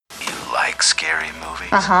like scary movies?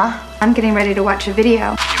 I'm getting ready to watch a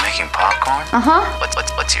video. You making popcorn?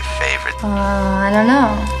 What's your favorite? I don't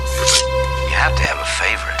know. You have to have a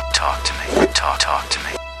favorite. Talk to me. Talk to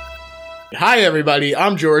me. Hi, everybody.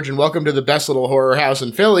 I'm George, and welcome to the Best Little Horror House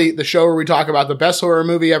in Philly, the show where we talk about the best horror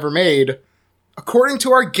movie ever made, according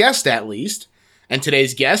to our guest, at least. And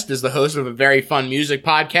today's guest is the host of a very fun music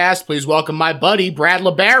podcast. Please welcome my buddy, Brad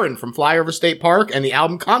LeBaron from Flyover State Park and the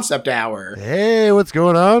Album Concept Hour. Hey, what's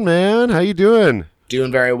going on, man? How you doing?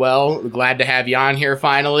 Doing very well. Glad to have you on here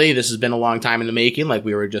finally. This has been a long time in the making, like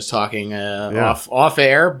we were just talking off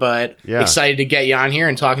air, but excited to get you on here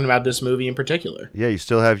and talking about this movie in particular. Yeah, you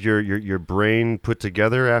still have your brain put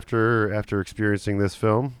together after experiencing this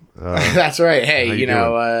film? That's right. Hey,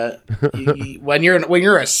 when you're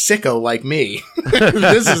a sicko like me,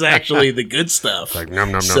 this is actually the good stuff. Like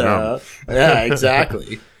nom nom nom nom. Yeah,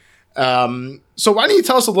 exactly. So why don't you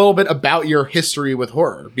tell us a little bit about your history with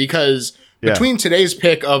horror? Because between today's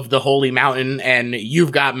pick of The Holy Mountain and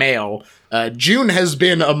You've Got Mail, June has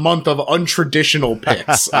been a month of untraditional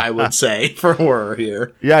picks, I would say, for horror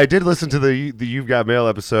here. Yeah, I did listen to the You've Got Mail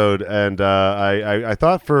episode, and I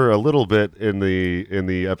thought for a little bit in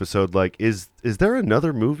the episode, like, is there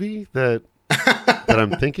another movie that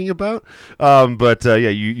I'm thinking about? But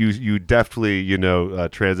you definitely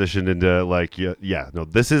transitioned into like no,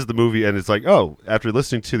 this is the movie, and it's like, oh, after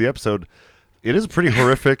listening to the episode, it is a pretty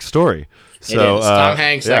horrific story. So, it is. Tom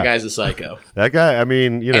Hanks, that guy's a psycho. That guy, I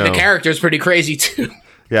mean, and the character's pretty crazy too.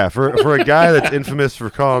 Yeah, for a guy that's infamous for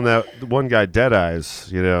calling that one guy Dead Eyes,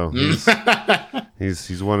 he's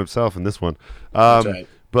one himself in this one. That's right.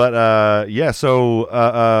 But so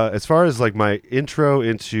as far as like my intro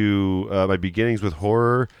into my beginnings with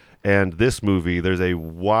horror and this movie, there's a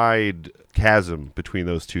wide chasm between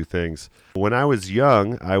those two things. When I was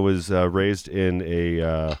young, I was raised in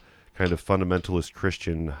a kind of fundamentalist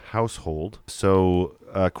Christian household, so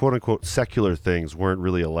quote unquote secular things weren't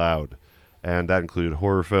really allowed, and that included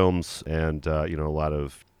horror films and a lot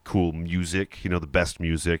of cool music. The best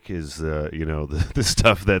music is the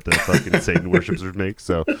stuff that the fucking Satan worshipers make.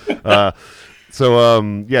 So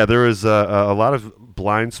there was a lot of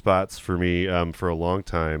blind spots for me for a long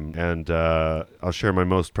time, and I'll share my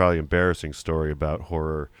most probably embarrassing story about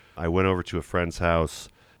horror. I went over to a friend's house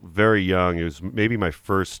very young. It was maybe my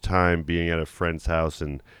first time being at a friend's house,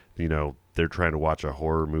 and they're trying to watch a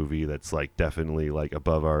horror movie that's like definitely like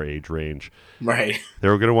above our age range. Right. They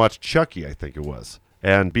were going to watch Chucky, I think it was.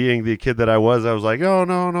 And being the kid that I was like, oh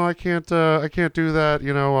no, I can't do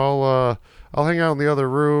that. I'll hang out in the other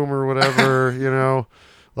room or whatever.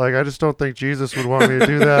 Like, I just don't think Jesus would want me to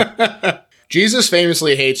do that. Jesus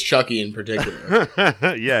famously hates Chucky in particular.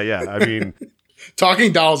 Yeah. I mean,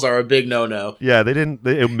 talking dolls are a big no-no. Yeah,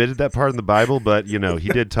 they omitted that part in the Bible, but he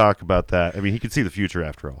did talk about that. I mean, he could see the future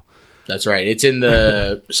after all. That's right. It's in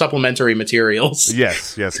the supplementary materials.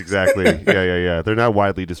 Yes, exactly. Yeah. They're not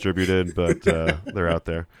widely distributed, but they're out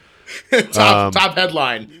there. Top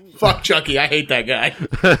headline. Fuck Chucky. I hate that guy.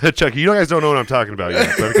 Chucky, you guys don't know what I'm talking about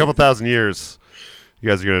yet. But in a couple thousand years, you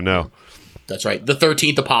guys are going to know. That's right. The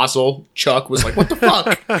 13th apostle, Chuck, was like, what the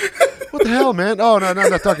fuck? What the hell, man? Oh, no, I'm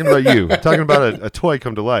not talking about you. I'm talking about a toy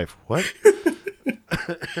come to life. What?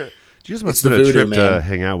 Jesus must have been a trip to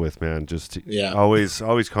hang out with, man. Just always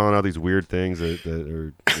calling out these weird things that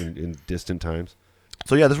are in distant times.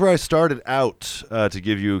 So this is where I started out to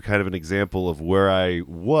give you kind of an example of where I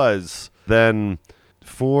was then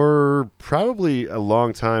for probably a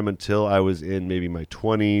long time until I was in maybe my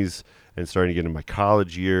 20s and starting to get into my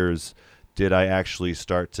college years. Did I actually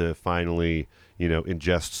start to finally,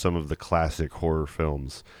 ingest some of the classic horror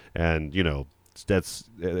films? And, that's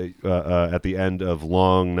at the end of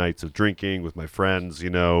long nights of drinking with my friends,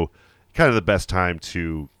 kind of the best time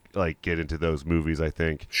to like get into those movies, I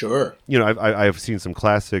think. Sure. I've seen some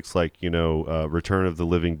classics like, Return of the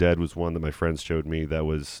Living Dead was one that my friends showed me that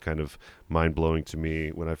was kind of mind-blowing to me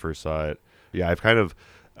when I first saw it. Yeah, I've kind of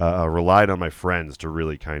relied on my friends to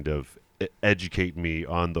really kind of educate me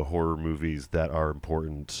on the horror movies that are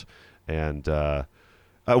important. And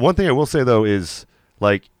one thing I will say, though, is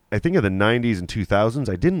like, I think in the 90s and 2000s,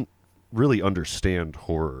 I didn't really understand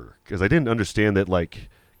horror because I didn't understand that like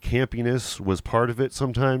campiness was part of it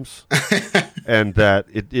sometimes. And that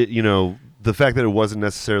it the fact that it wasn't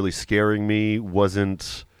necessarily scaring me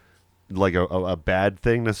wasn't like a bad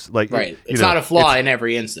thing. Like, right. It's not a flaw in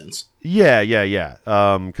every instance. Yeah.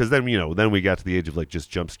 Because then we got to the age of like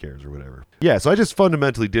just jump scares or whatever. Yeah. So I just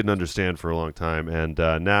fundamentally didn't understand for a long time, and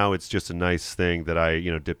now it's just a nice thing that I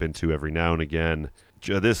dip into every now and again.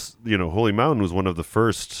 This Holy Mountain was one of the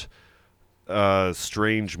first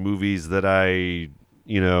strange movies that I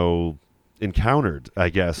encountered, I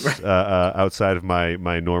guess, outside of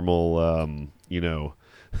my normal,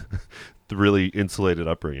 really insulated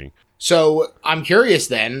upbringing. So I'm curious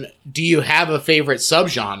then, do you have a favorite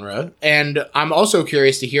subgenre? And I'm also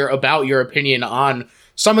curious to hear about your opinion on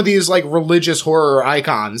some of these like religious horror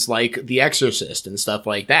icons like The Exorcist and stuff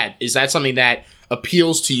like that. Is that something that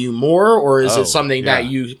appeals to you more, or is it something that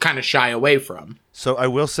you kind of shy away from? So I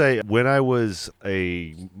will say, when I was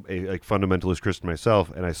a like fundamentalist Christian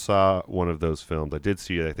myself, and I saw one of those films, I did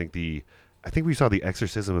see it. I think we saw The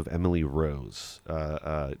Exorcism of Emily Rose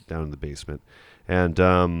down in the basement,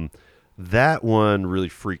 and that one really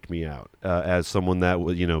freaked me out as someone that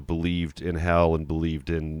believed in hell and believed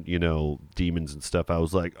in demons and stuff. I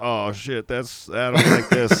was like, oh shit, I don't like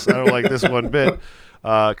this. I don't like this one bit.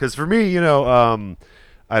 Because for me,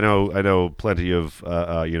 I know plenty of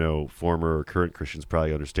former or current Christians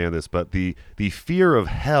probably understand this, but the fear of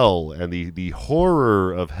hell and the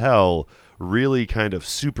horror of hell really kind of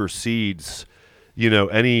supersedes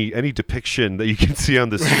any depiction that you can see on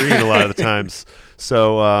the screen a lot of the times.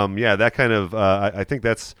 So that kind of I think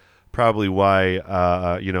that's probably why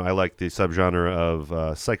I like the subgenre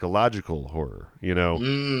of psychological horror.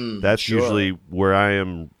 That's usually where I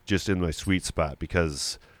am just in my sweet spot,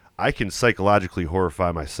 because I can psychologically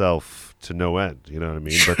horrify myself to no end. You know what I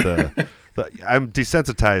mean? But I'm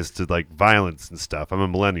desensitized to like violence and stuff. I'm a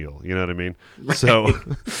millennial. You know what I mean? Right. So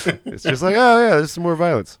it's just like, oh yeah, there's some more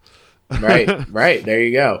violence. Right. There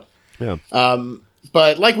you go. Yeah.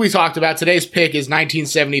 But like we talked about, today's pick is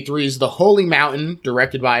 1973's The Holy Mountain,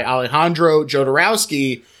 directed by Alejandro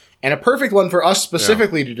Jodorowsky, and a perfect one for us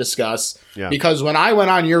specifically to discuss, because when I went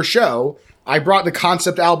on your show, I brought the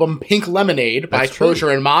concept album Pink Lemonade by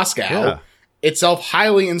Kosher in Moscow, itself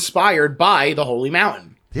highly inspired by The Holy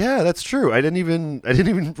Mountain. Yeah, that's true. I didn't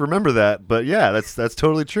even remember that, but yeah, that's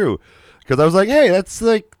totally true. Because I was like, hey, that's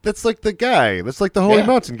like the guy. That's like the Holy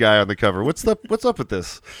Mountain guy on the cover. What's up with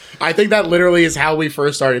this? I think that literally is how we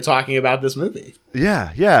first started talking about this movie.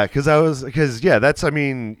 Yeah. Because that's, I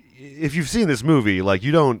mean, if you've seen this movie, like,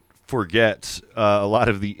 you don't forget a lot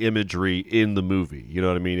of the imagery in the movie. You know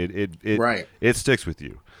what I mean? It sticks with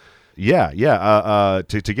you. Yeah.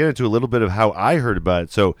 To get into a little bit of how I heard about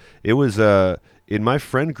it. So it was in my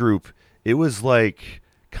friend group. It was like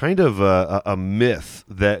kind of a myth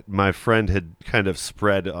that my friend had kind of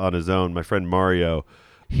spread on his own. My friend Mario,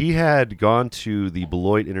 he had gone to the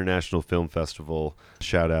Beloit International Film Festival.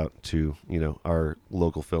 Shout out to our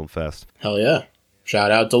local film fest. Hell yeah! Shout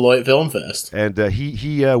out Beloit Film Fest. And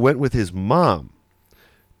he went with his mom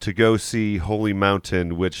to go see Holy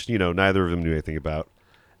Mountain, which neither of them knew anything about.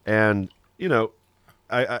 And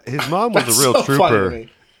his mom was a real trooper.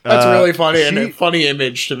 That's really funny and a funny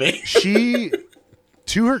image to me.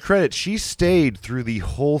 To her credit, she stayed through the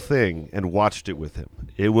whole thing and watched it with him.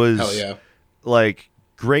 It was like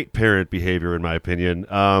great parent behavior, in my opinion.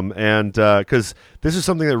 And because this is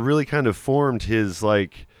something that really kind of formed his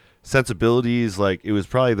like sensibilities. Like, it was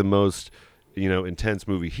probably the most intense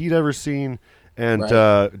movie he'd ever seen.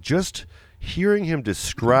 And just hearing him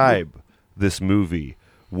describe this movie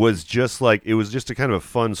was just like, it was just a kind of a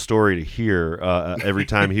fun story to hear every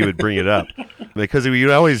time he would bring it up, because he would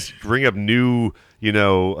always bring up new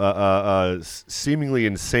seemingly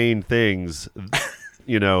insane things,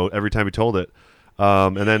 every time he told it.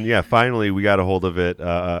 And then, finally we got a hold of it.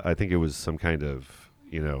 I think it was some kind of,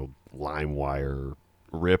 LimeWire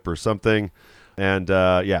rip or something. And,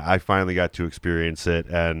 I finally got to experience it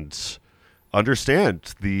and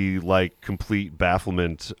understand the, like, complete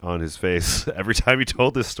bafflement on his face every time he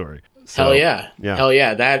told this story. So, Hell yeah. Hell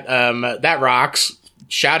yeah. That rocks.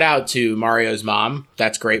 Shout out to Mario's mom.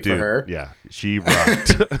 That's great for her. Yeah, she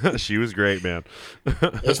rocked. She was great, man.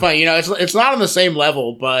 It's funny, it's not on the same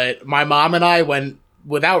level, but my mom and I went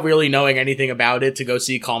without really knowing anything about it to go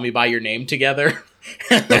see Call Me by Your Name together.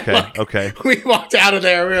 Okay. We walked out of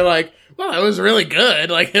there. We were like, well, it was really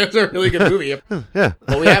good. Like, it was a really good movie. Yeah.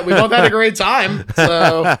 But we both had a great time.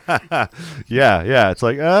 So yeah. It's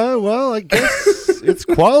like, well, I guess it's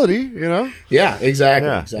quality, Yeah,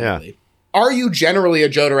 exactly. Yeah. Are you generally a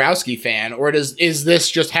Jodorowsky fan, or is this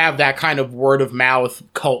just have that kind of word of mouth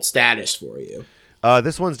cult status for you?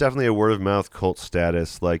 This one's definitely a word of mouth cult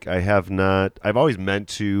status. Like, I've always meant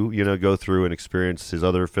to, go through and experience his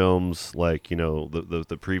other films. Like,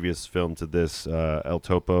 the previous film to this, El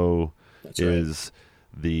Topo, is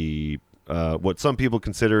the what some people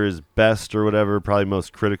consider his best or whatever, probably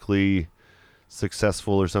most critically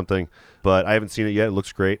successful or something. But I haven't seen it yet. It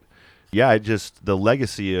looks great. Yeah, the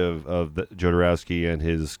legacy of the Jodorowsky and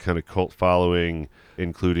his kind of cult following,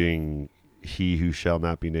 including He Who Shall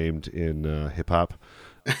Not Be Named in hip hop.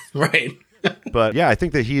 Right. But yeah, I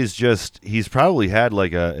think that he's probably had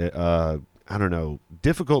like I don't know,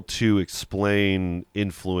 difficult to explain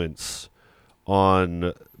influence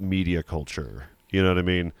on media culture. You know what I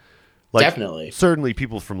mean? Like, Definitely. Certainly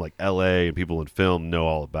people from like LA and people in film know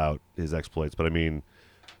all about his exploits, but I mean,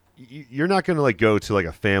 you're not going to like go to like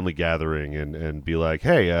a family gathering and be like,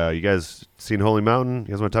 hey, you guys seen Holy Mountain? You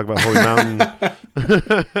guys want to talk about Holy Mountain?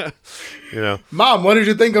 You know, Mom, what did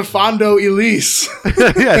you think of Fondo Elise?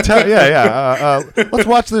 yeah. Let's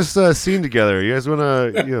watch this scene together. You guys want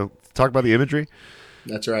to, talk about the imagery?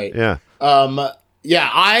 That's right. Yeah. Yeah,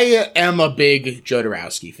 I am a big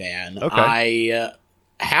Jodorowsky fan. Okay. I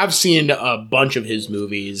have seen a bunch of his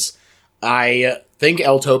movies. I think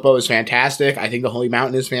El Topo is fantastic. I think The Holy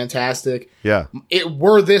Mountain is fantastic. Yeah.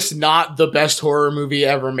 Were this not the best horror movie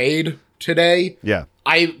ever made today, Yeah.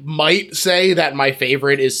 I might say that my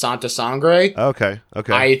favorite is Santa Sangre. Okay.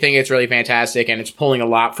 I think it's really fantastic, and it's pulling a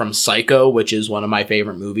lot from Psycho, which is one of my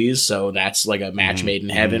favorite movies, so that's like a match made in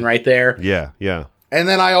heaven right there. Yeah. Yeah. And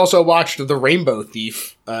then I also watched The Rainbow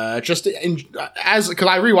Thief, because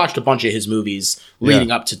I rewatched a bunch of his movies leading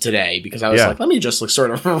up to today, because I was like, let me just sort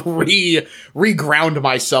of re-ground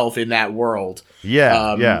myself in that world.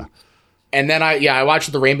 Yeah. Yeah. And then I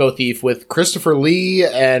watched The Rainbow Thief with Christopher Lee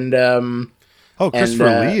and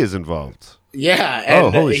Christopher Lee is involved. Yeah.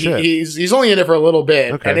 And holy shit. He's only in it for a little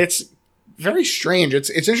bit, Okay. and it's very strange. It's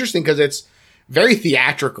interesting because it's very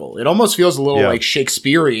theatrical. It almost feels a little like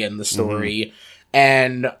Shakespearean, the story.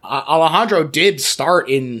 And Alejandro did start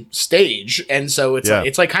in stage, and so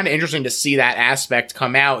it's like kind of interesting to see that aspect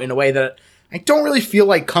come out in a way that I don't really feel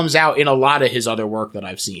like comes out in a lot of his other work that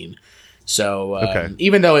I've seen. So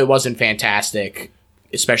even though it wasn't fantastic,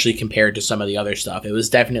 especially compared to some of the other stuff, it was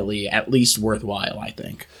definitely at least worthwhile, I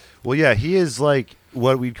think. Well, yeah, he is like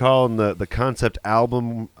what we'd call in the concept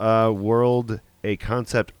album world a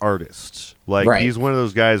concept artist. Like he's one of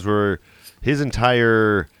those guys where his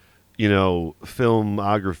entire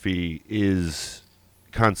filmography is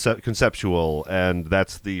conceptual, and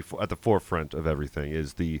that's at the forefront of everything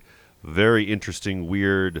is the very interesting,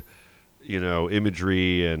 weird,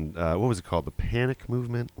 imagery and what was it called? The Panic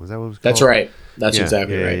Movement? Was that what it was called? That's right. That's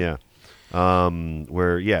exactly right. Yeah.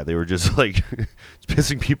 Where they were just like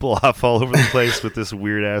pissing people off all over the place with this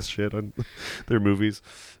weird ass shit on their movies.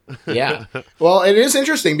 Yeah. Well, it is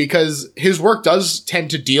interesting because his work does tend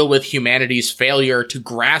to deal with humanity's failure to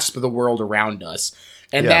grasp the world around us.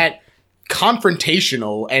 And that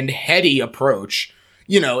confrontational and heady approach,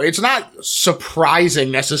 it's not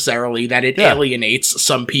surprising necessarily that it alienates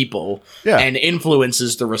some people and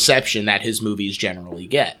influences the reception that his movies generally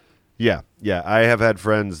get. Yeah. Yeah. I have had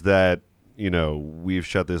friends that, we've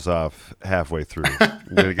shut this off halfway through.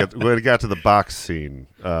 when it got to the box scene.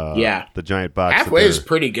 The giant box. Halfway is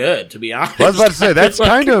pretty good, to be honest. Well, I was about to say that's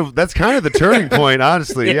kind of the turning point,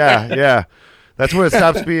 honestly. Yeah. That's when it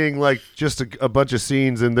stops being like just a bunch of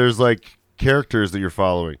scenes and there's like characters that you're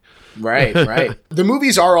following. Right. The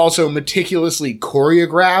movies are also meticulously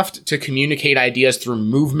choreographed to communicate ideas through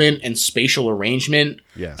movement and spatial arrangement.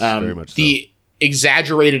 Yes, very much so. The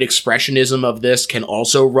exaggerated expressionism of this can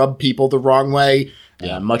also rub people the wrong way,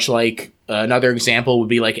 much like another example would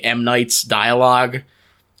be like M. Night's dialogue.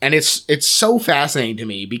 And it's so fascinating to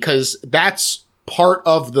me because that's part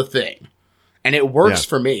of the thing. And it works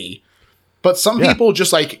for me. But some people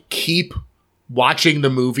just like keep watching the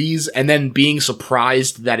movies and then being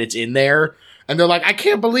surprised that it's in there. And they're like, I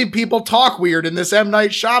can't believe people talk weird in this M.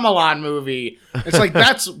 Night Shyamalan movie. It's like,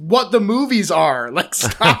 that's what the movies are. Like,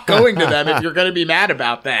 stop going to them if you're going to be mad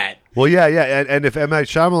about that. Well, yeah. And if M. Night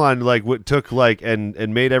Shyamalan like took like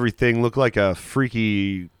and made everything look like a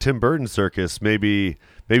freaky Tim Burton circus, maybe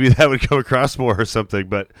that would come across more or something.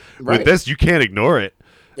 But with this, you can't ignore it.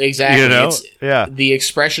 Exactly. The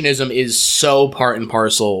expressionism is so part and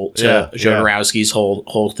parcel to Jodorowsky's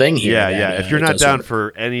whole thing here. Yeah. If you're not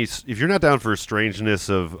down for strangeness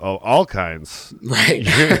of all kinds, right,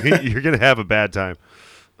 you're gonna have a bad time.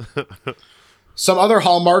 Some other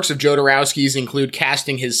hallmarks of Jodorowsky's include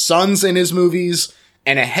casting his sons in his movies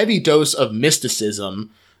and a heavy dose of mysticism.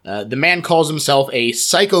 The man calls himself a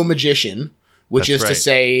psycho-magician, which is to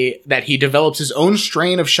say that he develops his own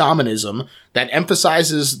strain of shamanism that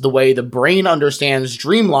emphasizes the way the brain understands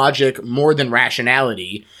dream logic more than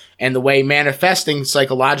rationality, and the way manifesting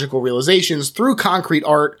psychological realizations through concrete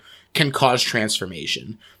art can cause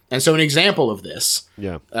transformation. And so an example of this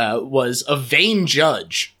was a vain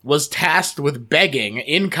judge was tasked with begging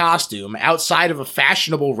in costume outside of a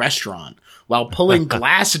fashionable restaurant while pulling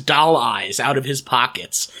glass doll eyes out of his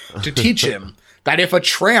pockets to teach him that if a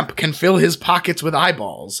tramp can fill his pockets with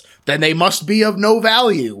eyeballs, then they must be of no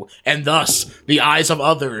value, and thus the eyes of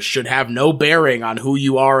others should have no bearing on who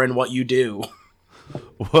you are and what you do.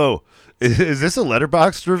 Whoa. Is this a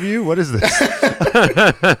Letterboxd review? What is this?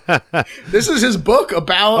 This is his book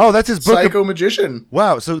about that's his book Psycho Magician.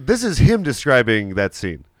 Wow, so this is him describing that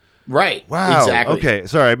scene. Right. Wow. Exactly. Okay,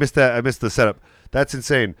 sorry, I missed that. I missed the setup. That's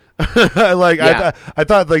insane. I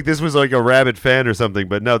thought like this was like a rabid fan or something,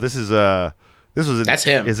 but no, this was That's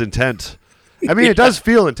him. His intent. I mean, it does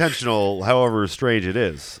feel intentional, however strange it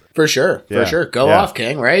is. For sure. Yeah. For sure. Go off,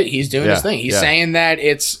 King, right? He's doing his thing. He's Yeah. saying that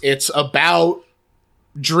it's about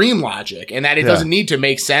dream logic and that it doesn't need to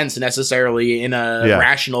make sense necessarily in a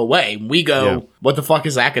rational way. We go, what the fuck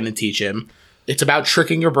is that going to teach him? It's about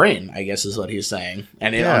tricking your brain, I guess is what he's saying.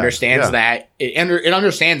 And it understands that it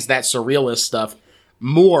understands that surrealist stuff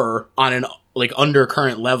more on an like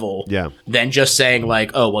undercurrent level than just saying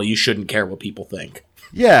like, oh, well, you shouldn't care what people think.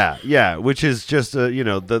 Yeah, which is just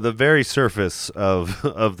the very surface of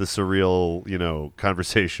the surreal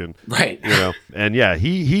conversation, right? And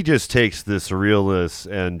he just takes the surrealness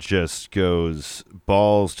and just goes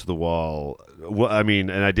balls to the wall. Well, I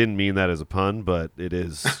mean, and I didn't mean that as a pun, but it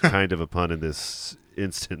is kind of a pun in this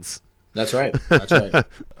instance. That's right. That's right.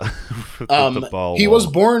 The ball he wall. was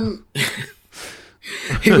born.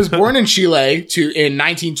 He was born in Chile in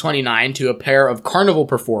 1929 to a pair of carnival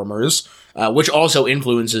performers, which also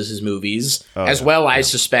influences his movies, I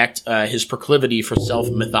suspect, his proclivity for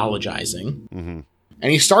self-mythologizing. Mm-hmm.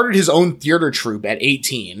 And he started his own theater troupe at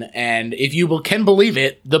 18, and if you can believe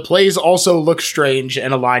it, the plays also look strange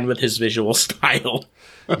and align with his visual style.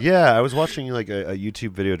 Yeah, I was watching like a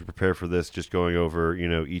YouTube video to prepare for this, just going over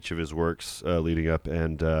each of his works leading up,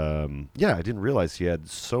 and I didn't realize he had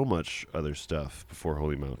so much other stuff before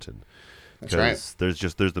Holy Mountain. That's right.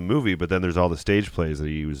 There's the movie, but then there's all the stage plays that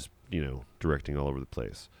he was directing all over the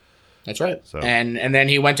place. That's right. So. And then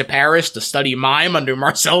he went to Paris to study mime under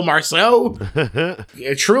Marcel Marceau.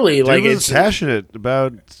 Truly, like, it's passionate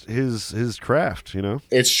about his craft,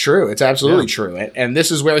 It's true. It's absolutely true. And this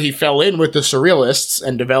is where he fell in with the surrealists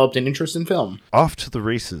and developed an interest in film. Off to the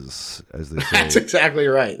races, as they say. That's exactly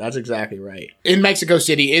right. In Mexico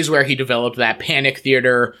City is where he developed that panic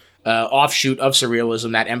theater offshoot of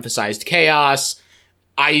surrealism that emphasized chaos.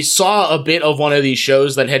 I saw a bit of one of these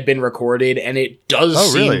shows that had been recorded, and it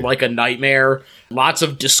does seem like a nightmare. Lots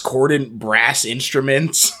of discordant brass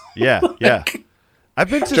instruments. Yeah. I've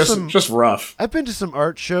been to just rough. I've been to some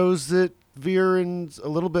art shows that veer a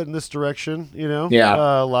little bit in this direction,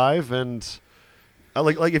 live, and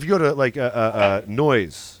like if you go to like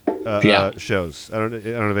noise shows. I don't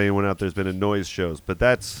know if anyone out there's been in noise shows, but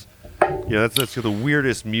that's the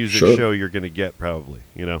weirdest music show you're going to get, probably.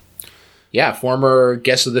 Yeah, former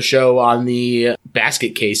guest of the show on the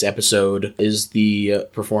Basket Case episode is the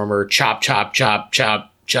performer Chop Chop Chop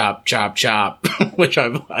Chop Chop Chop Chop, which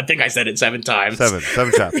I think I said it 7 times. Seven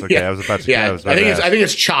chops. Okay, yeah. I was about to. Yeah, I think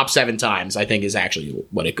it's Chop 7 times. I think is actually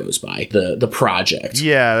what it goes by. The project.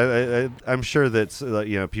 Yeah, I'm sure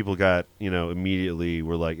that people got immediately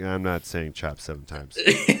were like, I'm not saying chop 7 times.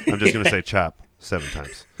 I'm just going to say chop 7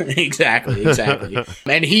 times. Exactly.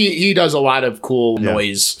 And he does a lot of cool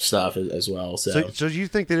noise stuff as well. So do you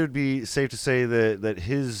think that it would be safe to say that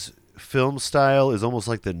his film style is almost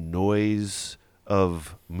like the noise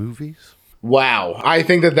of movies? Wow. I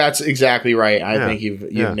think that's exactly right. I think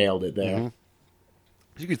you've nailed it there. Mm-hmm.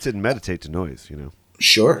 You could sit and meditate to noise,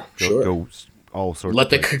 Sure. Go all sorts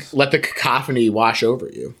let of places. Let the cacophony wash over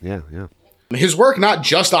you. Yeah. His work, not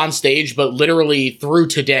just on stage, but literally through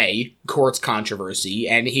today, courts controversy,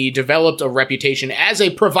 and he developed a reputation as a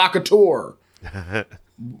provocateur.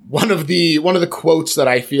 One of the quotes that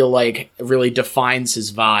I feel like really defines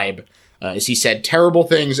his vibe is he said, "Terrible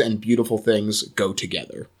things and beautiful things go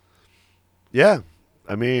together." Yeah,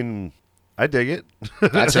 I mean, I dig it.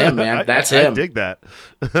 That's him, man. That's him. I dig that.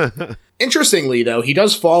 Interestingly, though, he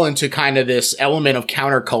does fall into kind of this element of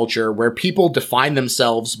counterculture where people define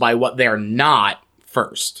themselves by what they're not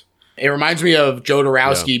first. It reminds me of Joe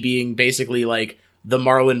Dorowski being basically like the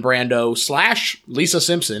Marlon Brando / Lisa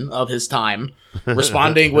Simpson of his time,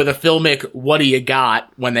 responding with a filmic "What do you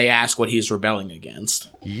got?" when they ask what he's rebelling against.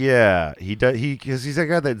 Yeah, he does. Because he's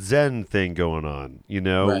got that Zen thing going on,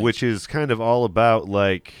 Right. which is kind of all about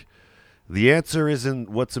like, the answer isn't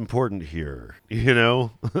what's important here,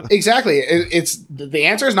 Exactly. It's the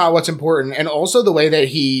answer is not what's important, and also the way that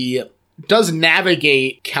he does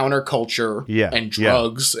navigate counterculture and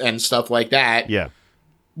drugs and stuff like that. Yeah.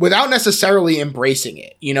 Without necessarily embracing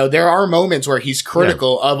it. There are moments where he's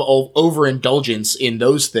critical of overindulgence in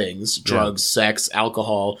those things, drugs, sex,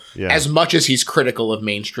 alcohol, as much as he's critical of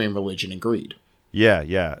mainstream religion and greed. Yeah,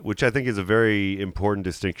 yeah, which I think is a very important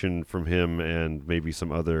distinction from him and maybe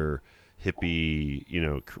some other hippie,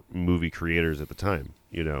 movie creators at the time,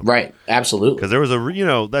 Right. Absolutely. Because there was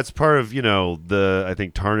that's part of, the, I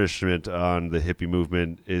think, tarnishment on the hippie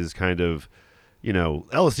movement is kind of,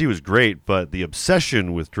 LSD was great, but the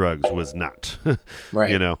obsession with drugs was not,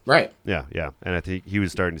 Right. Right. Yeah, yeah. And I think he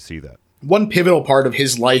was starting to see that. One pivotal part of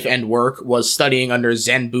his life and work was studying under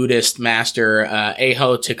Zen Buddhist master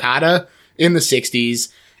Eiho Takada in the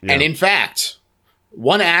 60s. Yeah. And in fact,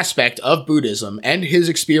 one aspect of Buddhism and his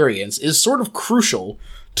experience is sort of crucial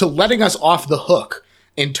to letting us off the hook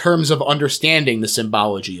in terms of understanding the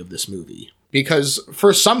symbology of this movie. Because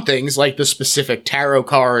for some things, like the specific tarot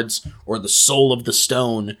cards or the soul of the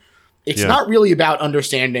stone, it's not really about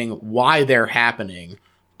understanding why they're happening,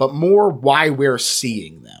 but more why we're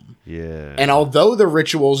seeing them. Yeah. And although the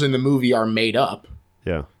rituals in the movie are made up,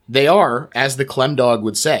 they are, as the Clem Dog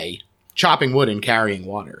would say, chopping wood and carrying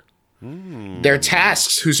water. They're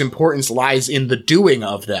tasks whose importance lies in the doing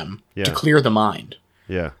of them to clear the mind.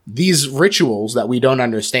 Yeah. These rituals that we don't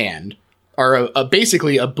understand are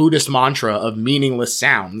basically a Buddhist mantra of meaningless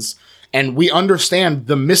sounds, and we understand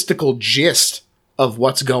the mystical gist of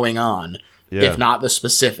what's going on, if not the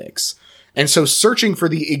specifics. And so searching for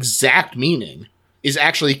the exact meaning is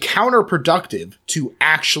actually counterproductive to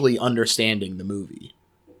actually understanding the movie.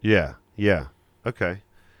 Yeah, yeah. Okay.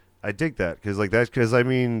 I dig that, because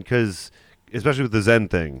especially with the Zen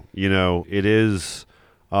thing, it is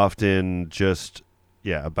often just,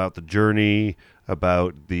 about the journey,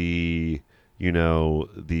 about the,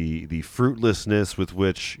 the fruitlessness with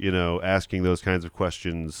which, asking those kinds of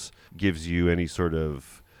questions gives you any sort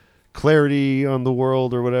of clarity on the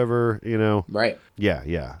world or whatever, Right. Yeah,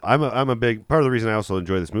 yeah. I'm a big part of the reason I also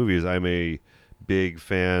enjoy this movie is I'm a big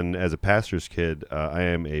fan as a pastor's kid. I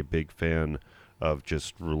am a big fan of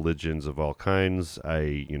just religions of all kinds.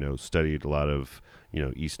 I, studied a lot of,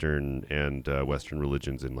 Eastern and Western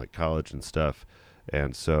religions in like college and stuff.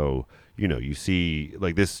 And so, you see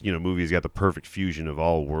like this, movie's got the perfect fusion of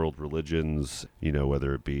all world religions,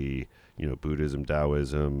 whether it be, Buddhism,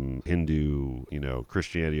 Taoism, Hindu,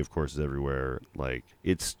 Christianity, of course, is everywhere. Like,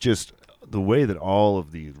 it's just the way that all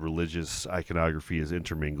of the religious iconography is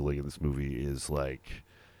intermingling in this movie is like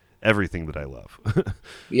everything that I love.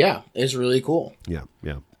 Yeah, it's really cool. Yeah,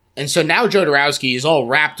 yeah. And so now Jodorowsky is all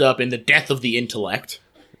wrapped up in the death of the intellect,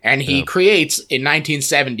 and he creates, in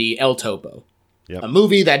 1970, El Topo, a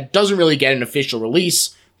movie that doesn't really get an official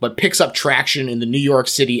release, but picks up traction in the New York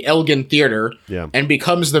City Elgin Theater, and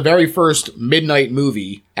becomes the very first midnight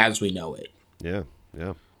movie as we know it. Yeah,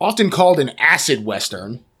 yeah. Often called an acid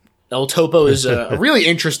western, El Topo is a really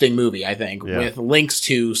interesting movie, I think, with links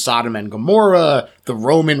to Sodom and Gomorrah, the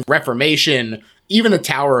Roman Reformation, even the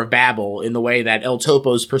Tower of Babel, in the way that El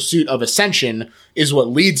Topo's pursuit of ascension is what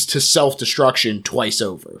leads to self-destruction twice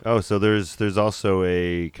over. Oh, so there's also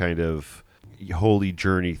a kind of holy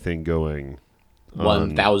journey thing going.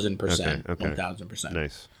 1,000%. Okay. 1,000%.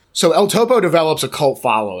 Nice. So El Topo develops a cult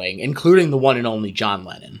following, including the one and only John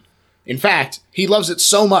Lennon. In fact, he loves it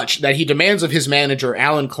so much that he demands of his manager,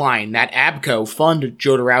 Alan Klein, that ABKCO fund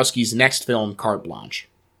Jodorowsky's next film, Carte Blanche.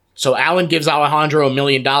 So Alan gives Alejandro $1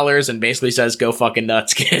 million and basically says, go fucking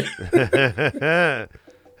nuts, kid.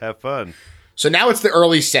 Have fun. So now it's the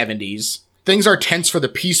early 70s. Things are tense for the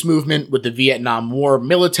peace movement with the Vietnam War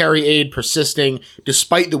military aid persisting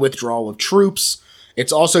despite the withdrawal of troops.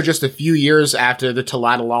 It's also just a few years after the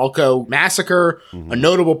Tlatelolco massacre, a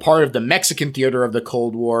notable part of the Mexican theater of the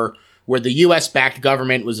Cold War, where the U.S.-backed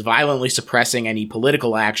government was violently suppressing any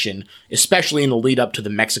political action, especially in the lead-up to the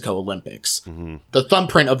Mexico Olympics. The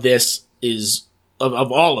thumbprint of this is,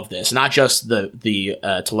 of all of this, not just the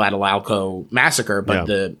Tlatelolco massacre, but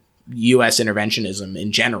the U.S. interventionism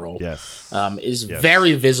in general, is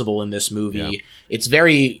very visible in this movie. Yeah. It's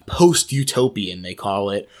very post-utopian, they call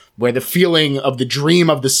it, where the feeling of the dream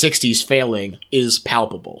of the 60s failing is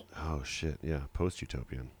palpable. Oh, shit, yeah,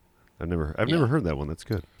 post-utopian. I've never heard that one. That's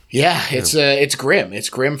good. Yeah, it's grim. It's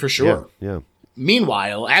grim for sure. Yeah.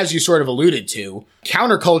 Meanwhile, as you sort of alluded to,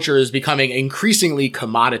 counterculture is becoming increasingly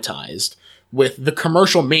commoditized, with the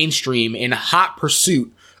commercial mainstream in hot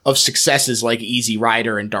pursuit of successes like Easy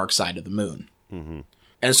Rider and Dark Side of the Moon.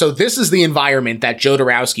 And so this is the environment that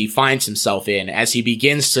Jodorowsky finds himself in as he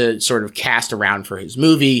begins to sort of cast around for his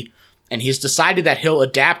movie, and he's decided that he'll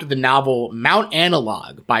adapt the novel Mount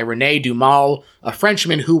Analog by René Dumas, a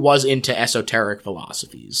Frenchman who was into esoteric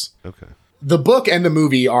philosophies. Okay. The book and the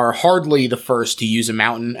movie are hardly the first to use a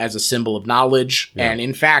mountain as a symbol of knowledge, and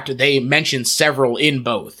in fact, they mention several in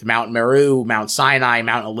both, Mount Meru, Mount Sinai,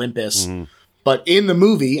 Mount Olympus. But in the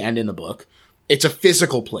movie and in the book, it's a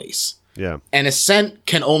physical place. Yeah. An ascent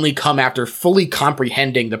can only come after fully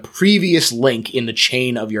comprehending the previous link in the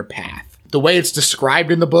chain of your path. The way it's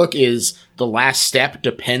described in the book is the last step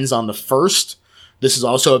depends on the first. This is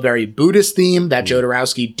also a very Buddhist theme that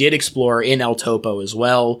Jodorowsky did explore in El Topo as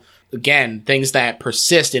well. Again, things that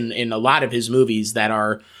persist in a lot of his movies that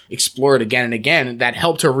are explored again and again that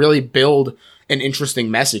help to really build an interesting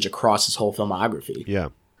message across his whole filmography. Yeah.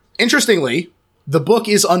 Interestingly, the book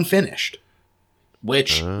is unfinished,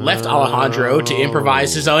 which left Alejandro to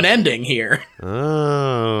improvise his own ending here.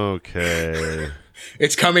 Okay.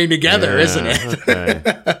 It's coming together, isn't it? Okay.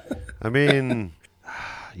 I mean,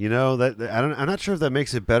 you know, I'm not sure if that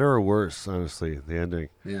makes it better or worse, honestly, the ending.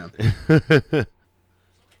 Yeah.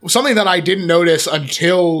 Something that I didn't notice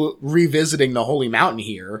until revisiting The Holy Mountain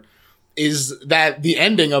here is that the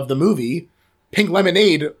ending of the movie, Pink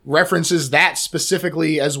Lemonade, references that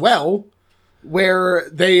specifically as well, where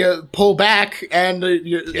they pull back and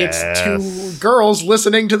it's two girls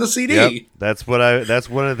listening to the CD. Yep. That's one of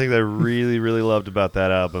the things I really, really loved about that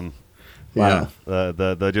album. Wow.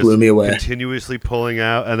 The just blew me away. Continuously pulling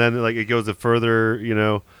out, and then like it goes a further,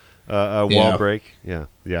 wall break. Yeah.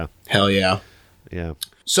 Yeah. Hell yeah. Yeah.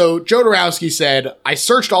 So Jodorowsky said, I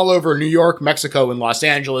searched all over New York, Mexico, and Los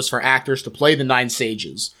Angeles for actors to play the Nine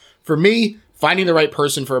Sages. For me, finding the right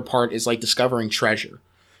person for a part is like discovering treasure.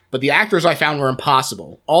 But the actors I found were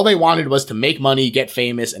impossible. All they wanted was to make money, get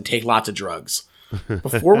famous, and take lots of drugs.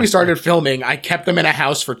 Before we started filming, I kept them in a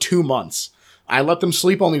house for 2 months. I let them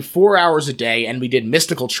sleep only 4 hours a day, and we did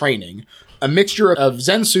mystical training, a mixture of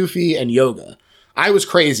Zen Sufi and yoga. I was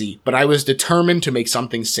crazy, but I was determined to make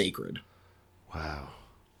something sacred. Wow.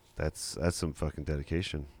 That's some fucking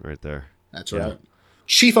dedication right there. That's right.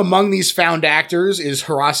 Chief among these found actors is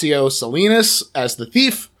Horacio Salinas as the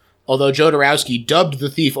thief, although Jodorowsky dubbed the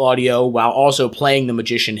thief audio while also playing the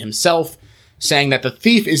magician himself, saying that the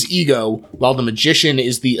thief is ego, while the magician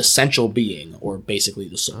is the essential being, or basically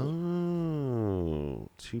the soul. Oh,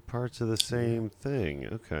 two parts of the same thing.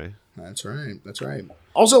 Okay. That's right. That's right.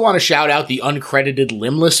 Also want to shout out the uncredited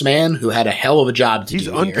limbless man who had a hell of a job to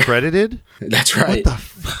do here. He's uncredited? That's right. What the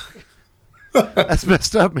fuck? That's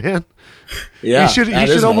messed up, man. Yeah, he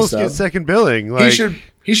should almost get second billing. Like,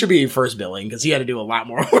 he should be first billing because he had to do a lot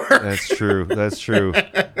more work. That's true. That's true.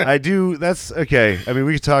 That's okay. I mean,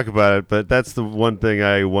 we could talk about it, but that's the one thing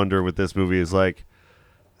I wonder with this movie is like,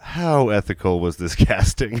 how ethical was this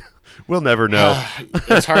casting? We'll never know.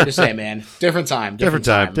 It's hard to say, man. Different time. But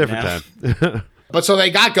so they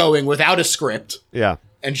got going without a script. Yeah.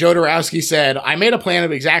 And Jodorowsky said, I made a plan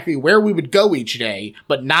of exactly where we would go each day,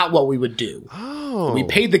 but not what we would do. Oh. We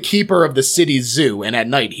paid the keeper of the city's zoo, and at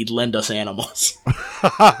night he'd lend us animals.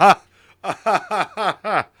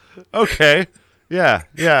 Okay. Yeah,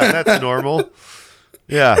 that's normal.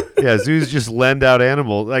 Yeah, zoos just lend out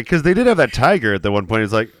animals. Like, because they did have that tiger at the one point.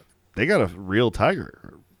 It's like, they got a real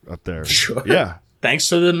tiger up there. Sure. Yeah. Thanks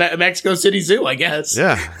to the Mexico City Zoo, I guess.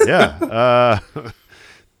 Yeah.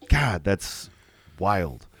 God, that's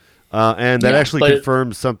wild. And that actually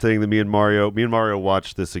confirms something that me and Mario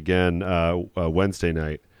watched this again Wednesday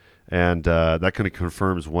night, and that kind of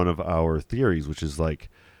confirms one of our theories, which is like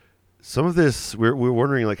some of this we're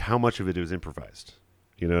wondering like how much of it was improvised.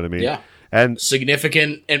 You know what I mean? Yeah. And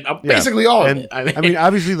significant, and basically all of it. I mean,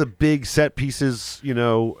 obviously the big set pieces,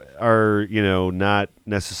 are not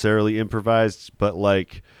necessarily improvised, but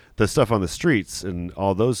like the stuff on the streets and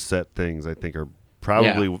all those set things, I think are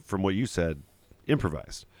probably from what you said,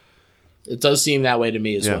 improvised. It does seem that way to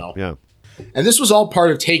me as well. Yeah. And this was all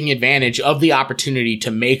part of taking advantage of the opportunity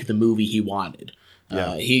to make the movie he wanted.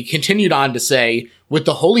 Yeah. He continued on to say, with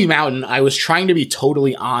The Holy Mountain, I was trying to be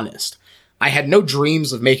totally honest. I had no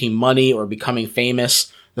dreams of making money or becoming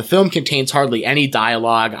famous. The film contains hardly any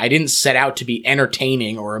dialogue. I didn't set out to be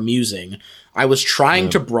entertaining or amusing. I was trying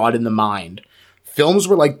to broaden the mind. Films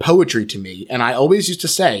were like poetry to me, and I always used to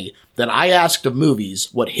say that I asked of movies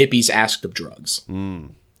what hippies asked of drugs.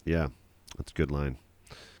 Yeah, that's a good line.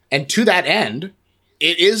 And to that end,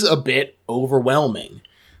 it is a bit overwhelming.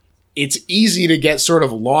 It's easy to get sort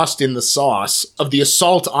of lost in the sauce of the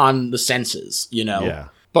assault on the senses, Yeah.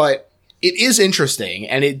 But it is interesting,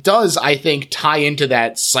 and it does, I think, tie into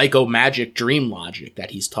that psychomagic dream logic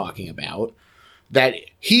that he's talking about, that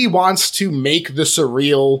he wants to make the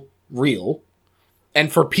surreal real,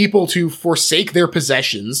 and for people to forsake their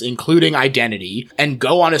possessions, including identity, and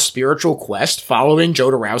go on a spiritual quest following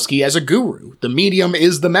Jodorowsky as a guru. The medium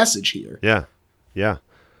is the message here. Yeah.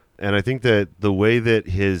 And I think that the way that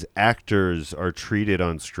his actors are treated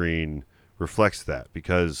on screen reflects that,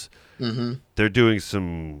 because they're doing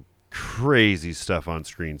some crazy stuff on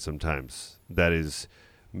screen sometimes that is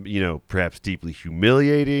perhaps deeply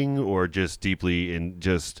humiliating or just deeply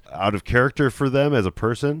just out of character for them as a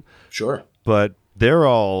person. Sure. But they're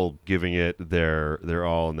all giving it their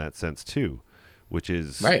all in that sense too, which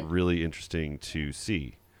is really interesting to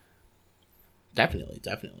see.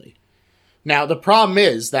 Definitely. Now, the problem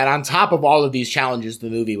is that on top of all of these challenges the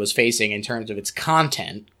movie was facing in terms of its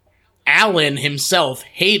content, Alan himself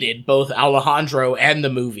hated both Alejandro and the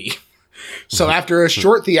movie. So after a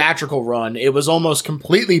short theatrical run, it was almost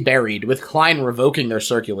completely buried, with Klein revoking their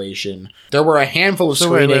circulation. There were a handful of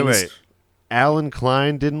screenings. Wait. Alan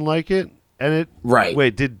Klein didn't like it? And it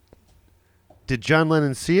Wait, did John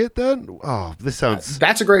Lennon see it then? Oh, this sounds...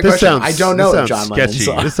 That's a great question. I don't know if John Lennon sketchy.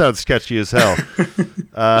 saw. This sounds sketchy as hell.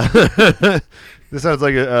 This sounds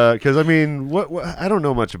like because what I don't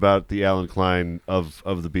know much about the Alan Klein of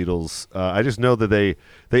the Beatles. I just know that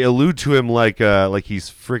they allude to him like he's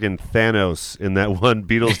friggin' Thanos in that one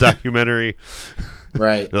Beatles documentary.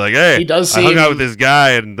 Right. They're like, hey, he does I hung out with this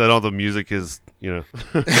guy, and then all the music is,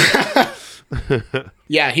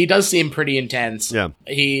 Yeah, he does seem pretty intense. Yeah.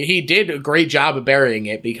 He did a great job of burying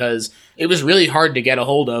it because it was really hard to get a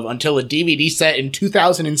hold of until a DVD set in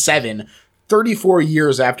 2007. 34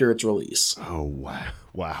 years after its release. Oh,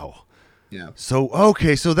 wow. Yeah. So,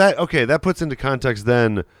 that puts into context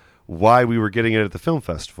then why we were getting it at the film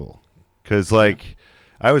festival. Because, I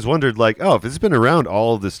always wondered, if it's been around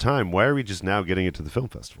all of this time, why are we just now getting it to the film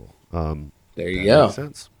festival? There you go. Makes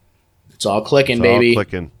sense. It's all clicking, All baby.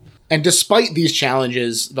 clicking. And despite these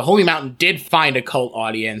challenges, The Holy Mountain did find a cult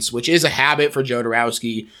audience, which is a habit for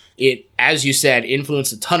Jodorowsky. It, as you said,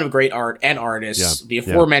 influenced a ton of great art and artists. Yeah, The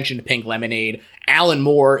aforementioned Pink Lemonade. Alan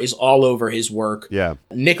Moore is all over his work. Yeah.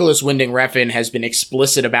 Nicholas Winding Refn has been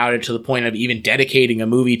explicit about it to the point of even dedicating a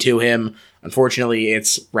movie to him. Unfortunately,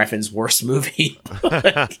 it's Refn's worst movie.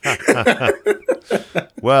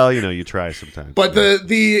 Well, you try sometimes. But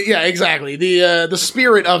exactly. The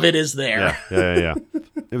spirit of it is there. Yeah.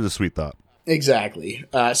 It was a sweet thought. Exactly.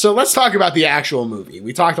 So let's talk about the actual movie.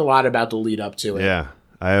 We talked a lot about the lead up to it. Yeah.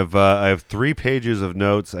 I have 3 pages of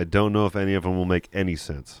notes. I don't know if any of them will make any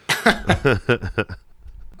sense.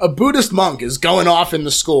 A Buddhist monk is going off in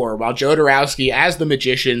the score while Jodorowsky, as the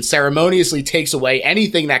magician, ceremoniously takes away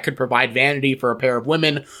anything that could provide vanity for a pair of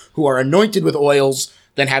women who are anointed with oils,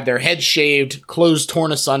 then have their heads shaved, clothes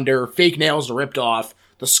torn asunder, fake nails ripped off.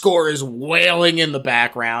 The score is wailing in the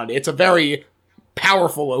background. It's a very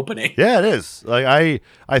powerful opening. Yeah, it is. I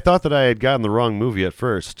thought that I had gotten the wrong movie at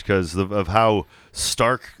first because of how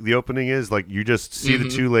stark the opening is. You just see the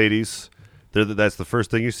two ladies. That's the first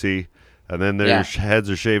thing you see. And then their heads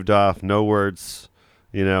are shaved off, no words,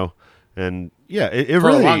 and it For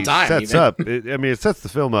really a long time, sets up. It sets the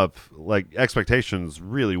film up expectations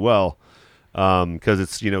really well, because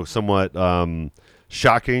it's somewhat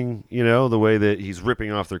shocking, the way that he's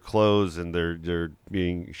ripping off their clothes and they're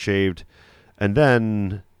being shaved, and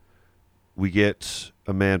then we get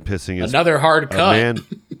a man pissing another hard cut. A man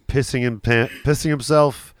pissing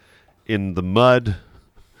himself in the mud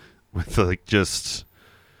with just.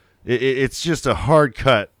 It's just a hard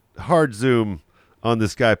cut, hard zoom on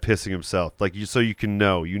this guy pissing himself. So you can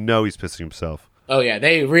know he's pissing himself. Oh yeah,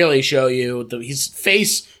 they really show you his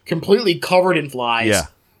face completely covered in flies. Yeah.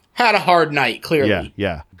 Had a hard night, clearly.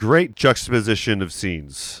 Yeah. Great juxtaposition of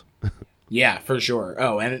scenes. Yeah, for sure.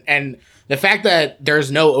 Oh, and the fact that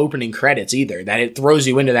there's no opening credits either, that it throws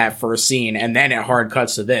you into that first scene and then it hard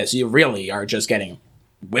cuts to this, you really are just getting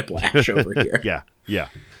whiplash over here. Yeah.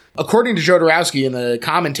 According to Jodorowsky in the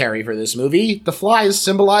commentary for this movie, the flies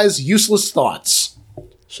symbolize useless thoughts.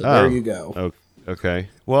 So there you go. Okay.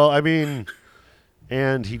 Well,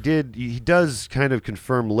 and he does kind of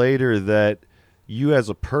confirm later that you as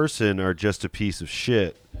a person are just a piece of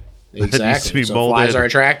shit. Exactly. That needs to be so molded flies are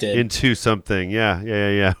attracted into something.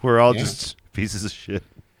 Yeah. We're all just pieces of shit.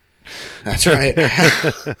 That's right.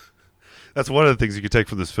 That's one of the things you could take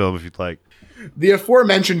from this film if you'd like. The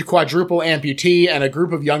aforementioned quadruple amputee and a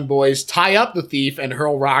group of young boys tie up the thief and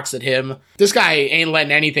hurl rocks at him. This guy ain't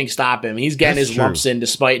letting anything stop him. He's getting his lumps in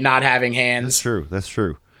despite not having hands. That's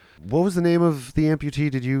true. What was the name of the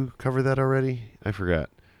amputee? Did you cover that already? I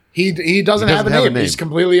forgot. He doesn't have a name. He's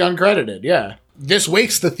completely uncredited, yeah. This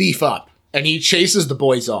wakes the thief up, and he chases the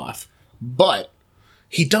boys off. But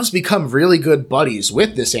he does become really good buddies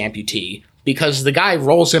with this amputee because the guy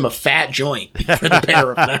rolls him a fat joint for the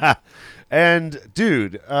pair of them. And,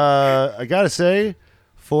 dude, I gotta say,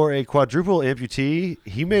 for a quadruple amputee,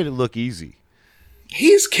 he made it look easy.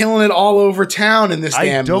 He's killing it all over town in this damn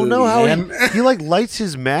movie. I don't know how he lights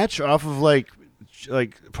his match off of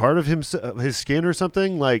part of his skin or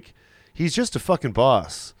something. He's just a fucking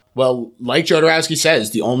boss. Well, like Jodorowsky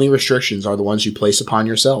says, the only restrictions are the ones you place upon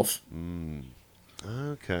yourself.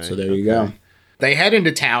 Okay. So there you go. They head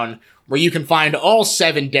into town where you can find all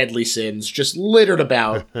 7 deadly sins just littered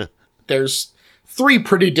about. There's 3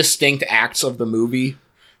 pretty distinct acts of the movie.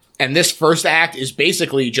 And this first act is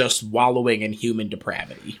basically just wallowing in human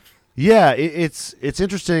depravity. Yeah, it's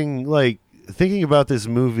interesting, like, thinking about this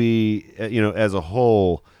movie, as a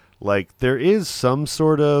whole, like, there is some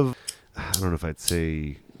sort of, I don't know if I'd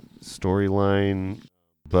say storyline,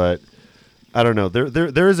 but I don't know.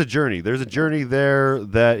 There is a journey. There's a journey there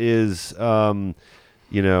that is,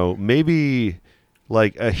 maybe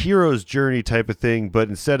like a hero's journey type of thing, but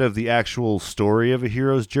instead of the actual story of a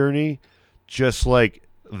hero's journey, just like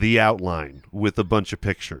the outline with a bunch of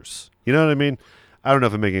pictures. You know what I mean? I don't know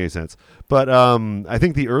if I'm making any sense, but I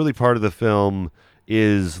think the early part of the film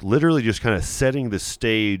is literally just kind of setting the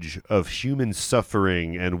stage of human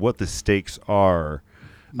suffering and what the stakes are,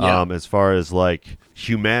 as far as like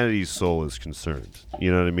humanity's soul is concerned.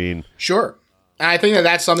 You know what I mean? Sure. And I think that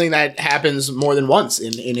that's something that happens more than once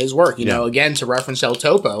in his work. You know, again, to reference El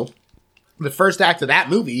Topo, the first act of that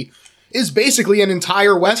movie is basically an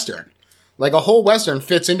entire Western. Like, a whole Western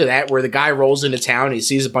fits into that, where the guy rolls into town, he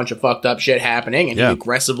sees a bunch of fucked up shit happening, and he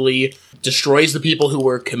aggressively destroys the people who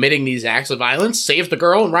were committing these acts of violence, saves the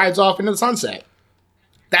girl, and rides off into the sunset.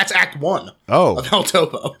 That's Act 1 of El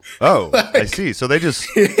Topo. Oh, I see. So they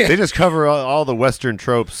just cover all the Western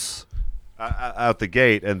tropes out the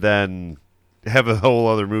gate, and then have a whole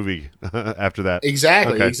other movie after that.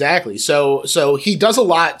 Exactly. So he does a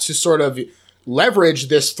lot to sort of leverage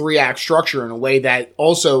this 3-act structure in a way that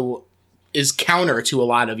also is counter to a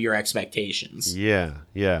lot of your expectations. Yeah.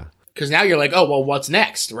 Because now you're like, oh, well, what's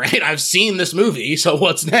next, right? I've seen this movie, so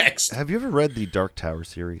what's next? Have you ever read the Dark Tower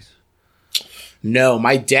series? No,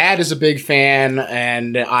 my dad is a big fan,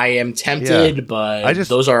 and I am tempted, but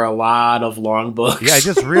those are a lot of long books. Yeah, I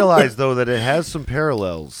just realized, though, that it has some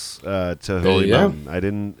parallels to Holy Mountain.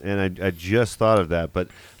 I just thought of that. But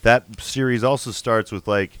that series also starts with,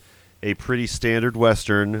 like, a pretty standard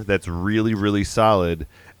Western that's really, really solid,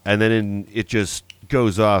 and then it just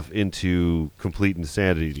goes off into complete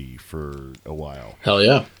insanity for a while. Hell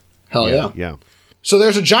yeah. Yeah. So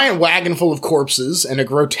there's a giant wagon full of corpses and a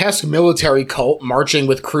grotesque military cult marching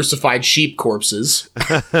with crucified sheep corpses.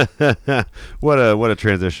 What a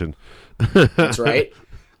transition. That's right.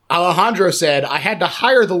 Alejandro said, I had to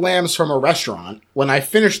hire the lambs from a restaurant. When I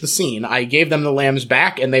finished the scene, I gave them the lambs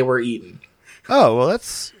back and they were eaten. Oh, well,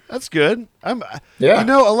 that's good. A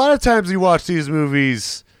lot of times you watch these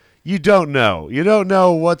movies, you don't know. You don't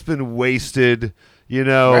know what's been wasted. You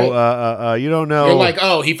know, right. You don't know. You're like,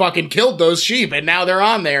 oh, he fucking killed those sheep, and now they're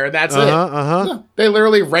on there. That's it. No, they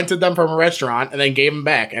literally rented them from a restaurant and then gave them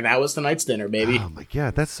back, and that was tonight's dinner, baby. Oh my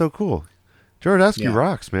god, that's so cool. Jodorowsky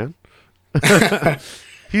rocks, man.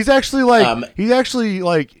 He's actually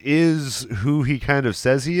like, is who he kind of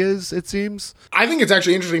says he is. It seems. I think it's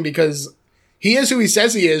actually interesting because he is who he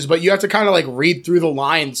says he is, but you have to kind of like read through the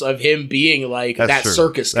lines of him being like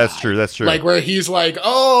circus guy. That's true. Like where he's like,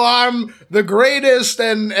 oh, I'm the greatest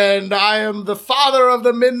and I am the father of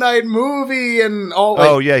the midnight movie and all.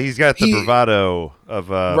 Like, he's got the bravado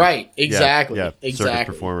of right. Exactly. Yeah, exactly. Circus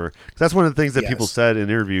performer. That's one of the things that people said in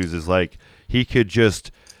interviews is like he could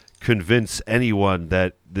just convince anyone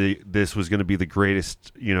that this was going to be the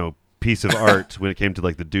greatest, piece of art when it came to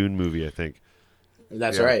like the Dune movie, I think.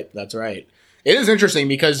 That's right. It is interesting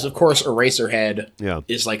because, of course, Eraserhead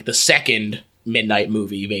is like the second midnight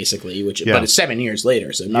movie, basically, but it's 7 years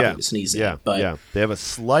later, so nothing to sneeze at. But they have a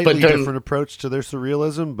slightly different approach to their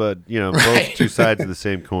surrealism, but both two sides of the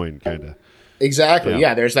same coin, kind of. Exactly.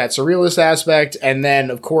 Yeah, there's that surrealist aspect, and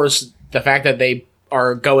then, of course, the fact that they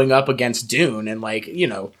are going up against Dune, and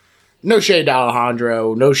no shade to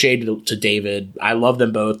Alejandro, no shade to David. I love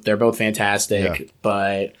them both; they're both fantastic,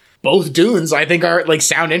 but both Dunes, I think, are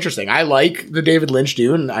sound interesting. I like the David Lynch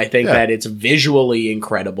Dune. I think that it's visually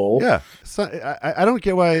incredible. Yeah, I don't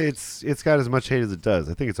get why it's got as much hate as it does.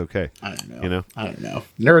 I think it's okay. I don't know. I don't know.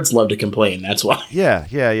 Nerds love to complain. That's why. Yeah.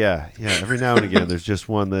 Every now and again, there's just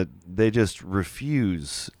one that they just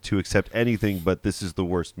refuse to accept anything. But this is the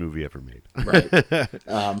worst movie ever made. Right.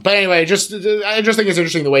 But anyway, I just think it's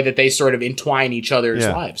interesting the way that they sort of entwine each other's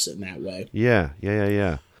lives in that way.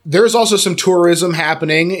 Yeah. There's also some tourism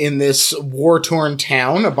happening in this war-torn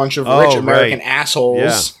town. A bunch of rich American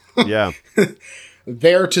assholes. Yeah.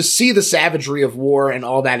 There to see the savagery of war and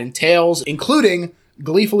all that entails, including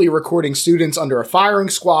gleefully recording students under a firing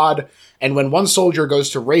squad. And when one soldier goes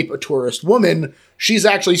to rape a tourist woman, she's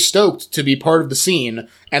actually stoked to be part of the scene.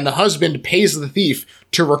 And the husband pays the thief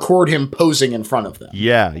to record him posing in front of them.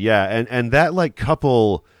 Yeah. And that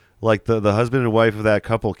couple like the husband and wife of that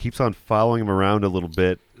couple keeps on following him around a little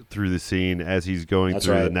bit through the scene as he's going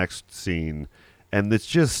through the next scene. And it's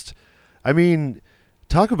just, I mean,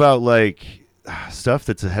 talk about like stuff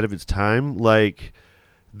that's ahead of its time. Like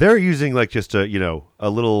they're using like just a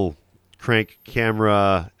little crank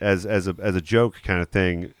camera as a joke kind of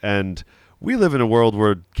thing. And we live in a world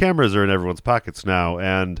where cameras are in everyone's pockets now.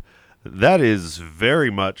 And that is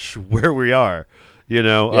very much where we are.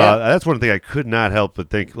 That's one thing I could not help but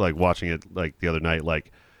think, like watching it like the other night,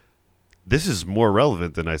 like this is more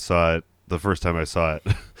relevant than I saw it the first time I saw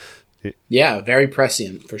it. Yeah, very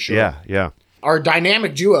prescient for sure. Yeah. Our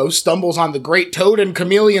dynamic duo stumbles on the Great Toad and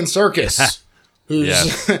Chameleon Circus,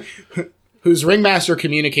 whose ringmaster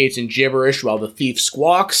communicates in gibberish while the thief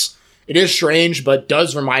squawks. It is strange, but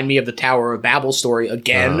does remind me of the Tower of Babel story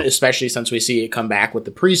again, especially since we see it come back with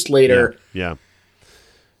the priest later. Yeah.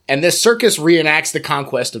 And this circus reenacts the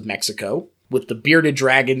conquest of Mexico, with the bearded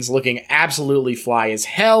dragons looking absolutely fly as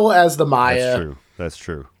hell as the Maya. That's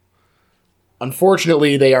true.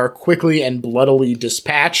 Unfortunately, they are quickly and bloodily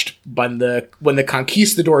dispatched when the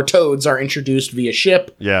conquistador toads are introduced via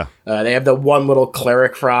ship. Yeah. They have the one little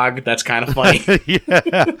cleric frog. That's kind of funny.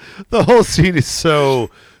 Yeah. The whole scene is so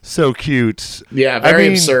cute. Yeah, very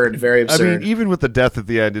absurd. Very absurd. I mean, even with the death at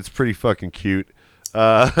the end, it's pretty fucking cute.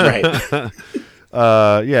 Right.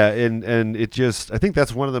 And it just, I think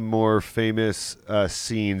that's one of the more famous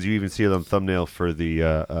scenes. You even see it on thumbnail for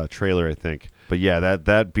the trailer, I think. But yeah,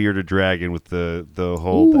 that bearded dragon with the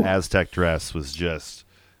whole Aztec dress was just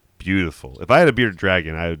beautiful. If I had a bearded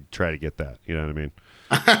dragon, I would try to get that. You know what I mean?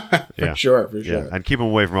 For sure. Yeah, I'd keep them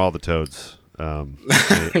away from all the toads.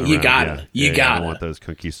 You gotta. I don't want those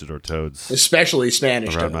conquistador toads, especially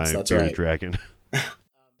Spanish around toads. my That's bearded right. dragon.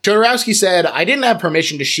 Jodorowsky said, "I didn't have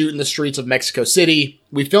permission to shoot in the streets of Mexico City.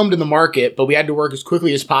 We filmed in the market, but we had to work as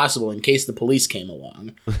quickly as possible in case the police came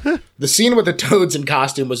along. The scene with the toads in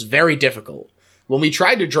costume was very difficult. When we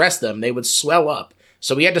tried to dress them, they would swell up,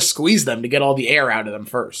 so we had to squeeze them to get all the air out of them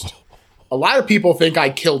first. A lot of people think I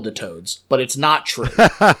killed the toads, but it's not true.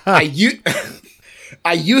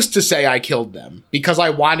 I used to say I killed them because I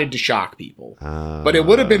wanted to shock people, but it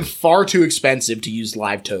would have been far too expensive to use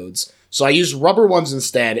live toads. So I used rubber ones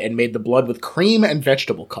instead and made the blood with cream and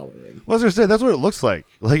vegetable coloring." Well, as I said, that's what it looks like.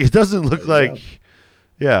 Like, it doesn't look like...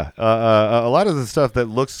 Yeah, a lot of the stuff that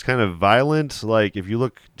looks kind of violent, like, if you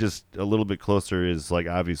look just a little bit closer, is, like,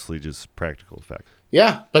 obviously just practical effect.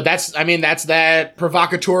 Yeah, but that's that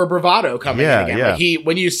provocateur bravado coming in again. Yeah. Like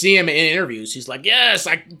when you see him in interviews, he's like, "Yes,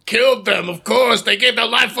 I killed them, of course. They gave their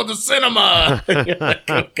life for the cinema." You're like,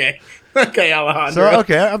 okay, Alejandro. So,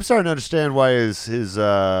 I'm starting to understand why his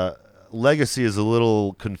legacy is a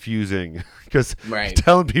little confusing, because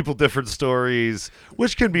telling people different stories,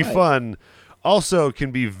 which can be fun, also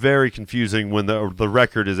can be very confusing when the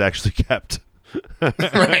record is actually kept.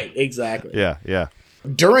 Right, exactly. Yeah.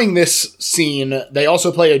 During this scene, they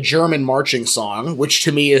also play a German marching song, which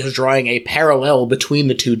to me is drawing a parallel between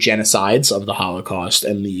the two genocides of the Holocaust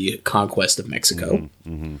and the conquest of Mexico.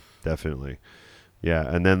 Mm-hmm. Definitely. Yeah,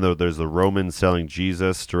 and then there's the Romans selling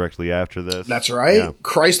Jesus directly after this. That's right. Yeah.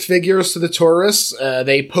 Christ figures to the tourists.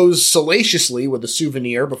 They pose salaciously with a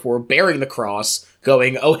souvenir before bearing the cross,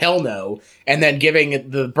 going, "Oh, hell no," and then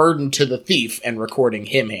giving the burden to the thief and recording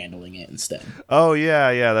him handling it instead. Oh,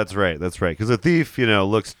 yeah, that's right. Because the thief,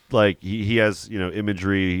 looks like he has,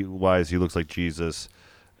 imagery-wise, he looks like Jesus.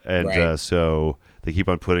 And so they keep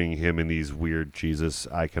on putting him in these weird Jesus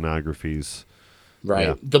iconographies. Right.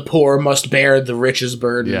 Yeah. The poor must bear the rich's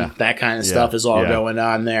burden. Yeah. That kind of stuff is all going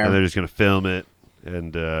on there. And they're just going to film it.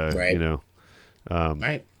 And, right.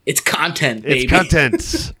 It's content, baby. It's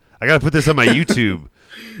content. I got to put this on my YouTube.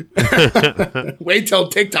 Wait till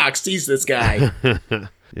TikTok sees this guy.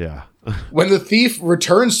 Yeah. When the thief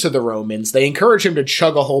returns to the Romans, they encourage him to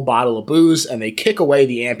chug a whole bottle of booze, and they kick away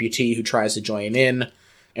the amputee who tries to join in.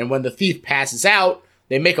 And when the thief passes out,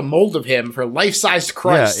 they make a mold of him for life-sized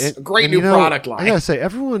Christ. A great new product line. I gotta say,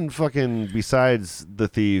 everyone fucking besides the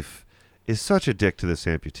thief is such a dick to this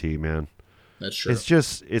amputee, man. That's true.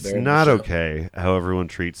 It's not okay how everyone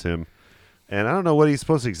treats him. And I don't know what he's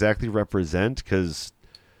supposed to exactly represent, because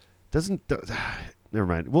never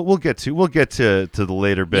mind. We'll get to the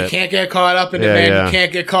later bit. You can't get caught up in it, man. Yeah. You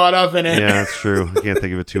can't get caught up in it. Yeah, that's true. I can't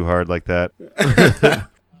think of it too hard like that.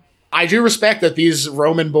 I do respect that these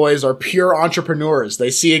Roman boys are pure entrepreneurs. They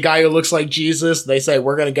see a guy who looks like Jesus. They say,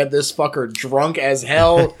 "We're going to get this fucker drunk as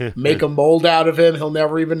hell, make a mold out of him. He'll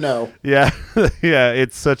never even know." Yeah. Yeah.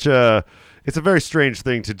 It's a very strange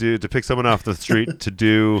thing to do, to pick someone off the street to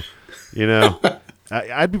do,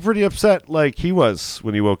 I'd be pretty upset like he was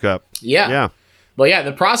when he woke up. Yeah. But yeah,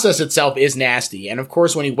 the process itself is nasty. And of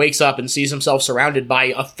course, when he wakes up and sees himself surrounded by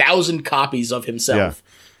 1,000 copies of himself,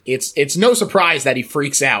 it's no surprise that he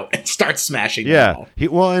freaks out and starts smashing them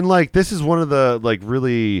all. And like, this is one of the, like,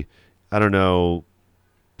 really, I don't know,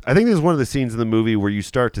 I think this is one of the scenes in the movie where you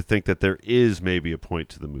start to think that there is maybe a point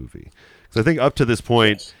to the movie. Because I think up to this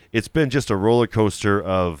point, it's been just a roller coaster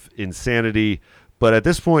of insanity. But at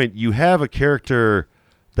this point, you have a character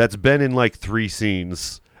that's been in like 3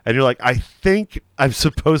 scenes, and you're like, I think I'm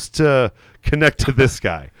supposed to connect to this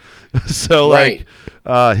guy. So like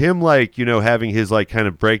him, like, you know, having his like kind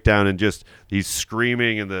of breakdown and just he's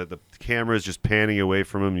screaming and the camera is just panning away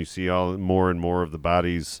from him. You see all more and more of the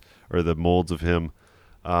bodies or the molds of him.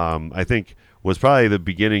 I think was probably the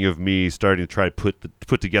beginning of me starting to try to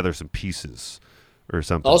put together some pieces or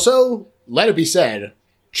something. Also, let it be said,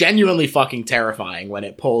 genuinely fucking terrifying when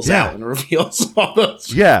it pulls out and reveals all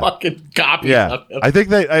those fucking copies of him. I think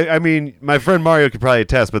that, I mean, my friend Mario could probably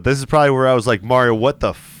attest, but this is probably where I was like, Mario, what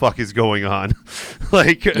the fuck is going on?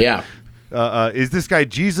 Like, is this guy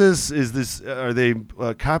Jesus? Are they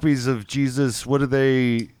copies of Jesus? What do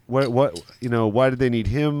they, what, you know, why did they need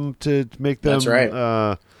him to make them? That's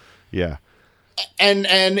right. Yeah. And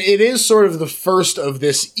it is sort of the first of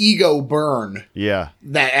this ego burn. Yeah.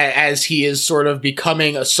 That as he is sort of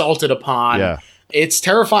becoming assaulted upon. Yeah. It's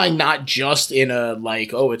terrifying, not just in a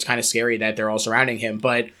like, oh, it's kind of scary that they're all surrounding him,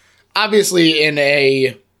 but obviously in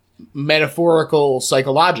a metaphorical,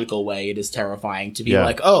 psychological way, it is terrifying to be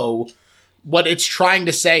like, oh, what it's trying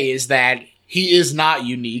to say is that he is not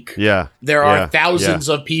unique. Yeah. There are thousands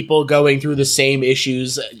of people going through the same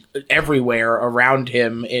issues everywhere around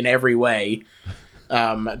him in every way.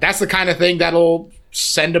 That's the kind of thing that'll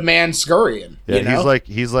send a man scurrying. Yeah, you know?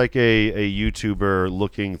 he's like a YouTuber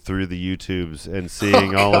looking through the YouTubes and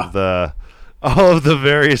seeing all of the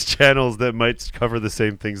various channels that might cover the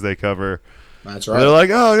same things they cover. That's right. And they're like,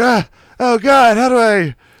 oh god, how do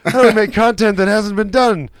I make content that hasn't been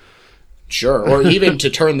done? Sure, or even to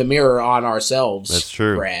turn the mirror on ourselves. That's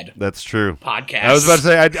true, Brad. That's true. Podcasts. I was about to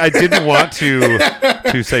say I didn't want to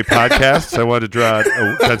say podcasts. I wanted to draw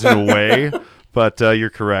attention away, but you're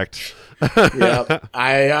correct. Yep.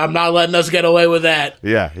 I'm not letting us get away with that.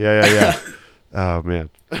 Yeah. Oh man.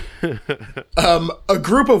 A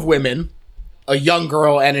group of women, a young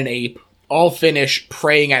girl and an ape, all finish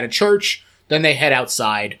praying at a church. Then they head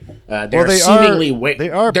outside. They're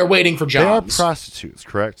waiting for jobs. They are prostitutes,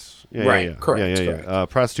 correct? Yeah, right. Yeah. Correct. Correct.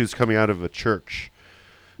 Prostitutes coming out of a church.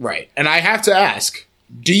 Right. And I have to ask,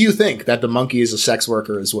 do you think that the monkey is a sex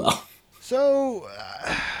worker as well? So,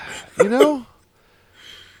 you know,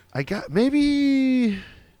 I got maybe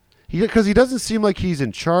because he doesn't seem like he's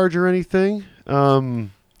in charge or anything.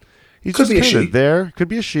 He's just kind of there. Could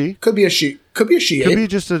be a she. Could be a she. Could be a she. Could be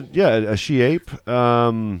just a she ape.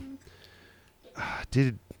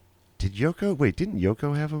 Did Yoko? Wait, didn't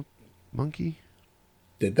Yoko have a monkey?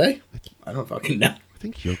 Did they? I don't fucking know. I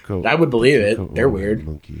think Yoko. I would believe it. They're weird.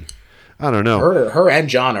 Monkey. I don't know. Her and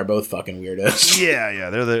John are both fucking weirdos.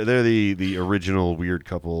 Yeah. They're the original weird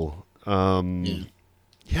couple. Yeah,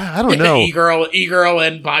 I don't know. E-girl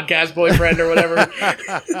and podcast boyfriend or whatever.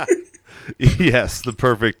 Yes, the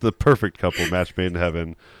perfect couple, match made in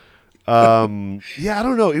heaven. Yeah, I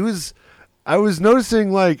don't know. I was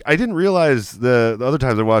noticing, like, I didn't realize the other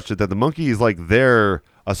times I watched it that the monkey is like there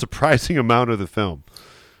a surprising amount of the film.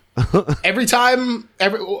 Well, and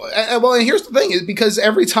here's the thing, is because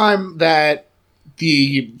every time that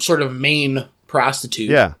the sort of main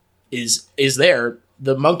prostitute is there,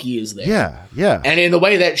 the monkey is there. Yeah. And in the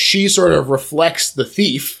way that she sort of reflects the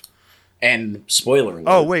thief, and spoiler alert.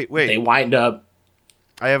 Oh, wait. They wind up.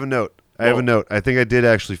 I have a note. I think I did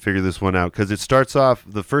actually figure this one out because it starts off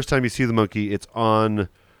the first time you see the monkey, it's on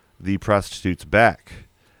the prostitute's back.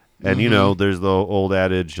 And, you know, there's the old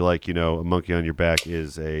adage, like, you know, a monkey on your back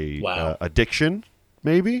is a addiction,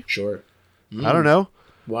 maybe? Sure. I don't know.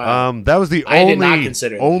 Wow. That was the I did not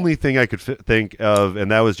consider only thing I could think of,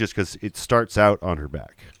 and that was just because it starts out on her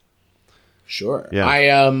back. Sure.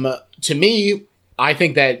 Yeah. To me, I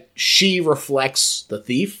think that she reflects the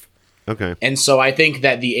thief. Okay. And so I think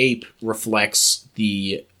that the ape reflects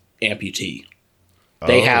the amputee.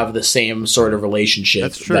 They have the same sort of relationship.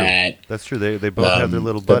 That's true. That's true. They both have their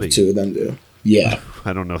little buddy. The two of them do. Yeah.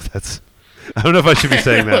 I don't know if I should be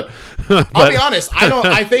saying that. I'll be honest.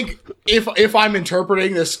 I think if I'm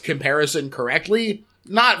interpreting this comparison correctly,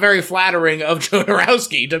 not very flattering of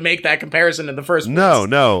Jodorowsky to make that comparison in the first place.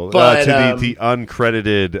 No. But, to the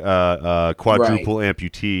uncredited quadruple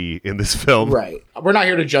amputee in this film. Right. We're not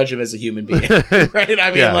here to judge him as a human being. Right?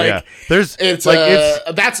 I mean, There's it's like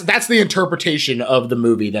that's the interpretation of the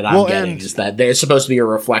movie that I'm getting, is that they're supposed to be a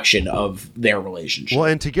reflection of their relationship. Well,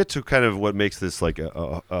 and to get to kind of what makes this like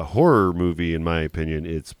a horror movie, in my opinion,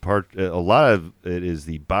 it's a lot of it is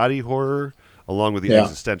the body horror along with the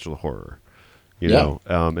existential horror. You know,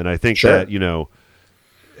 and I think that, you know,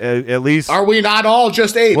 at least... Are we not all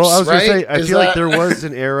just apes, Well, I was right? going to say, I feel like there was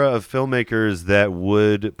an era of filmmakers that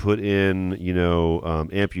would put in, you know,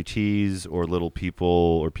 amputees or little people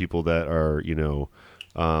or people that are, you know,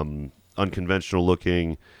 unconventional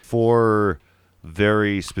looking for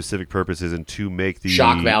very specific purposes and to make the...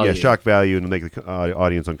 shock value and to make the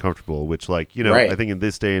audience uncomfortable, which, like, you know, I think in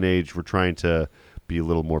this day and age, we're trying to be a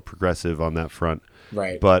little more progressive on that front.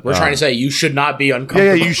 Right. But we're trying to say you should not be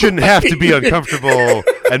uncomfortable. Yeah, you shouldn't have to be uncomfortable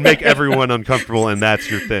and make everyone uncomfortable, and that's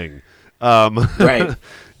your thing. Right.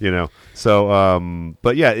 You know, so,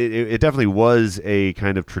 but yeah, it definitely was a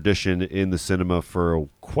kind of tradition in the cinema for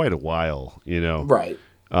quite a while, you know. Right.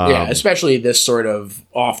 Yeah, especially this sort of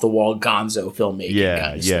off-the-wall gonzo filmmaking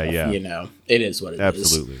kind of stuff, you know. It is what it is.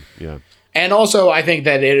 Absolutely, yeah. And also, I think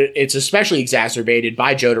that it's especially exacerbated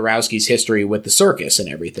by Jodorowsky's history with the circus and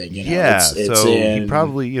everything. You know? Yeah, so he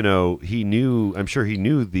probably, you know, I'm sure he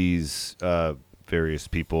knew these various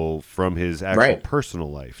people from his actual personal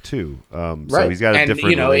life, too. So he's got a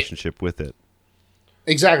different relationship with it.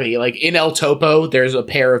 Exactly. Like in El Topo, there's a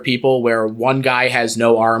pair of people where one guy has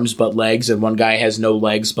no arms but legs and one guy has no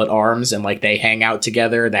legs but arms, and like they hang out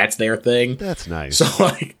together. That's their thing. That's nice. So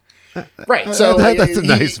like... Right, so that's a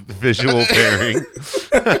nice visual pairing.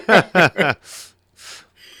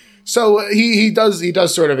 So he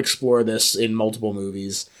does sort of explore this in multiple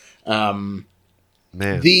movies. Man,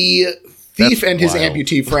 the thief and his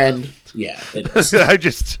amputee friend. Yeah, it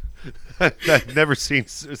is. I've never seen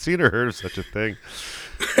or heard of such a thing.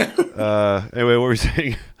 Anyway, what were we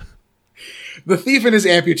saying? The thief and his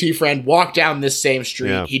amputee friend walk down this same street.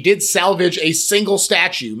 Yeah. He did salvage a single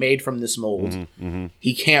statue made from this mold. Mm-hmm.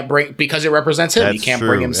 He can't bring, because it represents him, he can't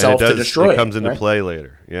bring himself to destroy it. It comes into play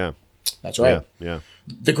later. Yeah. That's right. Yeah.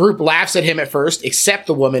 The group laughs at him at first, except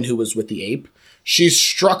the woman who was with the ape. She's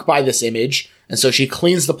struck by this image, and so she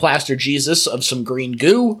cleans the plaster Jesus of some green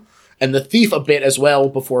goo, and the thief a bit as well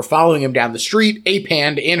before following him down the street, ape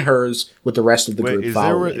hand in hers, with the rest of the group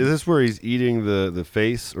following. Is this where he's eating the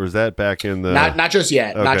face, or is that back in the... Not just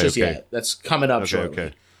yet. Okay, not just yet. That's coming up shortly.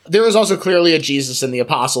 Okay. There is also clearly a Jesus and the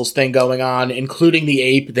Apostles thing going on, including the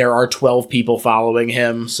ape. There are 12 people following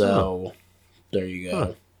him, so there you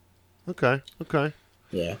go. Okay.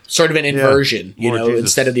 Yeah. Sort of an inversion, you know, Jesus.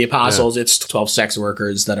 Instead of the Apostles, it's 12 sex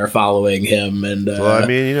workers that are following him. And well, I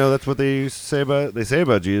mean, you know, that's what they used to say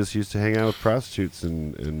about Jesus. He used to hang out with prostitutes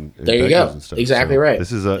and there you go. And stuff. Exactly right.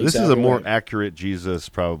 This is a more accurate Jesus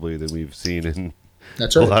probably than we've seen in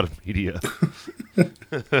That's right. a lot of media.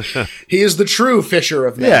 He is the true fisher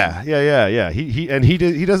of men. Yeah.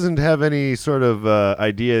 He doesn't have any sort of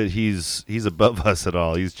idea that he's above us at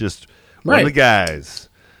all. He's just one of the guys.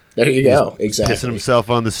 There you go. Exactly. Pissing himself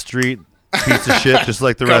on the street, piece of shit, just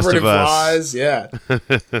like the rest Covered of in us. flies, yeah.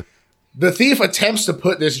 The thief attempts to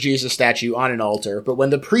put this Jesus statue on an altar, but when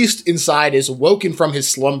the priest inside is woken from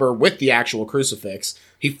his slumber with the actual crucifix,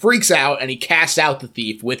 he freaks out and he casts out the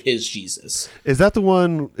thief with his Jesus. Is that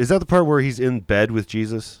the part where he's in bed with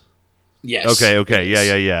Jesus? Yes. Okay.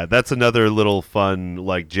 Yeah. That's another little fun,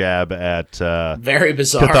 like, jab at very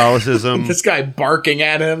bizarre Catholicism. This guy barking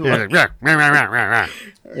at him.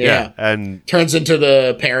 Yeah. And turns into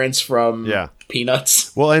the parents from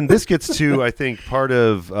Peanuts. Well, and this gets to, I think, part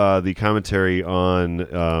of the commentary on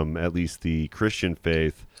at least the Christian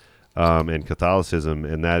faith and Catholicism,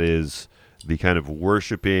 and that is the kind of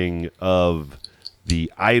worshiping of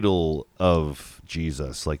the idol of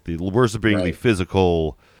Jesus, like the worshiping the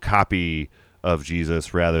physical copy of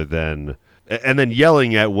Jesus rather than, and then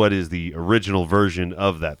yelling at what is the original version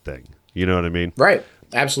of that thing. You know what I mean? Right.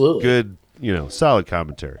 Absolutely. Good, solid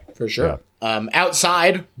commentary. For sure. Yeah.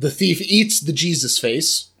 Outside, the thief eats the Jesus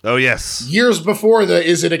face. Oh, yes. Years before the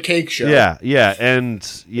Is It a Cake show. Yeah. And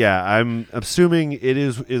I'm assuming it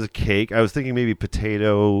is a cake. I was thinking maybe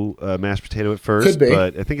mashed potato at first. Could be.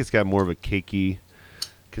 But I think it's got more of a cakey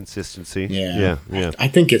consistency. Yeah. Yeah. I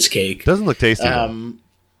think it's cake. Doesn't look tasty.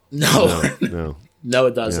 No. No,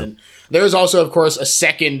 it doesn't. Yeah. There is also, of course, a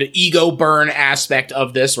second ego burn aspect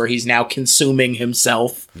of this where he's now consuming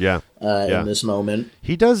himself in this moment.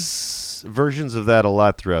 He does versions of that a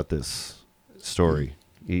lot throughout this story.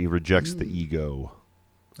 He rejects the ego.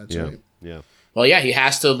 That's right. Yeah. Well, yeah, he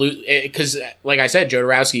has to lose because, like I said,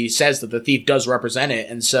 Jodorowsky says that the thief does represent it,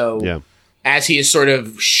 and so as he is sort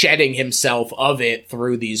of shedding himself of it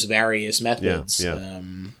through these various methods,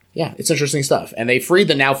 it's interesting stuff. And they freed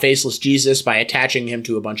the now faceless Jesus by attaching him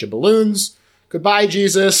to a bunch of balloons. Goodbye,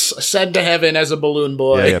 Jesus. Ascend to heaven as a balloon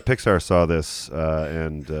boy. Yeah. Pixar saw this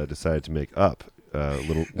and decided to make Up.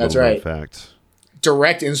 That's right. In fact,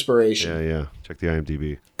 direct inspiration. Yeah. Check the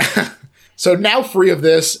IMDb. So now free of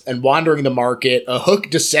this and wandering the market, a hook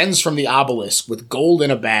descends from the obelisk with gold in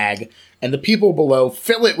a bag, and the people below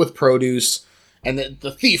fill it with produce, and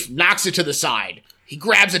the thief knocks it to the side. He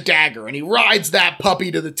grabs a dagger, and he rides that puppy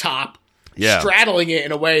to the top, straddling it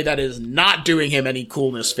in a way that is not doing him any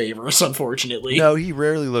coolness favors, unfortunately. No, he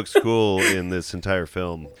rarely looks cool in this entire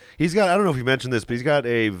film. He's got, I don't know if you mentioned this, but he's got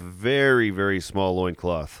a very, very small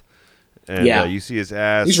loincloth. And you see his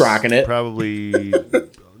ass. He's rocking it. Probably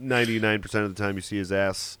 99% of the time you see his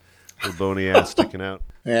ass, the bony ass sticking out.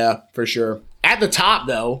 Yeah, for sure. At the top,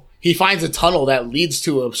 though, he finds a tunnel that leads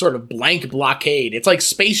to a sort of blank blockade. It's like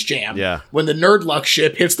Space Jam. Yeah. When the Nerd Luck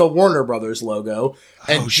ship hits the Warner Brothers logo.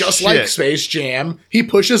 And just like Space Jam, he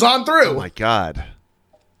pushes on through. Oh, my God.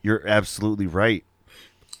 You're absolutely right.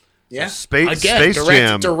 Yeah. So Space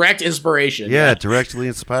Jam. Direct inspiration. Yeah, directly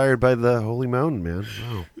inspired by the Holy Mountain, man.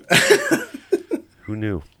 Wow. Who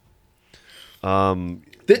knew?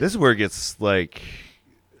 This is where it gets like,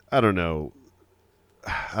 I don't know.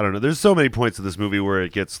 There's so many points of this movie where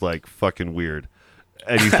it gets like fucking weird,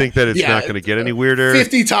 and you think that it's not going to get any weirder.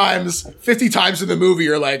 50 times in the movie,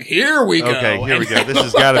 you're like, here we go. Okay, here we go. This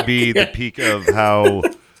has got to be the peak of how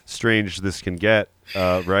strange this can get,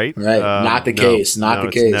 right? Right. Not the case. Not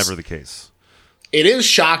the case. It's never the case. It is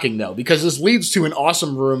shocking though, because this leads to an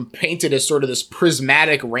awesome room painted as sort of this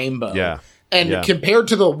prismatic rainbow. Yeah. And compared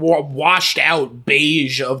to the washed out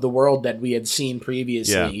beige of the world that we had seen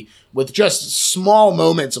previously, with just small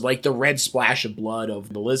moments of like the red splash of blood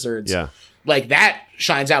of the lizards, like that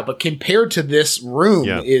shines out. But compared to this room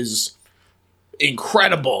is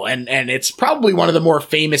incredible. And it's probably one of the more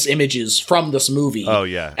famous images from this movie. Oh,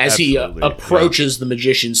 yeah. As absolutely. he approaches the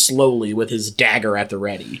magician slowly with his dagger at the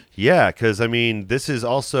ready. Yeah, because I mean, this is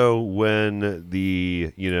also when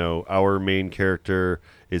our main character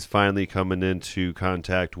is finally coming into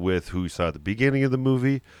contact with who we saw at the beginning of the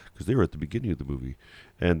movie, because they were at the beginning of the movie,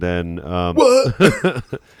 and then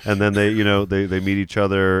and then they meet each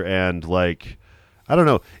other, and like I don't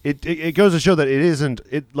know, it goes to show that it isn't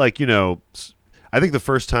I think the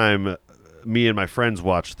first time me and my friends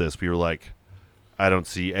watched this, we were like, I don't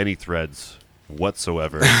see any threads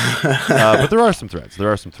whatsoever, but there are some threads.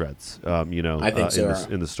 I think so,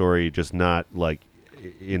 in the story, just not like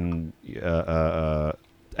in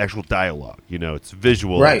actual dialogue. It's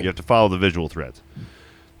visual. Right. You have to follow the visual threads.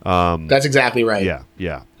 That's exactly right.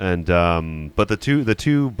 Yeah. And but the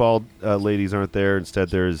two bald ladies aren't there. Instead,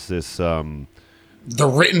 there's this the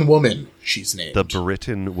written woman. She's named the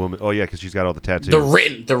Britain woman. Oh yeah, because she's got all the tattoos.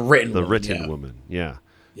 The written woman. Yeah.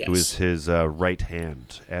 Yes. Who is his right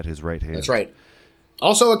hand at his right hand. That's right.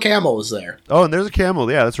 Also, a camel is there. Oh, and there's a camel.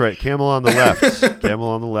 Yeah, that's right. Camel on the left. Camel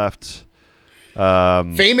on the left.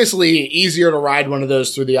 Famously easier to ride one of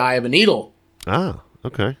those through the eye of a needle. Ah,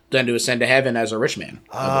 okay. Than to ascend to heaven as a rich man.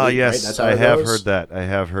 Yes. Right? I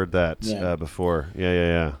have heard that before.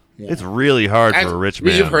 Yeah. It's really hard for a rich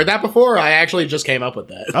man. You've heard that before? I actually just came up with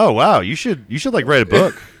that. Oh, wow. You should like write a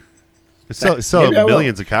book. Sell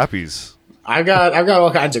millions of copies. I've got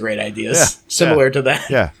all kinds of great ideas similar to that.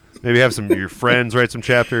 Yeah. Maybe have some of your friends write some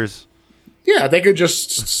chapters. Yeah, they could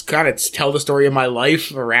just kind of tell the story of my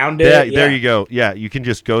life around it. Yeah, there you go. Yeah, you can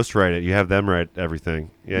just ghostwrite it. You have them write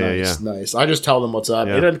everything. Nice. I just tell them what's up.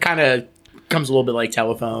 Yeah. It kind of comes a little bit like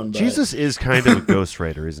telephone. But Jesus is kind of a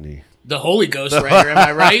ghostwriter, isn't he? The holy ghostwriter, am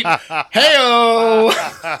I right? Hey-o!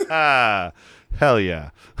 Hell yeah.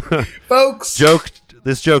 Folks.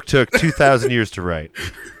 This joke took 2,000 years to write.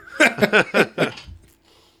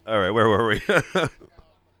 All right, where were we?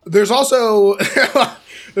 There's also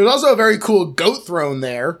a very cool goat throne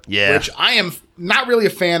there. Yeah. Which I am not really a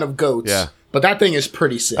fan of goats. Yeah. But that thing is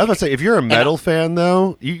pretty sick. I was about to say, if you're a metal fan,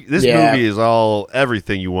 though, this movie is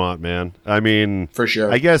everything you want, man. I mean, for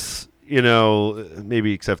sure. I guess,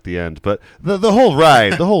 maybe except the end, but the whole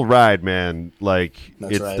ride, man. Like,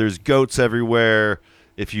 there's goats everywhere.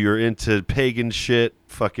 If you're into pagan shit,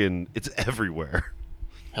 it's everywhere.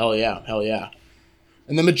 Hell yeah.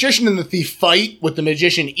 And the magician and the thief fight, with the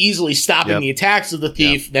magician easily stopping the attacks of the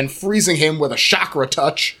thief, then freezing him with a chakra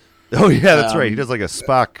touch. Oh, yeah, that's right. He does like a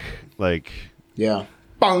Spock, Yeah.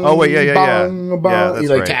 Bong, oh, wait, yeah. Bong, bong.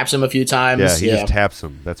 Yeah, he taps him a few times. Yeah, he just taps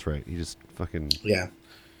him. That's right. He just fucking... Yeah.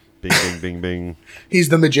 Bing, bing, bing, bing. He's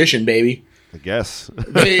the magician, baby. I guess.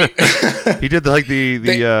 They, He did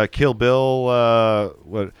the Kill Bill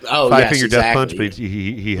five finger death punch, but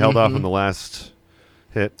he held off on the last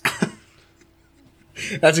hit.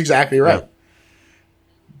 That's exactly right. Yeah.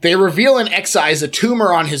 They reveal and excise a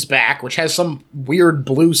tumor on his back, which has some weird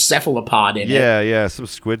blue cephalopod in it. Yeah, some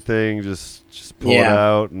squid thing. Just pull it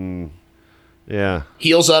out and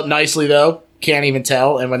heals up nicely though. Can't even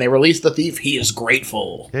tell. And when they release the thief, he is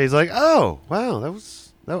grateful. Yeah, he's like, "Oh, wow,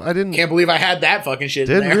 I can't believe I had that fucking shit.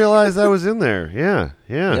 Didn't realize that was in there.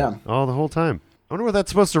 Yeah. All the whole time. I wonder what that's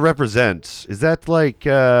supposed to represent. Is that like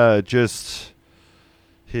just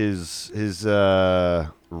his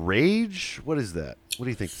rage? What is that? What do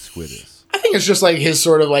you think the squid is? I think it's just like his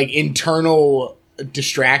sort of like internal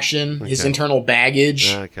distraction, his internal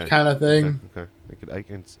baggage kind of thing. Okay. I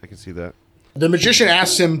can see that. The magician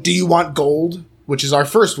asks him, "Do you want gold?" Which is our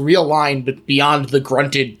first real line beyond the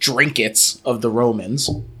grunted "drinkets" of the Romans.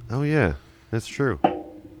 Oh yeah, that's true.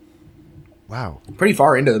 Wow. Pretty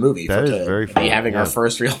far into the movie that is very far. Having our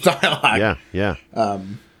first real dialogue. Yeah.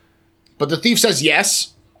 But the thief says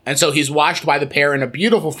yes, and so he's washed by the pair in a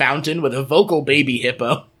beautiful fountain with a vocal baby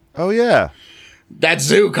hippo. Oh yeah. That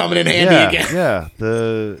zoo coming in handy again. Yeah,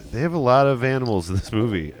 they have a lot of animals in this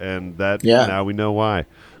movie, and now we know why.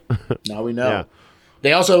 Now we know. Yeah.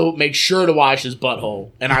 They also make sure to wash his butthole,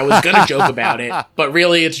 and I was gonna joke about it, but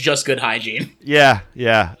really it's just good hygiene. Yeah.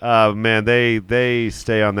 Man, they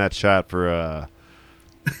stay on that shot for a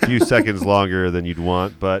few seconds longer than you'd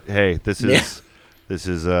want, but hey, this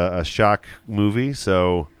is a shock movie,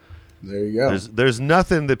 so there you go. There's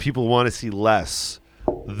nothing that people want to see less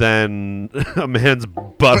than a man's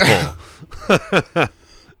butthole.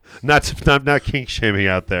 not kink shaming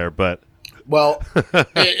out there, but well,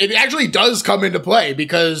 it actually does come into play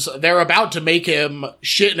because they're about to make him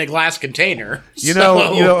shit in a glass container. You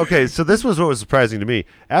know. Okay, so this was what was surprising to me.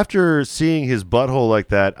 After seeing his butthole like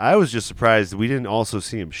that, I was just surprised we didn't also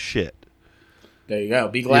see him shit. There you go.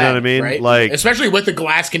 Be glad. You know what I mean? Right? Like, especially with the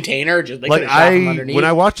glass container, just like when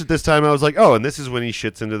I watched it this time, I was like, oh, and this is when he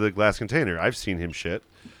shits into the glass container. I've seen him shit,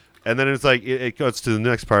 and then it's like it goes to the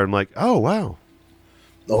next part. I'm like, oh wow.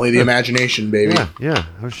 Only the imagination, baby. Yeah.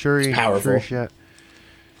 I'm sure he powerful. Shit.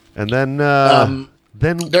 And then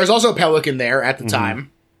there's also Pelican there at the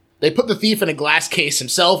time. They put the thief in a glass case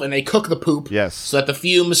himself, and they cook the poop. Yes. So that the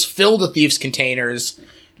fumes fill the thief's containers.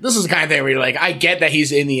 This is the kind of thing where you're like, I get that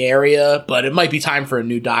he's in the area, but it might be time for a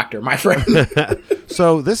new doctor, my friend.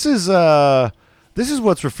 So this is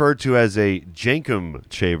what's referred to as a Jankum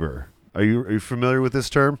chamber. Are you familiar with this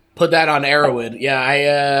term? Put that on Arrowwood. Yeah,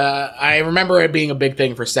 I remember it being a big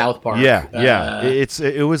thing for South Park. Yeah.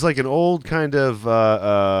 It was like an old kind of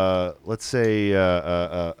let's say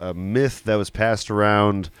a myth that was passed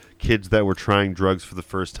around kids that were trying drugs for the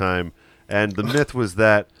first time, and the myth was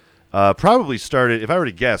that probably started, if I were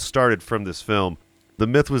to guess, started from this film. The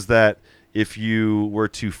myth was that if you were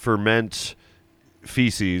to ferment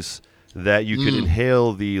feces, that you could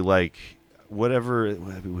inhale the whatever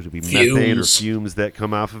would it be, methane or fumes that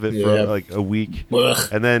come off of it for like a week. Ugh.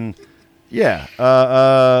 And then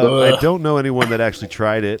I don't know anyone that actually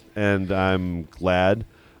tried it, and I'm glad.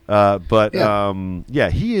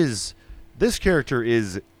 This character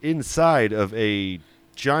is inside of a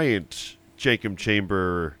giant Jankum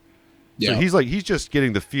chamber. So he's just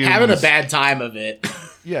getting the fumes, having a bad time of it.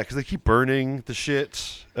 Yeah, because they keep burning the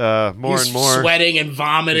shit more and more, sweating and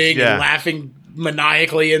vomiting and laughing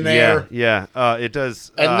maniacally in there. Yeah. It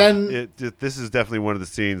does. And then this is definitely one of the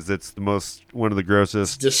scenes that's one of the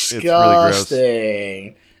grossest. It's disgusting. It's really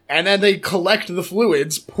gross. And then they collect the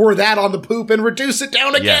fluids, pour that on the poop, and reduce it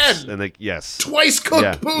down again. Twice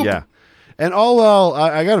cooked poop. Yeah. And all while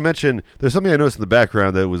I got to mention, there's something I noticed in the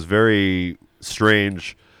background that was very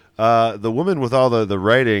strange. The woman with all the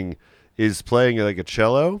writing is playing like a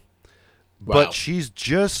cello, but she's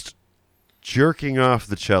just jerking off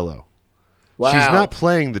the cello. Wow. She's not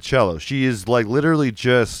playing the cello. She is like literally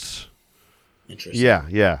just. Interesting.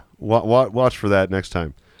 Yeah. Watch for that next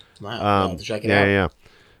time. Wow. I'll have to check it out.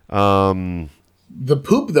 Yeah. The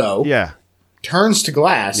poop though. Yeah. Turns to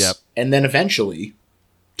glass. Yep. And then eventually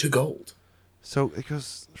to gold. So it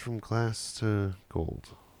goes from glass to gold.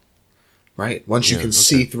 Right. Once you can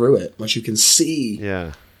see through it. Once you can see.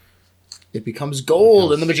 Yeah. It becomes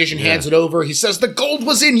gold, and the magician hands it over. He says, "The gold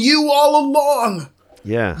was in you all along.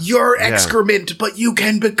 Yeah. You're excrement, but you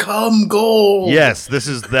can become gold." Yes, this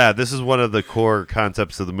is that. This is one of the core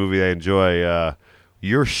concepts of the movie I enjoy.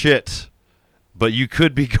 You're shit, but you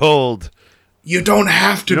could be gold. You don't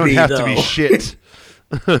have to be, You don't have to be shit.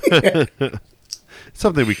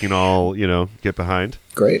 Something we can all, get behind.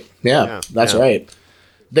 Great. Yeah, that's right.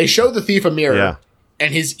 They show the thief a mirror,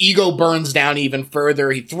 and his ego burns down even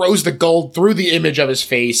further. He throws the gold through the image of his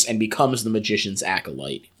face and becomes the magician's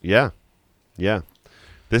acolyte. Yeah. Yeah.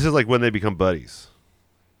 This is like when they become buddies.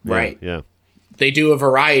 Yeah, Right. Yeah. They do a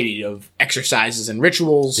variety of exercises and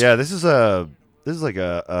rituals. Yeah, this is like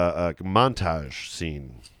a montage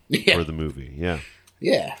scene for the movie. Yeah.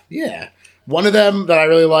 Yeah, yeah. One of them that I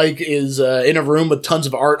really like is in a room with tons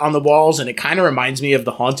of art on the walls, and it kind of reminds me of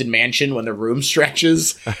the Haunted Mansion when the room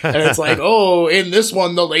stretches. And it's like, oh, in this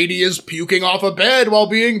one, the lady is puking off a bed while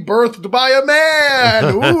being birthed by a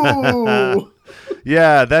man. Ooh.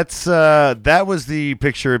 Yeah, that was the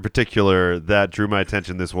picture in particular that drew my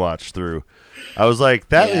attention this watch through. I was like,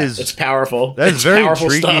 it's powerful. That's very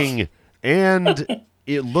powerful intriguing. Stuff. And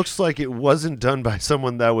it looks like it wasn't done by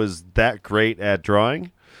someone that was that great at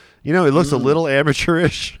drawing. You know, it looks a little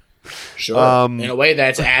amateurish. Sure. In a way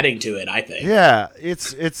that's adding to it, I think. Yeah,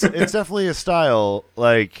 it's definitely a style.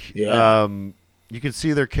 Like, you can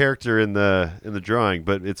see their character in the drawing,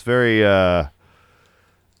 but it's very I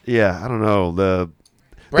don't know.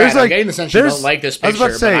 Brad, I'm getting the sense you don't like this picture,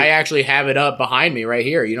 but I actually have it up behind me right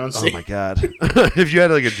here. You don't see. Oh my god! If you had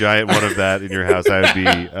like a giant one of that in your house, I would be.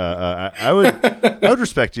 I would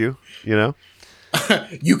respect you. You know.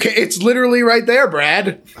 You can. It's literally right there,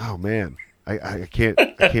 Brad. Oh man, I can't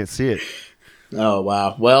see it. Oh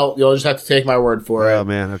wow. Well, you'll just have to take my word for it. Oh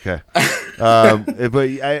man. Okay. But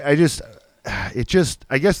I guess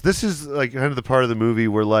this is like kind of the part of the movie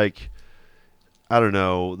where like. I don't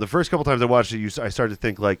know. The first couple times I watched it, I started to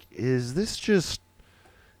think, like, is this just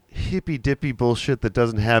hippy-dippy bullshit that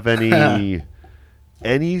doesn't have any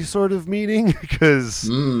sort of meaning? Because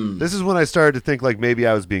this is when I started to think, like, maybe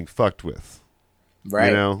I was being fucked with. Right.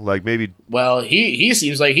 You know? Like, maybe... Well, he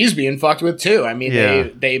seems like he's being fucked with, too. I mean,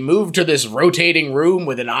 they moved to this rotating room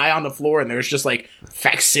with an eye on the floor, and there's just, like,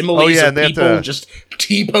 facsimiles of people just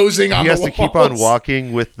T-posing on the walls. He has to keep on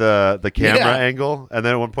walking with the camera angle, and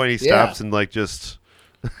then at one point he stops and, like, just...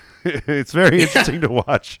 It's very interesting to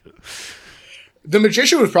watch. The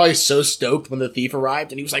magician was probably so stoked when the thief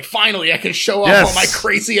arrived, and he was like, finally, I can show off all my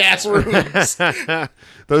crazy-ass rooms.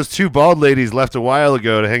 Those two bald ladies left a while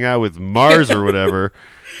ago to hang out with Mars or whatever.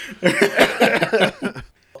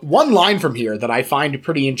 One line from here that I find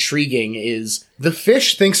pretty intriguing is, the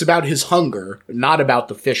fish thinks about his hunger, not about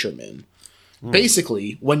the fisherman.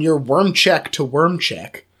 Basically, when you're worm check to worm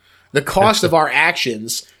check, the cost of our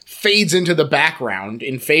actions fades into the background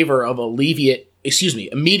in favor of immediate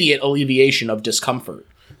alleviation of discomfort.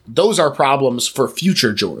 Those are problems for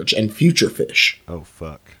future George and future fish. Oh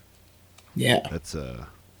fuck. Yeah. That's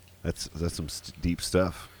some deep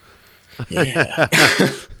stuff. Yeah.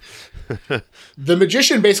 The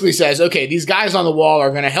magician basically says, okay, these guys on the wall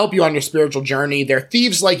are going to help you on your spiritual journey. They're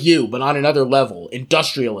thieves like you, but on another level.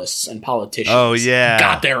 Industrialists and politicians. Oh, yeah.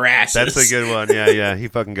 Got their asses. That's a good one. Yeah. He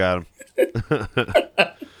fucking got them.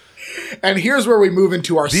 And here's where we move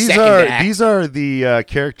into our second act. These are the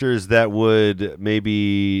characters that would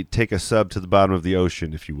maybe take a sub to the bottom of the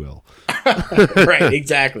ocean, if you will. Right,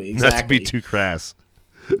 exactly. Not to be too crass.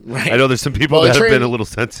 Right. I know there's some people that have been a little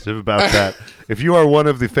sensitive about that. If you are one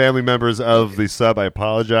of the family members of the sub, I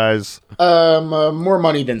apologize. More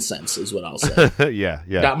money than sense is what I'll say.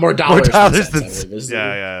 Yeah. More dollars than sense.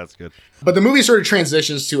 Yeah, that's good. But the movie sort of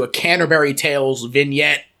transitions to a Canterbury Tales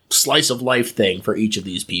vignette slice of life thing for each of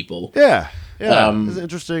these people. Yeah. It's an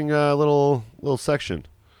interesting little section.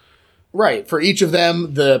 Right. For each of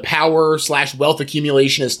them, the power / wealth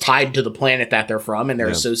accumulation is tied to the planet that they're from and their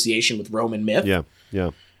association with Roman myth.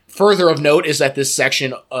 Yeah. Further of note is that this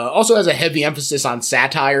section also has a heavy emphasis on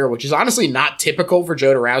satire, which is honestly not typical for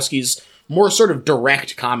Jodorowsky's more sort of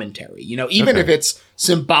direct commentary. You know, even if it's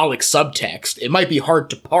symbolic subtext, it might be hard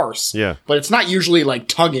to parse. Yeah. But it's not usually like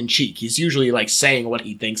tongue in cheek. He's usually like saying what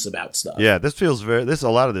he thinks about stuff. Yeah, a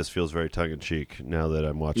lot of this feels very tongue in cheek now that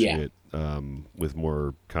I'm watching it with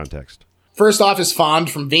more context. First off is Fond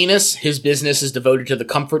from Venus. His business is devoted to the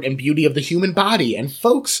comfort and beauty of the human body. And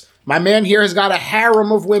folks, my man here has got a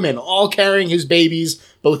harem of women, all carrying his babies,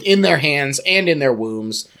 both in their hands and in their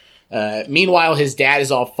wombs. Meanwhile, his dad is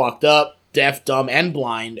all fucked up, deaf, dumb, and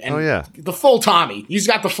blind. And the full Tommy. He's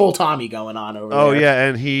got the full Tommy going on over there. Oh, yeah,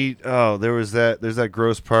 and there's that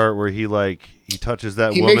gross part where he touches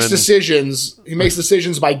that woman. He makes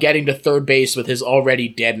decisions by getting to third base with his already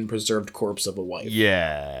dead and preserved corpse of a wife.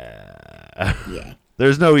 Yeah. Yeah.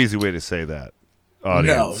 There's no easy way to say that.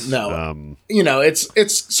 Audience. No.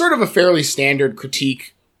 It's sort of a fairly standard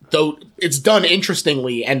critique, though it's done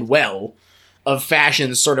interestingly and well, of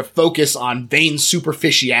fashion's sort of focus on vain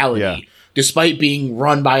superficiality, despite being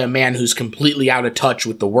run by a man who's completely out of touch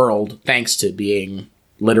with the world, thanks to being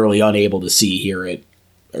literally unable to see, hear it,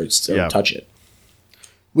 or touch it.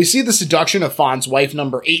 We see the seduction of Fawn's wife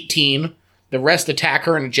number 18. The rest attack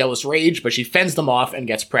her in a jealous rage, but she fends them off and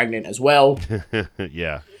gets pregnant as well.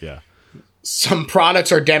 Yeah. Some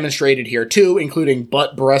products are demonstrated here too, including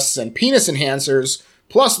butt, breasts, and penis enhancers,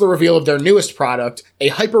 plus the reveal of their newest product, a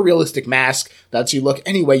hyper-realistic mask that lets you look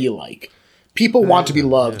any way you like. People want to be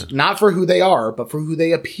loved, not for who they are, but for who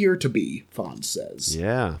they appear to be, Fawn says.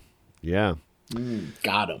 Yeah.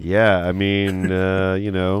 Got him. Yeah, I mean,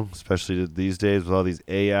 especially these days with all these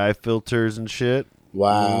AI filters and shit.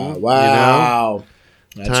 Wow.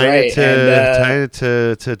 That's tying right. Tying it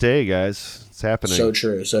to today, guys. It's happening. So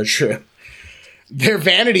true. Their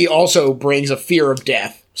vanity also brings a fear of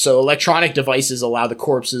death. So electronic devices allow the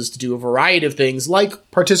corpses to do a variety of things,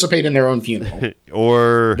 like participate in their own funeral.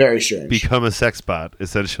 Or very strange. Become a sex bot,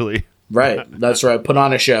 essentially. Right. That's right. Put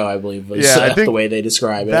on a show, I believe, was the way they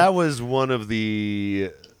describe it. That was one of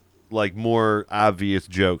the more obvious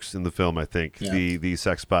jokes in the film, I think. Yeah. The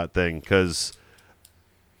sex bot thing, because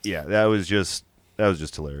that was just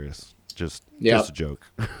hilarious. Just a joke.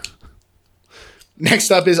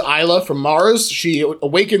 Next up is Isla from Mars. She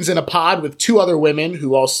awakens in a pod with two other women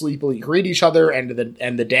who all sleepily greet each other end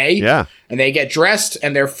the day. Yeah. And they get dressed,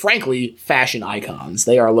 and they're frankly fashion icons.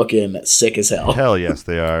 They are looking sick as hell. Hell yes,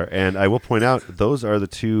 they are. And I will point out, those are the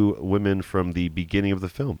two women from the beginning of the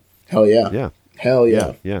film. Hell yeah. Yeah. Hell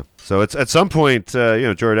yeah. Yeah. So it's at some point,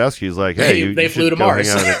 Jodorowsky is like, hey, they flew to Mars.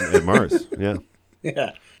 Hang out at Mars. Yeah.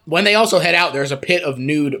 Yeah. When they also head out, there's a pit of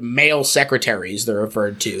nude male secretaries they're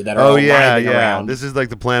referred to that are all writhing around. This is like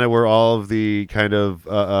the planet where all of the kind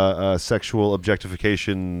of sexual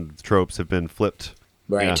objectification tropes have been flipped.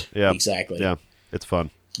 Right. Yeah. Exactly. Yeah. It's fun.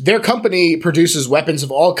 Their company produces weapons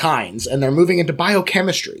of all kinds, and they're moving into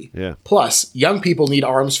biochemistry. Yeah. Plus, young people need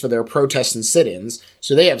arms for their protests and sit-ins,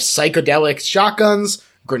 so they have psychedelic shotguns,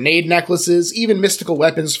 grenade necklaces, even mystical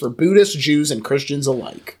weapons for Buddhists, Jews, and Christians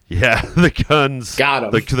alike. Yeah, the guns. Got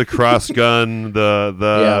 'em. The cross gun,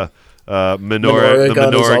 the menorah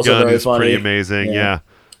gun is pretty amazing. Yeah.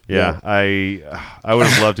 I would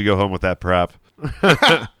have loved to go home with that prop.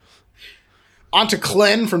 On to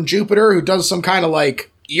Clen from Jupiter, who does some kind of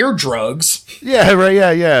ear drugs. Yeah, right.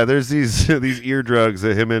 Yeah. There's these ear drugs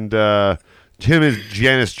that him and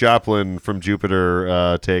Janis Joplin from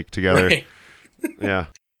Jupiter take together. Right. Yeah.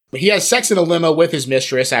 He has sex in a limo with his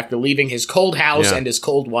mistress after leaving his cold house and his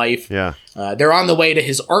cold wife. Yeah. They're on the way to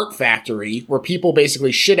his art factory, where people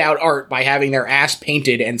basically shit out art by having their ass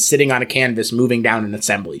painted and sitting on a canvas moving down an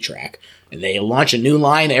assembly track. And they launch a new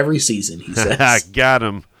line every season, he says. Got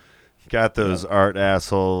him. Got those art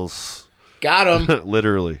assholes. Got him.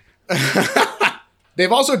 Literally.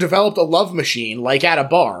 They've also developed a love machine, like at a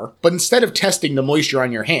bar, but instead of testing the moisture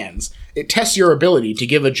on your hands, it tests your ability to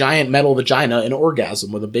give a giant metal vagina an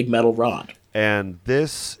orgasm with a big metal rod. And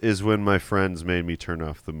this is when my friends made me turn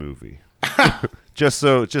off the movie. just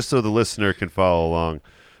so the listener can follow along.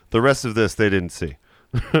 The rest of this they didn't see.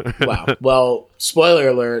 Wow. Well, spoiler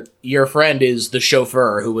alert, your friend is the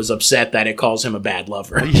chauffeur who was upset that it calls him a bad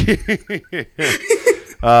lover.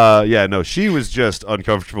 No, she was just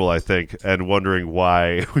uncomfortable, I think, and wondering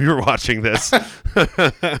why we were watching this.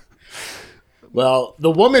 Well,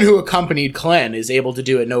 the woman who accompanied Clen is able to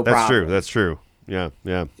do it no problem. That's true. Yeah.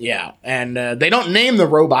 Yeah, and they don't name the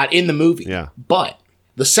robot in the movie. Yeah. But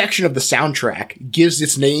the section of the soundtrack gives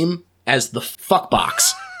its name as the fuck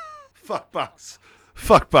box.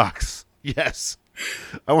 Fuckbox. Yes.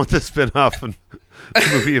 I want the spin-off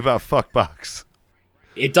movie about Fuckbox.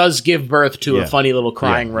 It does give birth to a funny little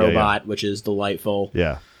crying robot, which is delightful.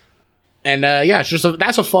 Yeah. And it's just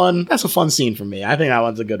that's a fun scene for me. I think that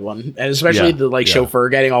one's a good one, and especially the chauffeur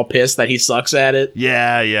getting all pissed that he sucks at it.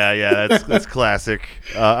 Yeah. That's classic.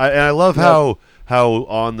 And I love how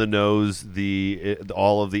on the nose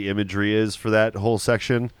all of the imagery is for that whole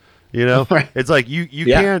section. You know, right. It's like you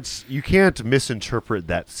can't misinterpret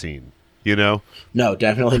that scene. You know? No,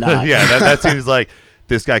 definitely not. Yeah, that scene is like,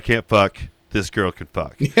 this guy can't fuck, this girl can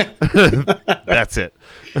fuck. That's it.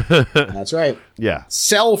 That's right. Yeah.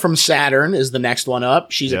 Cell from Saturn is the next one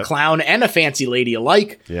up. She's a clown and a fancy lady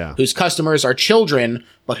alike, whose customers are children,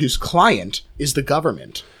 but whose client is the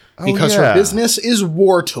government. Because her business is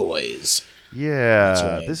war toys.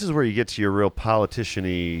 Yeah. Right. This is where you get to your real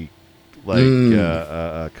politician-y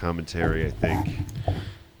commentary, I think.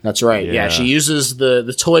 That's right. Yeah, she uses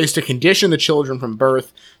the toys to condition the children from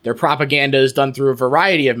birth. Their propaganda is done through a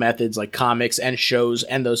variety of methods like comics and shows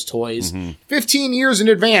and those toys. 15 years in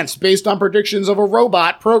advance based on predictions of a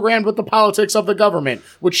robot programmed with the politics of the government,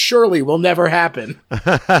 which surely will never happen.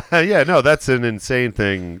 Yeah, no, that's an insane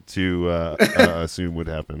thing to assume would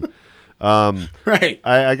happen. Right.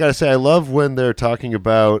 I gotta say, I love when they're talking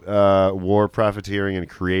about war profiteering and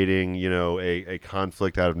creating, a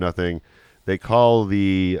conflict out of nothing. They call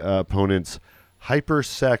the opponents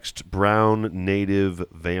hypersexed brown native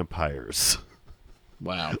vampires.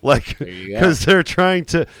 Wow. Like, because they're trying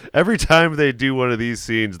to, every time they do one of these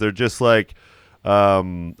scenes, they're just like,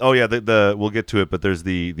 we'll get to it, but there's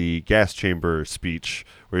the gas chamber speech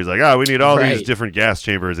where he's like, we need all these different gas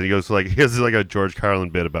chambers, and he goes he has like a George Carlin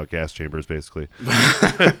bit about gas chambers, basically.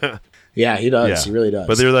 Yeah, he does. Yeah. He really does.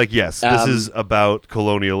 But they're like, yes, this is about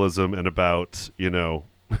colonialism and about,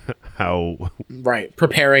 how... Right,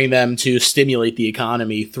 preparing them to stimulate the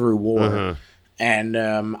economy through war. And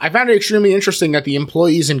I found it extremely interesting that the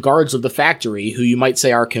employees and guards of the factory, who you might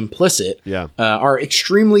say are complicit, are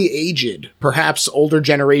extremely aged. Perhaps older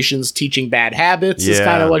generations teaching bad habits is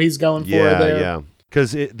kind of what he's going for there. Yeah,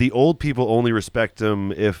 because the old people only respect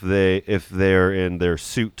them if they're in their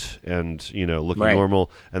suit and looking normal,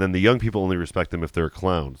 and then the young people only respect them if they're a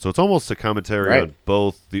clown. So it's almost a commentary on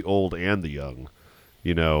both the old and the young,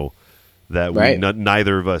 that we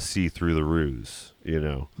neither of us see through the ruse.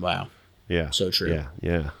 Wow. Yeah. So true.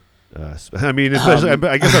 Yeah. I mean, especially,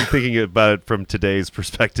 I guess I'm thinking about it from today's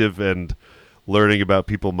perspective and learning about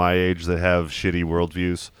people my age that have shitty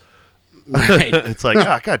worldviews. Right. It's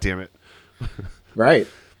like, God damn it. Right.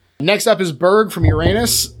 Next up is Berg from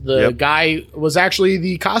Uranus. The guy was actually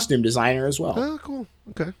the costume designer as well. Oh, cool.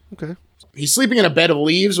 Okay. He's sleeping in a bed of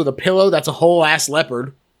leaves with a pillow that's a whole ass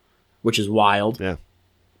leopard, which is wild. Yeah.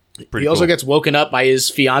 He also gets woken up by his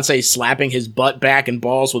fiance slapping his butt, back, and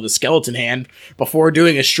balls with a skeleton hand before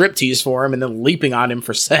doing a striptease for him and then leaping on him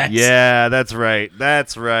for sex. Yeah, that's right.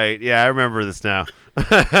 Yeah, I remember this now.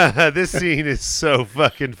 This scene is so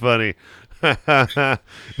fucking funny.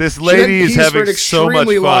 This lady is having so much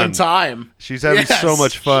fun. Long time. She's having so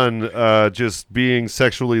much fun just being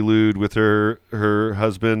sexually lewd with her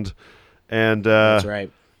husband. And that's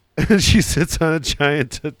right. She sits on a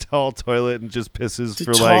giant tall toilet and just pisses the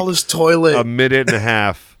for tallest toilet. A minute and a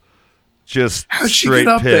half. Just How'd straight she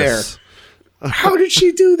get up piss. There? How did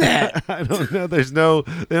she do that? I don't know.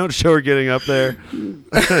 They don't show her getting up there.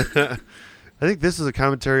 I think this is a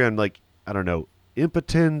commentary on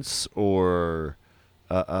impotence or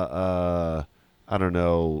I don't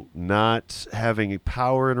know, not having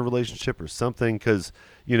power in a relationship or something, because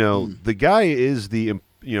the guy is the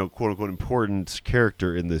quote unquote important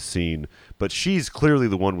character in this scene, but she's clearly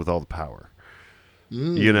the one with all the power.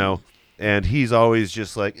 And he's always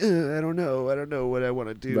just like, I don't know what I want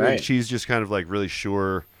to do. Right. And she's just kind of like really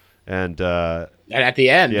sure. And at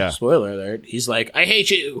the end, spoiler alert, he's like, I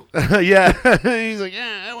hate you. Yeah. He's like,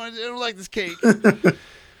 I don't like this cake.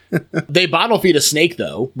 They bottle feed a snake,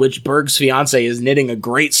 though, which Berg's fiance is knitting a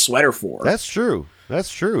great sweater for. That's true.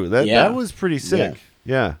 That was pretty sick.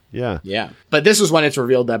 Yeah. But this is when it's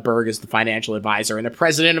revealed that Berg is the financial advisor and the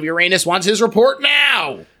president of Uranus wants his report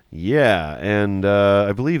now. Yeah, and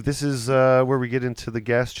I believe this is where we get into the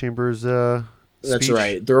gas chambers That's speech.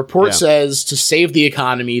 right. The report says to save the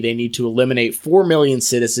economy, they need to eliminate 4 million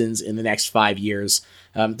citizens in the next 5 years.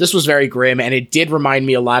 This was very grim, and it did remind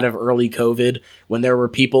me a lot of early COVID when there were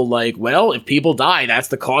people like, well, if people die, that's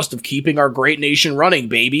the cost of keeping our great nation running,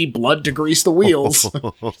 baby. Blood to grease the wheels.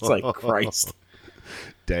 It's like, Christ.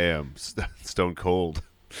 Damn, stone cold.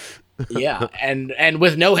 Yeah, and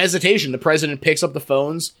with no hesitation, the president picks up the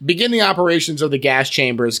phones, begin the operations of the gas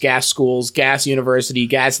chambers, gas schools, gas university,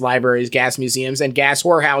 gas libraries, gas museums, and gas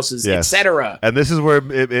whorehouses, etc. And this is where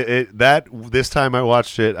this time I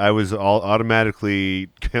watched it, I was automatically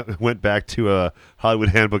went back to a Hollywood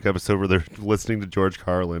Handbook episode where they're listening to George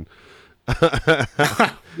Carlin.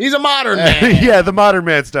 He's a modern man. Yeah, the modern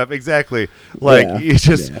man stuff, exactly. Like, you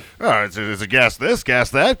just, it's a gas this, gas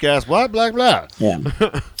that, gas blah, blah, blah. Yeah.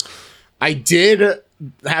 I did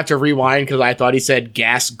have to rewind because I thought he said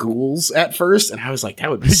gas ghouls at first, and I was like,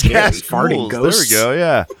 that would be scary. Gas Farting ghouls. ghosts. There we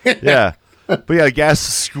go, yeah. But yeah, gas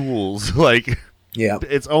schools, like,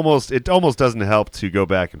 it almost doesn't help to go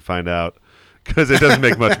back and find out because it doesn't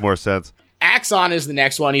make much more sense. Axon is the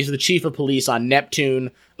next one. He's the chief of police on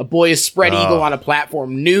Neptune. A boy is spread eagle on a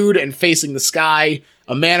platform, nude and facing the sky.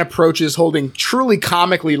 A man approaches holding truly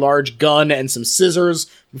comically large gun and some scissors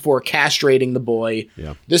before castrating the boy.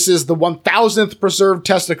 Yeah. This is the 1,000th preserved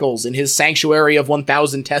testicles in his sanctuary of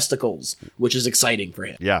 1,000 testicles, which is exciting for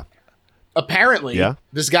him. Yeah. Apparently,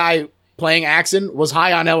 this guy playing Axon was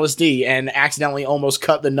high on LSD and accidentally almost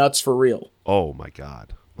cut the nuts for real. Oh, my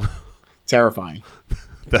God. Terrifying.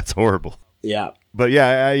 That's horrible. Yeah. But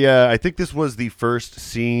yeah, I think this was the first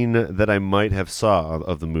scene that I might have saw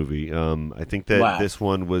of the movie. I think that this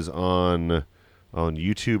one was on on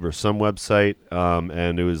YouTube or some website,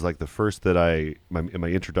 and it was like the first that in my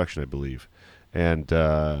introduction, I believe, and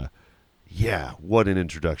yeah, what an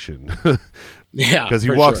introduction! Yeah, because he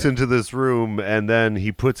for walks sure. into this room and then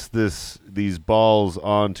he puts these balls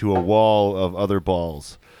onto a wall of other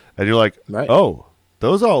balls, and you're like, Right. oh,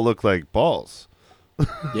 those all look like balls.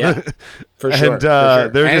 Yeah, for sure. And, for sure.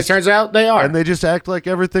 they're And just- it turns out they are. And they just act like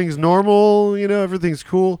everything's normal, everything's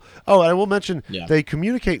cool. Oh, and I will mention Yeah. they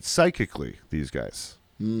communicate psychically, these guys.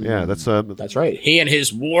 Yeah, That's right. He and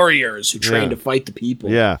his warriors who train Yeah. to fight the people.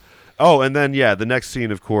 yeah. Oh, and then the next scene,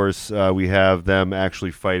 of course, we have them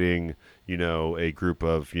actually fighting, a group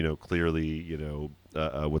of, clearly,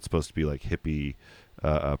 what's supposed to be like hippie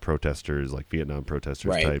protesters, like Vietnam protesters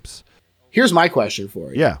Right. types. Here's my question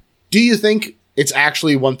for you. Yeah. Do you think it's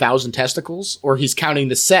actually 1,000 testicles, or he's counting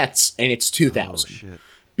the sets and it's 2,000? Oh, shit.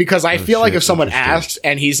 Because I feel like shit, if someone interesting. asks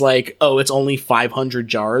and he's like, "Oh, it's only 500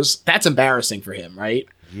 jars," that's embarrassing for him, right?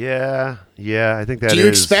 Yeah, I think that Do you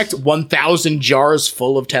is- expect 1,000 jars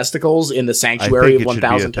full of testicles in the I sanctuary think of it should be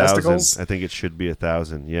 1,000 1,000. testicles? I think it should be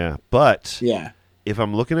 1,000. Yeah, but Yeah. if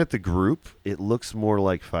I'm looking at the group, it looks more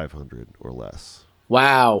like 500 or less.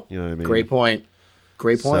 Wow. You know what I mean? Great point.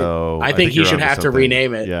 Great point. So I think he you're should onto have to something.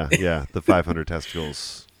 rename it. Yeah, the 500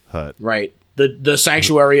 testicles hut. Right. The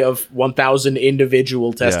sanctuary of 1,000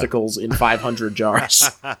 individual testicles in 500 jars.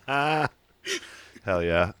 Hell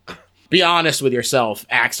yeah. Be honest with yourself,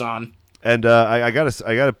 Axon. And I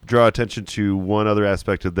gotta draw attention to one other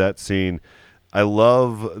aspect of that scene. I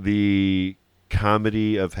love the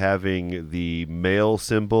comedy of having the male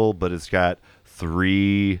symbol, but it's got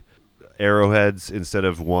 3 arrowheads instead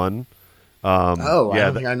of 1. I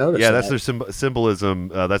don't think I noticed Yeah, that. that's their symbolism.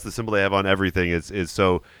 That's the symbol they have on everything. Is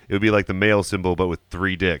so it would be like the male symbol, but with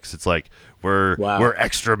 3 dicks. It's like we're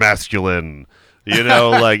extra masculine.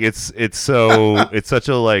 Like it's such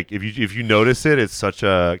a like if you notice it, it's such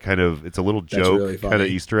a it's a little joke, really funny. kind of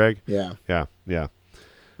Easter egg. Yeah. Yeah.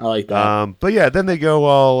 I like that. But yeah, then they go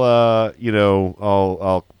all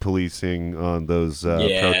all policing on those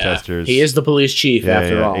protesters. He is the police chief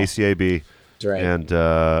after all. ACAB. That's right.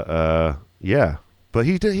 And yeah, but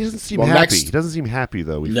he doesn't seem Well, happy. next- He doesn't seem happy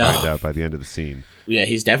though. We No. find out by the end of the scene. Yeah,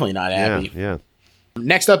 he's definitely not happy. Yeah.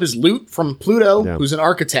 Next up is Loot from Pluto, Yeah. who's an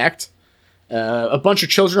architect. A bunch of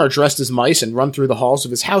children are dressed as mice and run through the halls of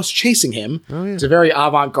his house chasing him. Oh, yeah. It's a very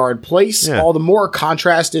avant-garde place, Yeah. all the more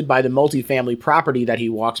contrasted by the multifamily property that he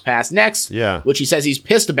walks past next, Yeah. which he says he's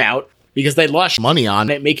pissed about because they lost money on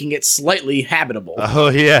it, making it slightly habitable. Oh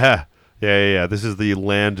yeah. This is the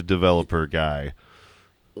land developer guy.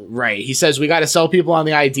 Right. He says we got to sell people on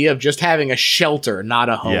the idea of just having a shelter, not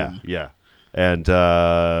a home. Yeah. And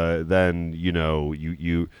then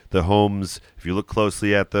you the homes. If you look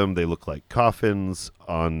closely at them, they look like coffins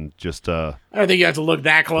on just I don't think you have to look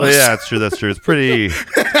that close. yeah, that's true. It's pretty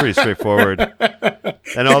straightforward.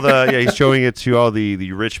 And he's showing it to all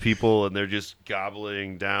the rich people, and they're just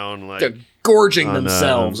gobbling down like They're gorging on,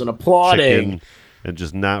 themselves and applauding. chicken, and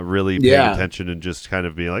just not really paying attention, and just kind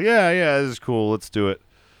of being like, yeah, this is cool. Let's do it.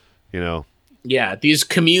 Yeah, these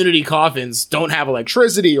community coffins don't have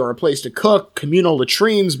electricity or a place to cook, communal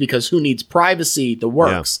latrines because who needs privacy? The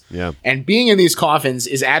works. Yeah. And being in these coffins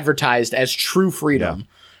is advertised as true freedom. Yeah.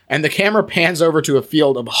 And the camera pans over to a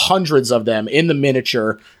field of hundreds of them in the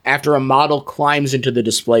miniature after a model climbs into the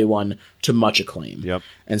display one to much acclaim. Yep.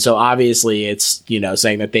 And so obviously it's,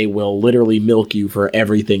 saying that they will literally milk you for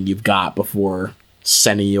everything you've got before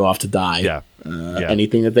sending you off to die. Yeah.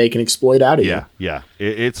 Anything that they can exploit out of you. Yeah.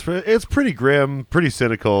 It's pretty grim, pretty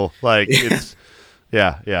cynical. Like it's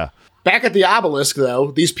yeah. Back at the obelisk,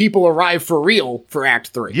 though, these people arrive for real for Act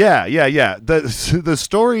 3. Yeah. The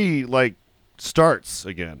story starts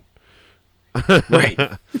again. Right.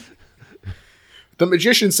 The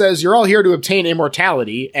magician says, "You're all here to obtain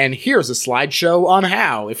immortality, and here's a slideshow on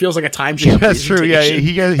how." It feels like a timestamp. That's true. Yeah,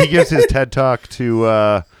 presentation. he gives his TED talk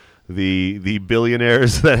to the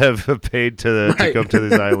billionaires that have paid to come to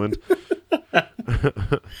this island.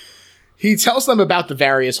 He tells them about the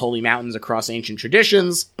various holy mountains across ancient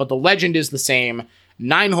traditions, but the legend is the same.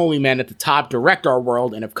 9 holy men at the top direct our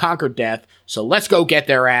world and have conquered death, so let's go get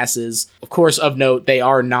their asses. Of course, of note, they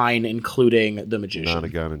are 9, including the magician.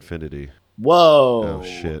 Nonagon Infinity. Whoa. Oh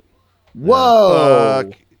shit. Whoa.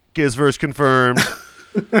 Fuck. Gizverse confirmed.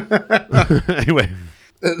 Anyway.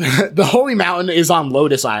 The Holy Mountain is on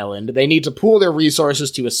Lotus Island. They need to pool their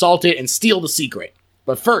resources to assault it and steal the secret.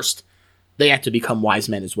 But first, they have to become wise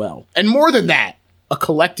men as well. And more than that, a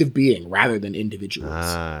collective being rather than individuals.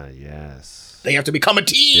 Ah, yes. They have to become a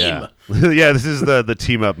team. Yeah. Yeah, this is the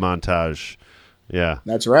team up montage. Yeah.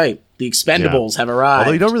 That's right. The Expendables have arrived.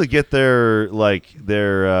 Although you don't really get their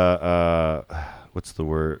what's the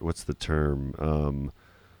word? What's the term?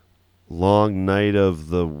 Long night of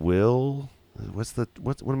the will.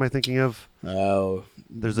 What am I thinking of? Oh,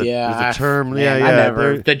 there's a term. Man, I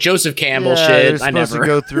never. The Joseph Campbell shit. You're supposed to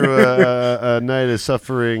go through a night of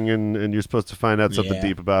suffering, and you're supposed to find out something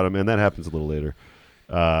deep about him, and that happens a little later.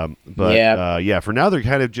 For now they're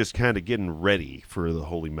kind of getting ready for the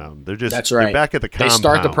Holy Mountain. They're back at the compound. They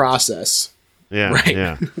start the process. Yeah, right.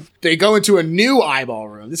 Yeah. They go into a new eyeball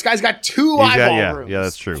room. This guy's got two eyeball rooms. Yeah,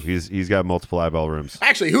 that's true. He's got multiple eyeball rooms.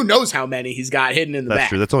 Actually, who knows how many he's got hidden in the back?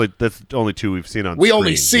 That's true. That's only two we've seen on We screen.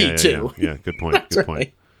 only see two. Yeah, good point. Good point.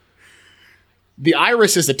 Right. The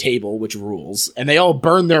iris is a table, which rules, and they all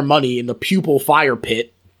burn their money in the pupil fire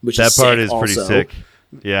pit, which that is part sick is also. pretty sick.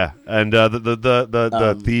 Yeah, and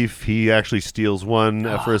the thief, he actually steals one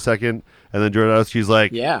for a second, and then Jodorowsky's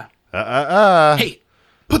like, hey,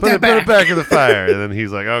 put it back in the fire, and then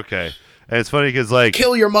he's like, okay. And it's funny because like,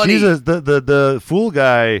 kill your money. Jesus, the fool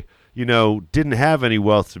guy, didn't have any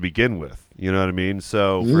wealth to begin with. You know what I mean?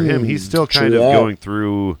 So for him, he's still kind of going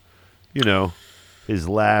through, his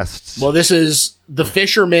last. Well, this is the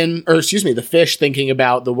fisherman, the fish thinking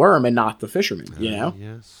about the worm and not the fisherman.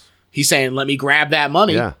 Yes. He's saying, "Let me grab that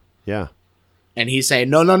money." Yeah. And he's saying,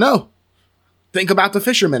 "No. Think about the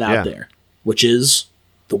fisherman out there, which is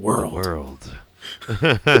the world."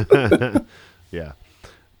 Yeah,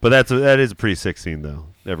 but that is a pretty sick scene though.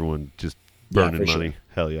 Everyone just burning money. Sure.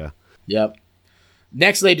 Hell yeah. Yep.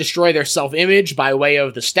 Next, they destroy their self-image by way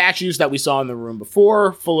of the statues that we saw in the room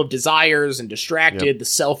before, full of desires and distracted. Yep. The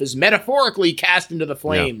self is metaphorically cast into the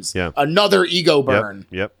flames. Yep. Another ego burn.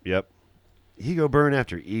 Yep. Ego burn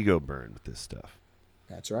after ego burn with this stuff.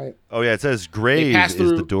 That's right. Oh yeah, it says grave is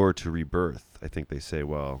the door to rebirth. I think they say,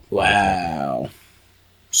 wow.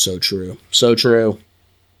 So true. So true.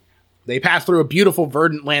 They pass through a beautiful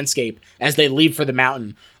verdant landscape as they leave for the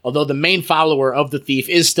mountain, although the main follower of the thief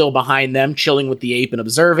is still behind them, chilling with the ape and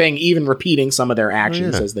observing, even repeating some of their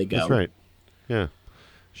actions as they go. That's right. Yeah.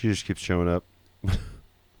 She just keeps showing up.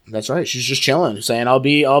 That's right. She's just chilling, saying, I'll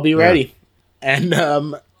be ready. And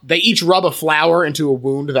they each rub a flower into a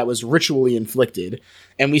wound that was ritually inflicted,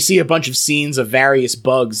 and we see a bunch of scenes of various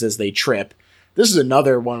bugs as they trip. This is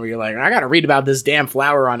another one where you're like, I gotta read about this damn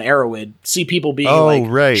flower on Arrowhead. See people being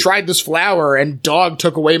tried this flower and dog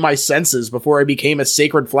took away my senses before I became a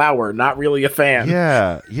sacred flower. Not really a fan.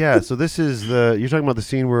 Yeah. So this is you're talking about the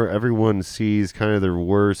scene where everyone sees kind of their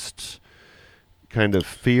worst kind of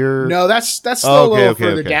fear. No, that's still a little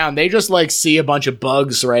further down. They just see a bunch of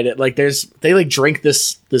bugs, right? They drink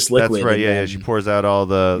this liquid. That's right. Yeah. She pours out all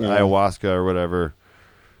the ayahuasca or whatever.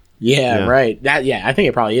 Yeah, right. I think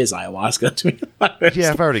it probably is ayahuasca. To be honest.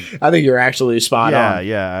 Yeah, I think you're actually spot on.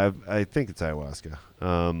 Yeah, I think it's ayahuasca.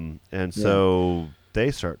 And so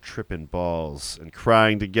they start tripping balls and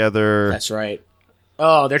crying together. That's right.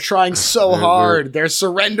 Oh, they're trying so hard. They're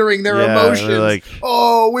surrendering their emotions.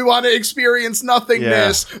 We want to experience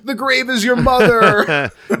nothingness. Yeah. The grave is your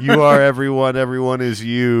mother. You are everyone. Everyone is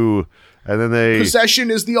you. And then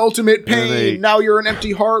possession is the ultimate pain. Now you're an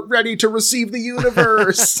empty heart ready to receive the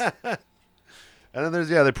universe. And then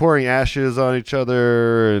they're pouring ashes on each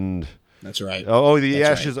other, and that's right. The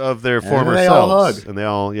ashes of their former selves. All hug. And they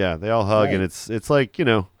all hug, and it's like,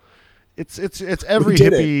 it's every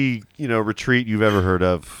hippie, retreat you've ever heard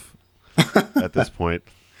of at this point.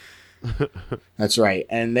 That's right.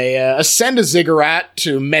 And they ascend a ziggurat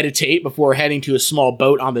to meditate before heading to a small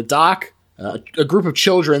boat on the dock. A group of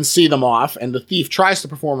children see them off, and the thief tries to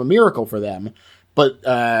perform a miracle for them, but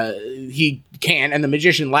he can't, and the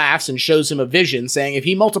magician laughs and shows him a vision, saying if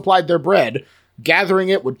he multiplied their bread, gathering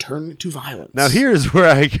it would turn to violence. Now here's where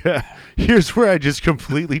I just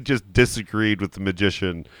completely disagreed with the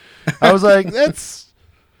magician. I was like, that's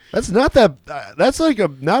not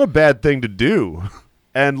not a bad thing to do,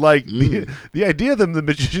 and the idea that the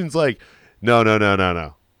magician's like, no,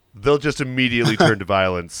 they'll just immediately turn to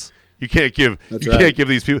violence. You can't give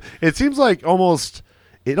these people. It seems like almost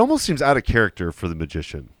seems out of character for the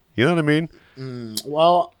magician. You know what I mean?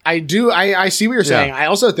 Well, I do. I see what you're saying. I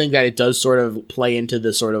also think that it does sort of play into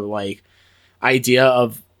the sort of idea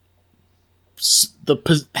of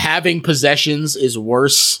having possessions is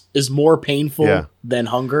more painful than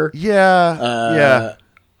hunger. Yeah.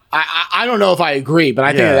 I don't know if I agree, but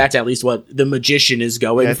I think that's at least what the magician is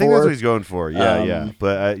going for. I think that's what he's going for.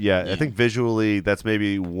 But I think visually that's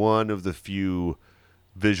maybe one of the few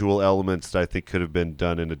visual elements that I think could have been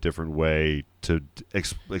done in a different way to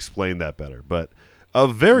explain that better. But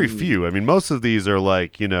of very few. I mean, most of these are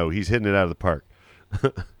he's hitting it out of the park.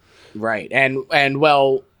 Right. And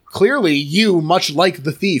well, clearly you, much like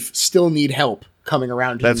the thief, still need help. coming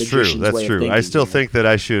around to That's the true. magician's That's way of true. thinking. I still here. think that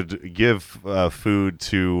I should give food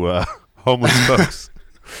to homeless folks.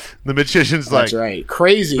 The magician's That's like, right.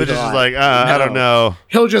 Crazy. magician's thought. like, I don't know.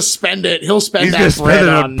 He'll just spend it. He'll spend He's that gonna spend bread it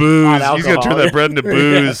on on booze. on He's gonna turn alcohol. that bread into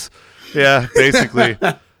booze. Yeah, basically.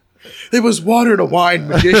 It was water to wine,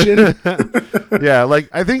 magician. Yeah, like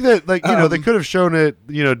I think that like they could have shown it,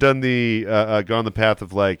 done the gone the path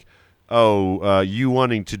of like, you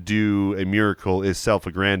wanting to do a miracle is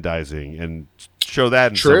self-aggrandizing and show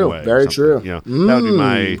that in True, some way. very or something. true. That would be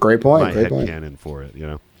my great point, my great head point. canon for it.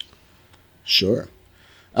 Sure.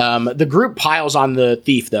 The group piles on the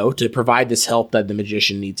thief, though, to provide this help that the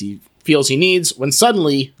magician needs. He feels he needs. When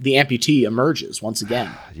suddenly the amputee emerges once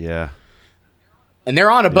again, Yeah. and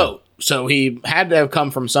they're on a boat, so he had to have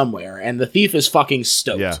come from somewhere. And the thief is fucking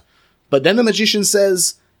stoked. Yeah. But then the magician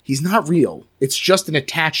says he's not real. It's just an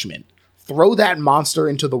attachment. Throw that monster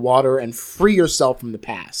into the water and free yourself from the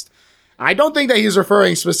past. I don't think that he's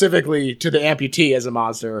referring specifically to the amputee as a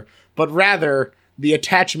monster, but rather the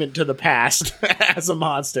attachment to the past as a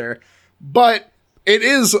monster. But it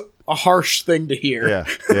is a harsh thing to hear. Yeah.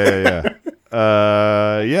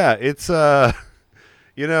 It's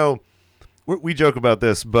we joke about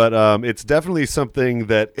this, but it's definitely something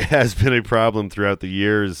that has been a problem throughout the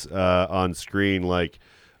years on screen. Like,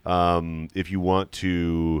 if you want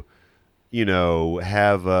to,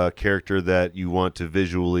 have a character that you want to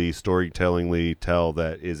visually, storytellingly tell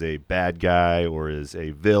that is a bad guy or is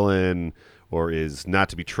a villain or is not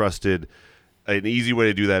to be trusted, an easy way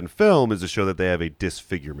to do that in film is to show that they have a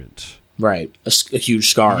disfigurement. Right. A huge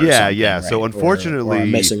scar. or Yeah. something, right? So unfortunately, or a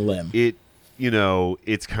missing limb.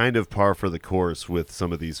 It's kind of par for the course with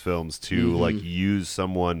some of these films to like use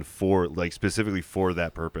someone for like specifically for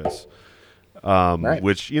that purpose. Right.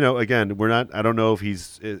 Which, again, I don't know if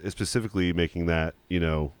he's specifically making that,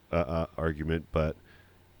 argument, but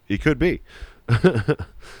he could be.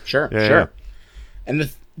 Sure. Yeah.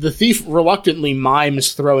 And the thief reluctantly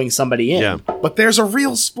mimes throwing somebody in. Yeah. But there's a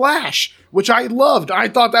real splash, which I loved. I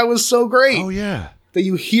thought that was so great. Oh, yeah. That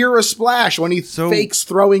you hear a splash when he fakes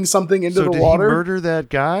throwing something into the water. Did he murder that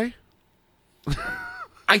guy?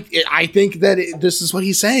 I think that this is what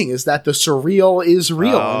he's saying, is that the surreal is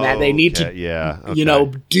real and that they need to,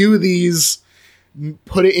 do these,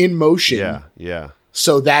 put it in motion. Yeah.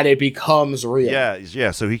 So that it becomes real.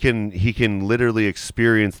 Yeah. So he can literally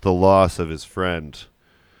experience the loss of his friend.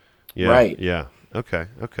 Yeah. Right. Yeah. Okay.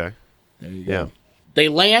 There you go. Yeah. They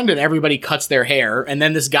land and everybody cuts their hair, and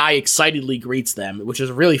then this guy excitedly greets them, which is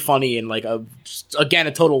really funny and like a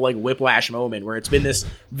total like whiplash moment where it's been this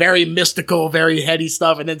very mystical, very heady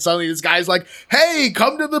stuff, and then suddenly this guy's like, "Hey,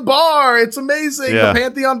 come to the bar! It's amazing. Yeah. The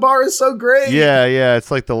Pantheon bar is so great." Yeah. It's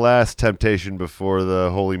like the last temptation before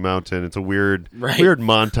the Holy Mountain. It's a weird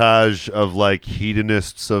montage of like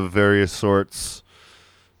hedonists of various sorts.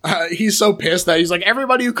 He's so pissed that he's like,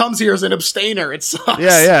 everybody who comes here is an abstainer. It sucks.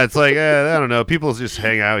 Yeah. It's like, I don't know. People just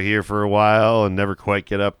hang out here for a while and never quite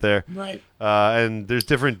get up there. Right. And there's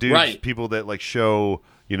different dudes, people that like show,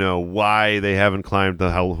 why they haven't climbed the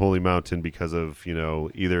Holy Mountain because of,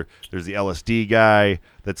 either there's the LSD guy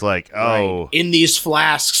that's like, in these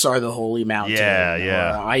flasks are the Holy Mountain.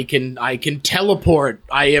 Yeah. Or I can teleport.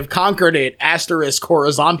 I have conquered it. Asterisk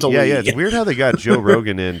horizontally. Yeah. It's weird how they got Joe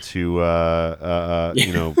Rogan in to,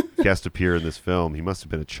 guest appear in this film. He must have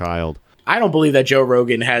been a child. I don't believe that Joe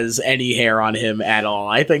Rogan has any hair on him at all.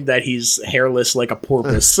 I think that he's hairless like a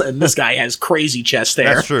porpoise, and this guy has crazy chest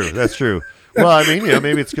hair. That's true. Well, I mean,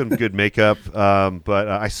 maybe it's good makeup, but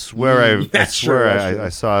I swear I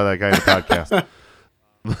saw that guy in the podcast.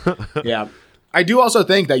 Yeah. I do also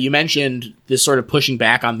think that you mentioned this sort of pushing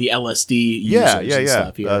back on the LSD users and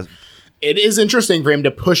stuff here. It is interesting for him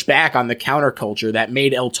to push back on the counterculture that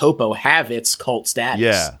made El Topo have its cult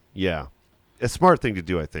status. Yeah. A smart thing to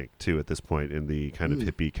do, I think, too, at this point in the kind of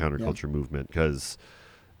hippie counterculture movement, because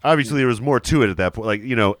obviously there was more to it at that point. Like,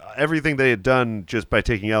 everything they had done just by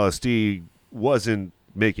taking LSD wasn't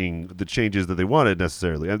making the changes that they wanted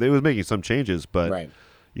necessarily. And they was making some changes, but,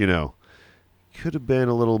 could have been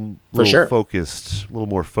a little focused, a little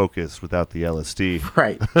more focused without the LSD.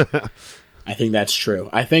 Right. I think that's true.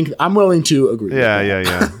 I'm willing to agree with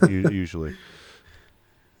that. Yeah. Usually.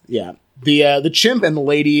 Yeah. The chimp and the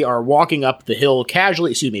lady are walking up the hill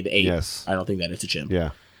casually. Excuse me, the ape. Yes. I don't think that it's a chimp.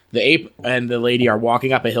 Yeah. The ape and the lady are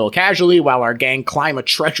walking up a hill casually while our gang climb a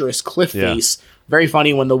treacherous cliff face. Very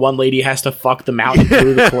funny when the one lady has to fuck the mountain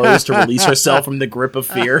through the clothes to release herself from the grip of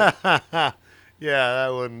fear. Yeah,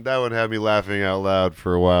 that one had me laughing out loud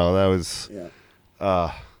for a while. That was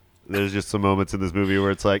there's just some moments in this movie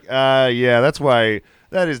where it's like, that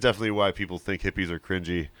is definitely why people think hippies are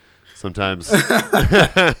cringy sometimes.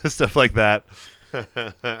 Stuff like that.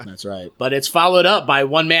 That's right. But it's followed up by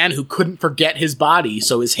one man who couldn't forget his body,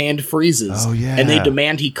 so his hand freezes. Oh, yeah. And they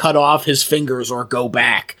demand he cut off his fingers or go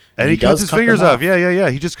back. And he cuts his fingers off. Yeah.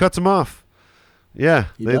 He just cuts them off. Yeah,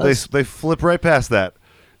 they flip right past that.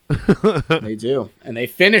 They do. And they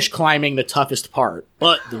finish climbing the toughest part.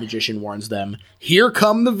 But the magician warns them, here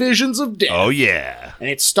come the visions of death. Oh, yeah. And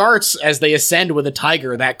it starts as they ascend with a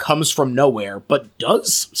tiger that comes from nowhere, but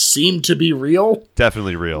does seem to be real.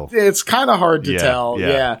 Definitely real. It's kind of hard to tell. Yeah.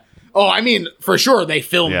 Yeah. Oh, I mean, for sure they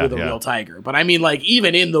filmed with a real tiger. But I mean, like,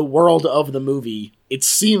 even in the world of the movie, it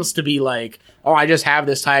seems to be like, oh, I just have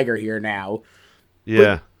this tiger here now.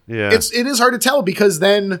 Yeah. But yeah. It is hard to tell because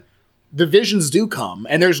then the visions do come,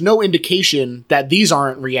 and there's no indication that these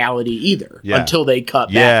aren't reality either until they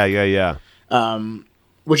cut back. Yeah.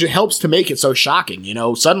 Which it helps to make it so shocking. You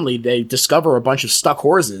know, suddenly they discover a bunch of stuck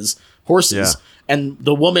horses, and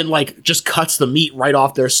the woman like just cuts the meat right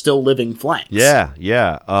off their still living flanks. Yeah.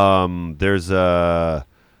 There's a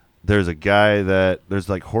guy there's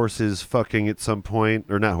like horses fucking at some point,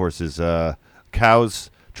 or not horses,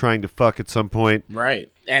 cows trying to fuck at some point. Right.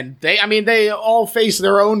 And they all face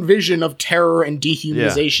their own vision of terror and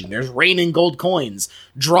dehumanization. There's raining gold coins,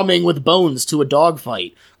 drumming with bones to a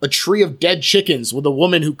dogfight, a tree of dead chickens with a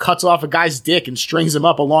woman who cuts off a guy's dick and strings him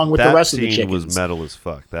up along with the rest of the chickens. That scene was metal as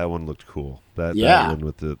fuck. That one looked cool. That one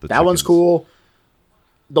with the that one's cool.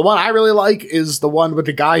 The one I really like is the one with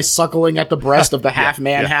the guy suckling at the breast of the half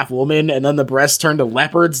man, half woman, and then the breasts turn to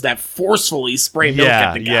leopards that forcefully spray milk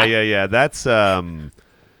at the guy. Yeah. That's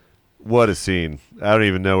what a scene. I don't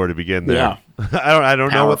even know where to begin there. Yeah. I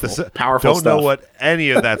don't know what powerful don't stuff. know what any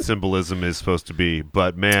of that symbolism is supposed to be,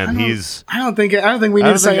 but man, I don't think we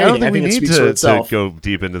need to say anything. I think it speaks for itself. To go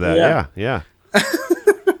deep into that. Yeah.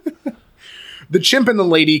 The chimp and the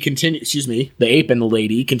lady the ape and the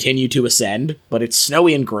lady continue to ascend, but it's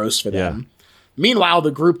snowy and gross for them. Meanwhile, the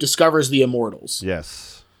group discovers the immortals.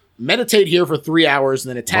 Yes. Meditate here for 3 hours and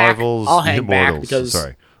then attack. Marvel's I'll hang immortals. back because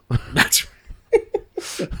Sorry. That's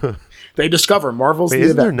right. They discover Marvel's Wait,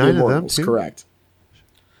 isn't there 9 immortals. of them too? Correct.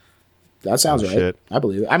 That sounds right. Shit. I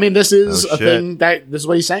believe it. I mean, this is a thing that this is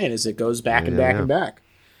what he's saying is it goes back and back and back,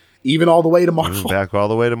 even all the way to Marvel. Back all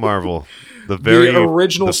the way to Marvel. The very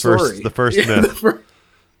original story. The first myth.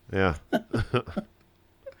 Yeah.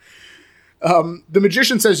 The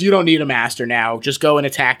magician says, you don't need a master now. Just go and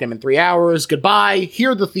attack them in 3 hours. Goodbye.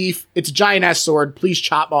 Hear the thief. It's a giant-ass sword. Please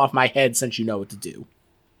chop off my head since you know what to do.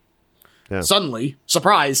 Yeah. Suddenly,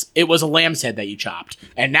 surprise, it was a lamb's head that you chopped.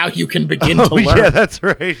 And now you can begin to learn. Yeah, that's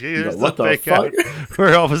right. Go, what the fuck?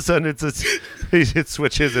 Where all of a sudden it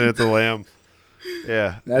switches and it's a lamb.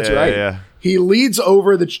 Yeah. That's right. Yeah. He leads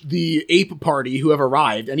over the ape party who have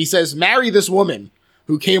arrived, and he says, marry this woman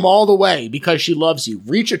who came all the way because she loves you.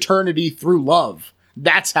 Reach eternity through love.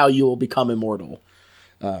 That's how you will become immortal.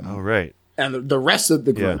 Right. And the rest of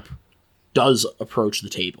the group does approach the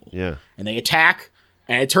table. Yeah. And they attack,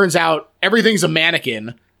 and it turns out everything's a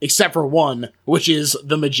mannequin except for one, which is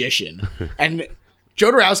the magician. And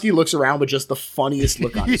Jodorowsky looks around with just the funniest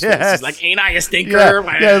look on his face. He's like, ain't I a stinker?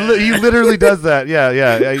 Yeah, he literally does that.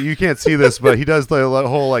 Yeah. You can't see this, but he does the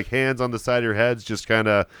whole like hands on the side of your heads, just kind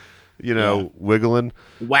of, wiggling.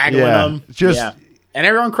 Waggling them. And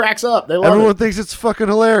everyone cracks up. They love Everyone it. thinks it's fucking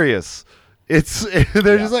hilarious. They're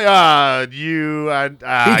just like, he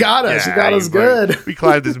got us. He got us good. We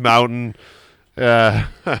climbed this mountain.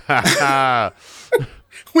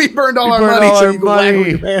 We burned all our money so you can waggle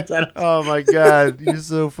your pants at us. Oh my God. You're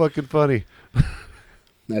so fucking funny.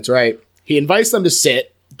 That's right. He invites them to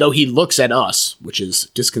sit, though he looks at us, which is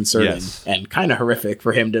disconcerting and kind of horrific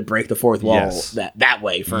for him to break the fourth wall that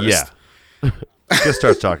way first. Yeah. Just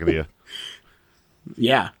starts talking to you.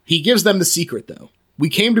 Yeah. He gives them the secret, though. We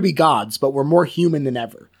came to be gods, but we're more human than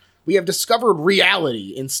ever. We have discovered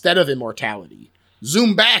reality instead of immortality.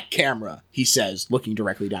 Zoom back, camera, he says, looking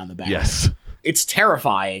directly down the barrel. Yes. It's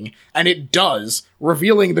terrifying, and it does,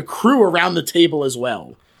 revealing the crew around the table as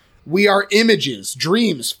well. We are images,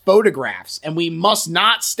 dreams, photographs, and we must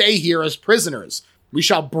not stay here as prisoners. We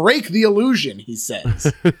shall break the illusion, he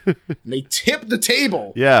says. And they tip the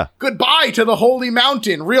table. Yeah. Goodbye to the holy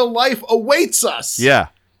mountain. Real life awaits us. Yeah.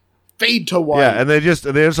 Fade to white. Yeah, and they just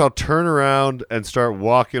all turn around and start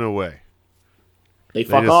walking away. They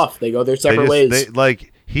fuck off. They go their separate ways.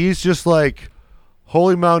 He's just like,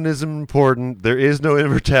 Holy Mountain isn't important. There is no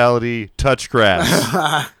immortality. Touch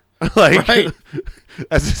grass.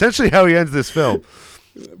 That's essentially how he ends this film.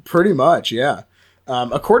 Pretty much, yeah.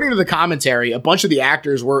 According to the commentary, a bunch of the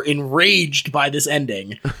actors were enraged by this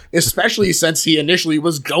ending, especially since he initially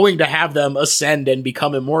was going to have them ascend and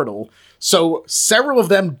become immortal. So several of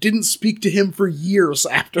them didn't speak to him for years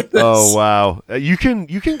after this. Oh, wow. You can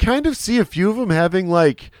kind of see a few of them having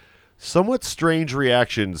like somewhat strange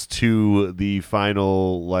reactions to the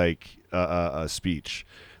final like speech.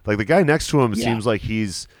 Like the guy next to him seems like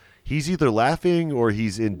he's either laughing or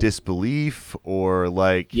he's in disbelief or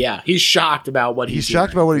like he's shocked about what he's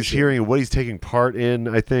shocked about what he's hearing and what he's taking part in.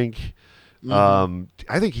 I think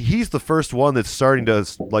I think he's the first one that's starting to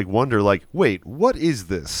like wonder like, wait, what is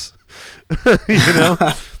this? You know?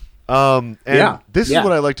 This is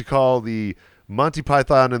what I like to call the Monty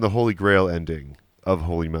Python and the Holy Grail ending of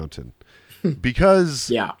Holy Mountain.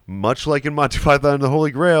 Because much like in Monty Python and the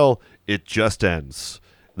Holy Grail, it just ends.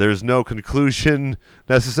 There's no conclusion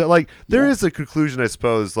necessarily. Like there is a conclusion, I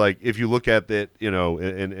suppose. Like if you look at it, you know,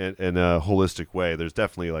 in a holistic way, there's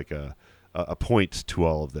definitely like a point to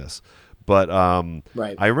all of this. But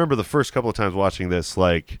I remember the first couple of times watching this,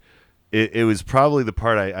 like it was probably the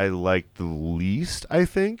part I liked the least, I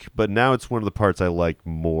think. But now it's one of the parts I like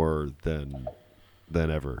more than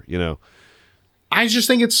ever. You know, I just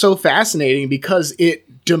think it's so fascinating because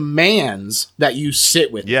it demands that you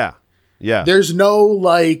sit with it. Yeah. There's no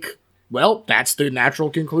like, well, that's the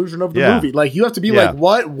natural conclusion of the movie. Like you have to be like,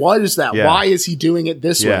 what is that? Yeah. Why is he doing it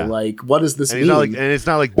this way? Like, what does this mean? And it's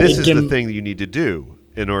not like this is the thing that you need to do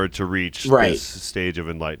in order to reach this stage of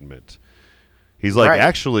enlightenment. He's like,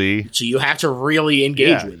 actually, so you have to really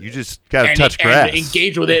engage with it. You just gotta touch grass. And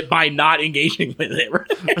engage with it by not engaging with it.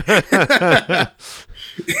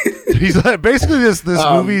 He's like, basically this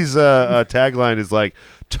movie's tagline is like,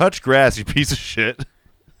 touch grass, you piece of shit.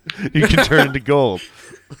 You can turn into gold.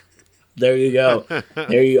 There you go.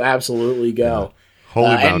 There you absolutely go. Holy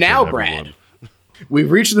mountain, and now, everyone. Brad, we've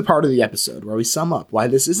reached the part of the episode where we sum up why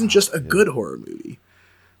this isn't just a good horror movie,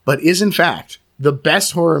 but is in fact the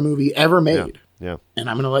best horror movie ever made. Yeah. And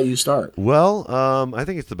I'm going to let you start. Well, I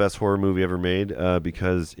think it's the best horror movie ever made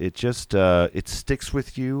because it just it sticks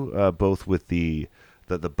with you, both with the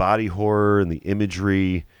body horror and the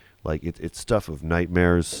imagery. Like it's stuff of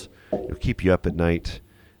nightmares. It'll keep you up at night.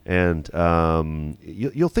 And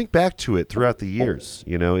you'll think back to it throughout the years.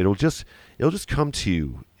 You know, it'll just come to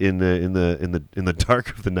you in the dark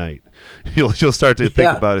of the night. You'll start to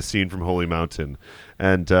think about a scene from Holy Mountain,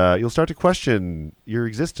 and you'll start to question your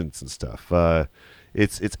existence and stuff.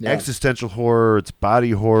 It's existential horror. It's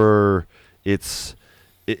body horror. It's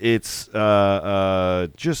just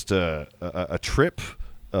a trip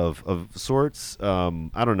of sorts.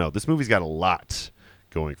 I don't know. This movie's got a lot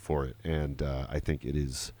going for it, and I think it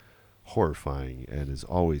is horrifying and has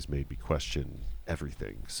always made me question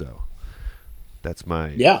everything. So that's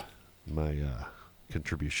my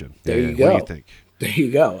contribution. There you go. What do you think? There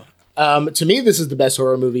you go. To me, this is the best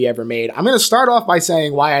horror movie ever made. I'm going to start off by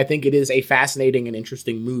saying why I think it is a fascinating and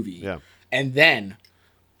interesting movie, and then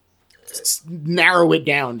narrow it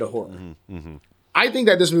down to horror. I think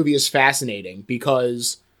that this movie is fascinating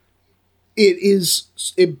because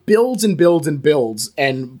it builds and builds and builds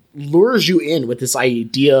and lures you in with this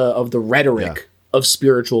idea of the rhetoric of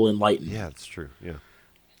spiritual enlightenment. Yeah, that's true. Yeah.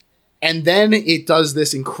 And then it does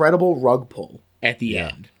this incredible rug pull at the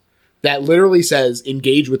end that literally says,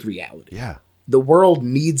 engage with reality. Yeah. The world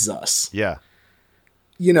needs us. Yeah.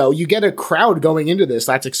 You know, you get a crowd going into this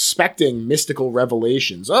that's expecting mystical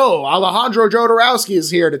revelations. Oh, Alejandro Jodorowsky is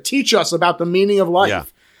here to teach us about the meaning of life. Yeah.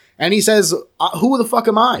 And he says, who the fuck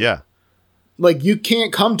am I? Yeah. Like, you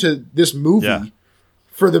can't come to this movie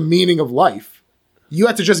for the meaning of life. You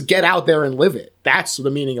have to just get out there and live it. That's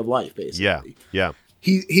the meaning of life, basically. Yeah.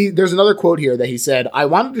 There's another quote here that he said, I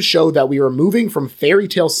wanted to show that we were moving from fairy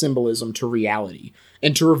tale symbolism to reality,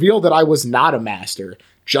 and to reveal that I was not a master,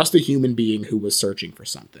 just a human being who was searching for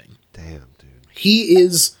something. Damn, dude. He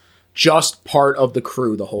is just part of the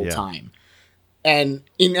crew the whole time. And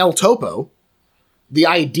in El Topo, the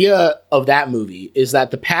idea of that movie is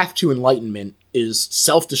that the path to enlightenment is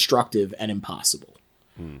self-destructive and impossible.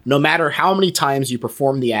 No matter how many times you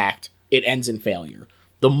perform the act, it ends in failure.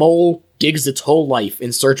 The mole digs its whole life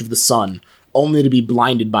in search of the sun, only to be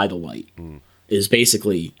blinded by the light. Is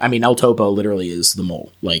basically, I mean, El Topo literally is the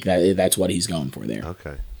mole. Like, that's what he's going for there.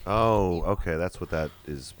 Okay. Oh, okay. That's what that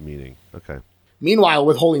is meaning. Okay. Meanwhile,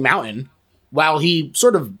 with Holy Mountain, while he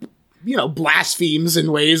sort of, blasphemes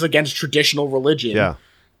in ways against traditional religion,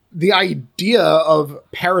 the idea of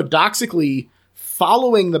paradoxically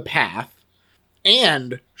following the path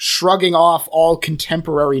and shrugging off all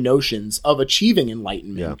contemporary notions of achieving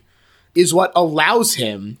enlightenment is what allows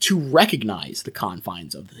him to recognize the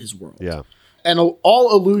confines of his world. Yeah. And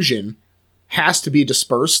all illusion has to be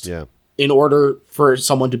dispersed Yeah. in order for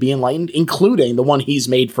someone to be enlightened, including the one he's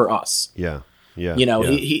made for us. Yeah. Yeah. You know,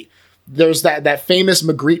 yeah. he there's that famous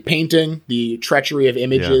Magritte painting, The Treachery of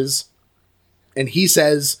Images, and he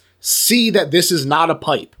says, "See that this is not a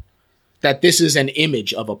pipe, that this is an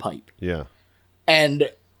image of a pipe." Yeah. And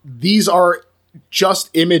these are just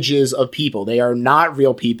images of people. They are not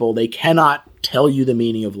real people. They cannot tell you the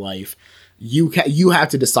meaning of life. You have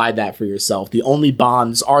to decide that for yourself. The only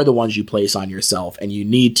bonds are the ones you place on yourself, and you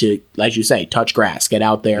need to, as you say, touch grass, get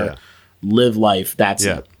out there, live life. That's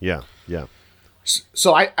Yeah. it. Yeah. Yeah.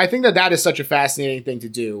 So I think that is such a fascinating thing to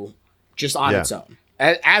do just on its own.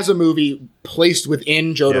 As a movie placed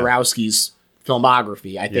within Jodorowsky's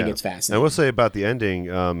filmography, I think it's fascinating. I will say about the ending,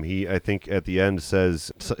 I think at the end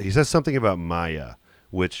he says something about Maya,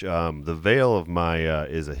 which the veil of Maya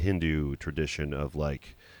is a Hindu tradition of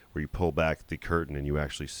like where you pull back the curtain and you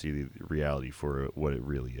actually see the reality for what it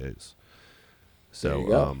really is.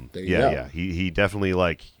 So There you go. he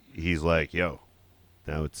definitely he's like, yo,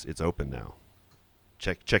 now it's open now.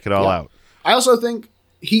 Check it all out. I also think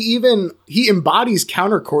he embodies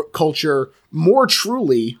counterculture more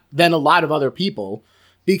truly than a lot of other people,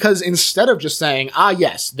 because instead of just saying,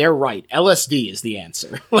 yes, they're right, LSD is the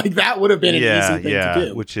answer. Like that would have been an easy thing to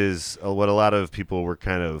do. Which is what a lot of people were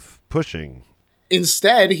kind of pushing.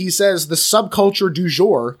 Instead, he says the subculture du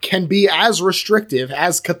jour can be as restrictive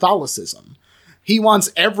as Catholicism. He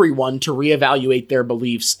wants everyone to reevaluate their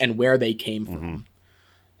beliefs and where they came from. Mm-hmm.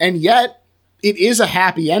 And yet, it is a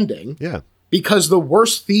happy ending. Yeah. Because the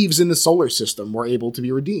worst thieves in the solar system were able to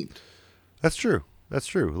be redeemed. That's true.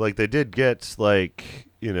 Like they did get they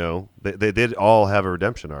did all have a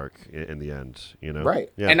redemption arc in the end, you know?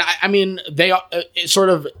 Right. Yeah. And I mean, they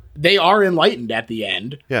are enlightened at the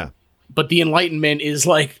end. Yeah. But the enlightenment is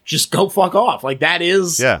like, just go fuck off. Like that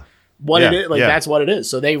is what it is. Like that's what it is.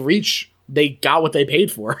 So they got what they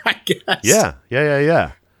paid for, I guess.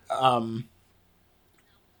 Yeah.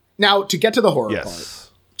 Now, to get to the horror part,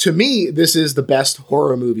 to me, this is the best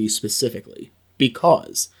horror movie specifically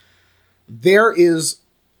because there is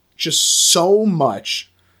just so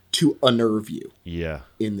much to unnerve you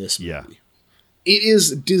in this movie. Yeah. It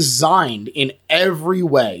is designed in every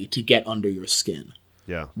way to get under your skin.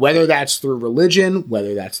 Yeah. Whether that's through religion,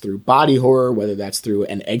 whether that's through body horror, whether that's through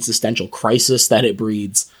an existential crisis that it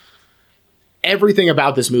breeds. Everything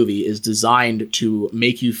about this movie is designed to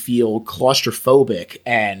make you feel claustrophobic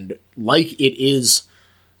and like it is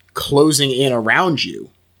closing in around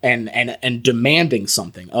you and demanding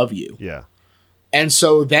something of you. Yeah. And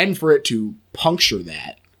so then for it to puncture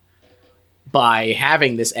that by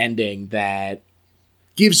having this ending that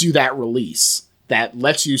gives you that release, that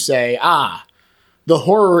lets you say, the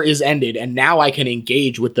horror is ended and now I can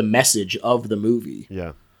engage with the message of the movie.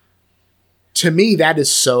 Yeah. To me, that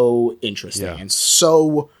is so interesting and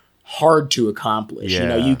so hard to accomplish.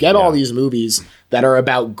 Yeah, you get all these movies that are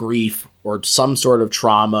about grief or some sort of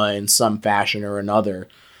trauma in some fashion or another.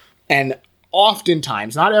 And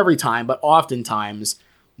oftentimes, not every time, but oftentimes,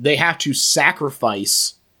 they have to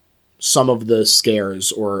sacrifice some of the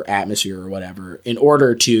scares or atmosphere or whatever in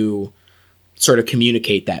order to sort of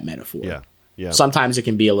communicate that metaphor. Yeah. Yeah. Sometimes it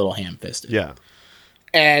can be a little ham-fisted. Yeah.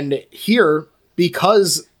 And here,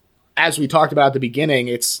 because, as we talked about at the beginning,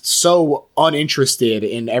 it's so uninterested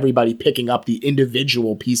in everybody picking up the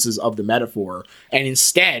individual pieces of the metaphor and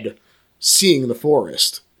instead seeing the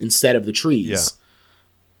forest instead of the trees.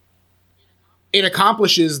 Yeah. It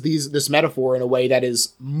accomplishes this metaphor in a way that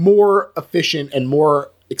is more efficient and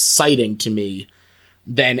more exciting to me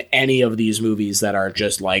than any of these movies that are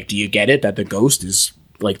just like, do you get it? That the ghost is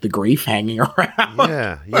like the grief hanging around.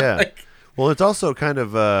 Yeah. Well, it's also kind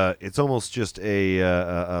of it's almost just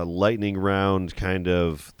a lightning round kind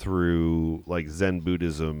of through like Zen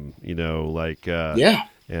Buddhism,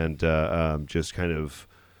 and just kind of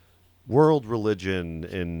world religion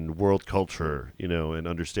and world culture, and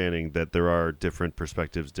understanding that there are different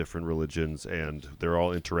perspectives, different religions, and they're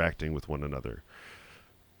all interacting with one another.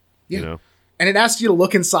 Yeah. And it asks you to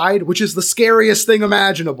look inside, which is the scariest thing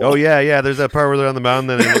imaginable. Oh, yeah. There's that part where they're on the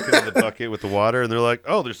mountain and they look in the bucket with the water, and they're like,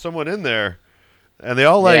 "Oh, there's someone in there," and they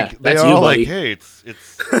all hey, it's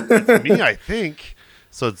me, I think.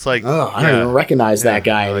 So it's like, I don't even recognize that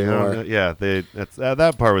guy anymore.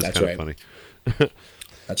 That part was kind of funny.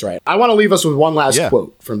 That's right. I want to leave us with one last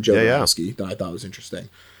quote from Jodorowsky that I thought was interesting,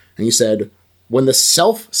 and he said, "When the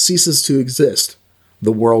self ceases to exist,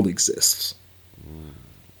 the world exists."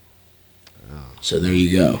 So there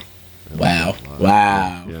you go. Wow.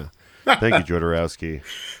 Yeah. Thank you, Jodorowsky.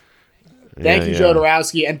 Thank you,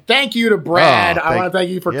 Jodorowsky. And thank you to Brad. I want to thank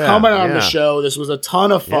you for coming on the show. This was a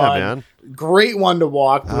ton of fun. Man. Great one to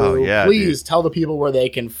walk through. Oh, yeah, Please tell the people where they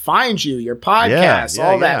can find you, your podcast,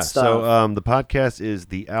 all that stuff. So the podcast is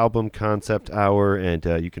the Album Concept Hour, and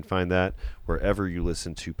you can find that wherever you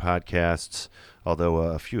listen to podcasts. Although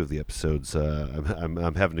a few of the episodes,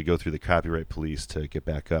 I'm having to go through the copyright police to get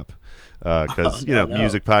back up because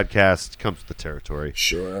music podcast comes with the territory.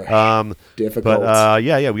 Sure, difficult. But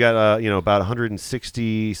we got about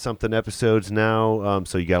 160 something episodes now.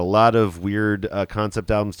 So you got a lot of weird concept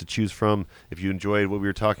albums to choose from. If you enjoyed what we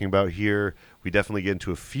were talking about here, we definitely get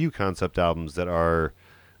into a few concept albums that are.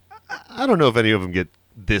 I don't know if any of them get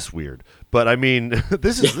this weird, but I mean,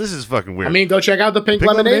 this is fucking weird. I mean, go check out the Pink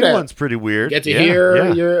Lemonade one's pretty weird. Get to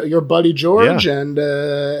hear your buddy George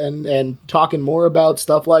and talking more about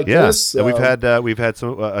stuff like this. So. And we've had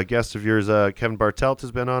some a guest of yours, Kevin Bartelt,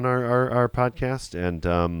 has been on our podcast,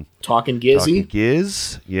 and Talking Gizzy,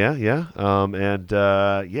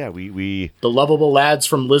 we the lovable lads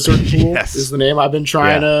from Lizard Pool is the name I've been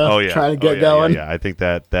trying to get going. I think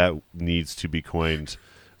that needs to be coined.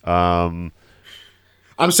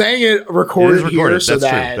 I'm saying it recorded here so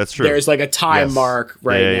that's true. There's like a time mark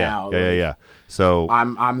now. Yeah. So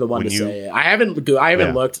I'm the one to say it. I haven't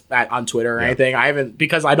looked on Twitter or anything. I haven't,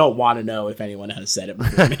 because I don't want to know if anyone has said it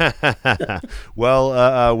before me.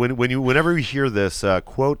 Well, whenever you hear this,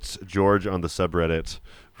 quote George on the subreddit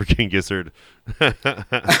for King Gizzard. That's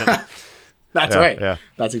right. Yeah.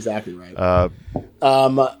 That's exactly right.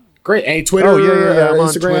 Great. Any Twitter? I'm on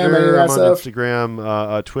Instagram, Twitter. I'm on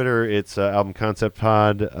Instagram. Twitter, it's Album Concept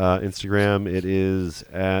Pod. Instagram, it is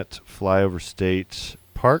at Flyover State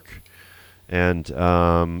Park. And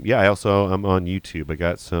I also I'm on YouTube. I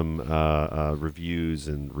got some reviews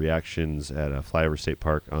and reactions at Flyover State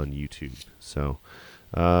Park on YouTube. So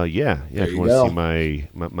if you want to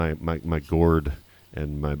see my gourd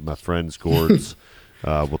and my friends' gourds.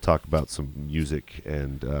 We'll talk about some music,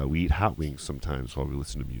 and we eat hot wings sometimes while we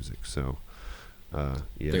listen to music. So,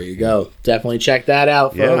 there you go. Definitely check that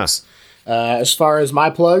out, folks. As far as my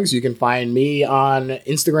plugs, you can find me on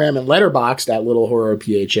Instagram and Letterboxd at Little Horror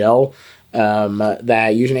PHL.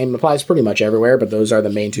 That username applies pretty much everywhere, but those are the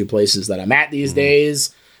main two places that I'm at these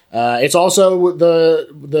days. It's also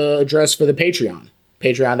the address for the Patreon.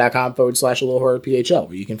 Patreon.com/Little Horror PHL,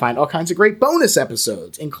 where you can find all kinds of great bonus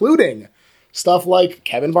episodes, including stuff like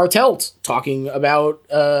Kevin Bartelt talking about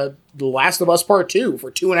The Last of Us Part 2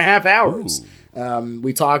 for 2.5 hours.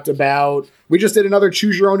 We just did another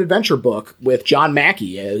Choose Your Own Adventure book with John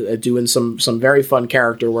Mackey, doing some very fun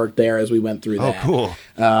character work there as we went through that. Oh, cool.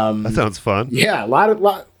 That sounds fun. Yeah, a lot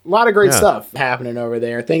of great stuff happening over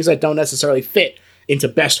there. Things that don't necessarily fit into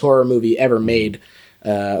best horror movie ever made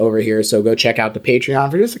over here. So go check out the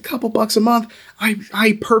Patreon for just a couple bucks a month.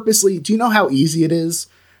 I purposely, do you know how easy it is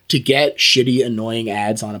to get shitty, annoying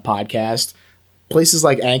ads on a podcast? Places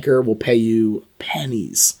like Anchor will pay you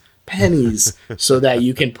pennies so that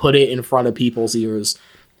you can put it in front of people's ears.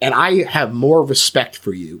 And I have more respect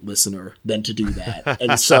for you, listener, than to do that.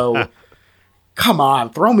 And so, come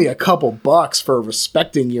on, throw me a couple bucks for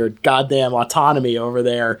respecting your goddamn autonomy over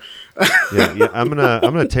there. I'm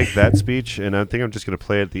gonna take that speech, and I think I'm just gonna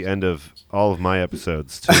play it at the end of all of my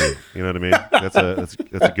episodes too. You know what I mean? That's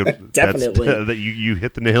a good. Definitely. That you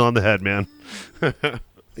hit the nail on the head, man.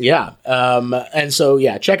 Yeah. And so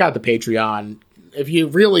check out the Patreon if you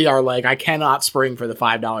really are like, I cannot spring for the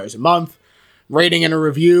 $5 a month. Rating and a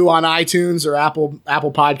review on iTunes or Apple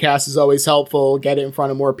Podcasts is always helpful. Get it in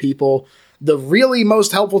front of more people. The really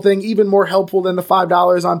most helpful thing, even more helpful than the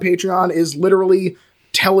 $5 on Patreon, is literally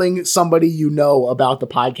telling somebody you know about the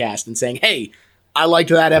podcast and saying, hey, I liked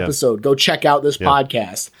that episode. Go check out this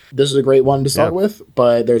podcast. This is a great one to start with,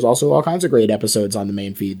 but there's also all kinds of great episodes on the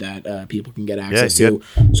main feed that people can get access to.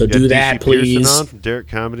 So do that, DC please. Pearson on from Derek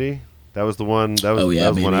Comedy. That was the one. That was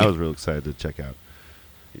one I was real excited to check out.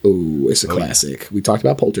 Oh, it's a classic. We talked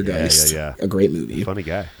about Poltergeist. Yeah. A great movie. Funny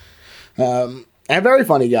guy. A very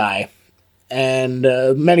funny guy. And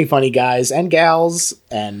many funny guys and gals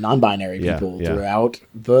and non-binary people throughout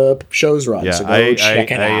the show's run. Yeah, so go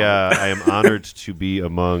check it out. I am honored to be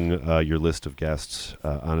among your list of guests.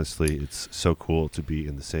 Honestly, it's so cool to be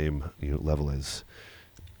in the same level as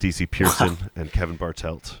DC Pearson and Kevin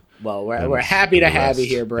Bartelt. Well, we're happy to have you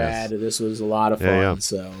here, Brad. Yes. This was a lot of fun.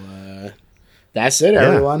 So that's it,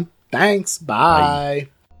 everyone. Thanks. Bye.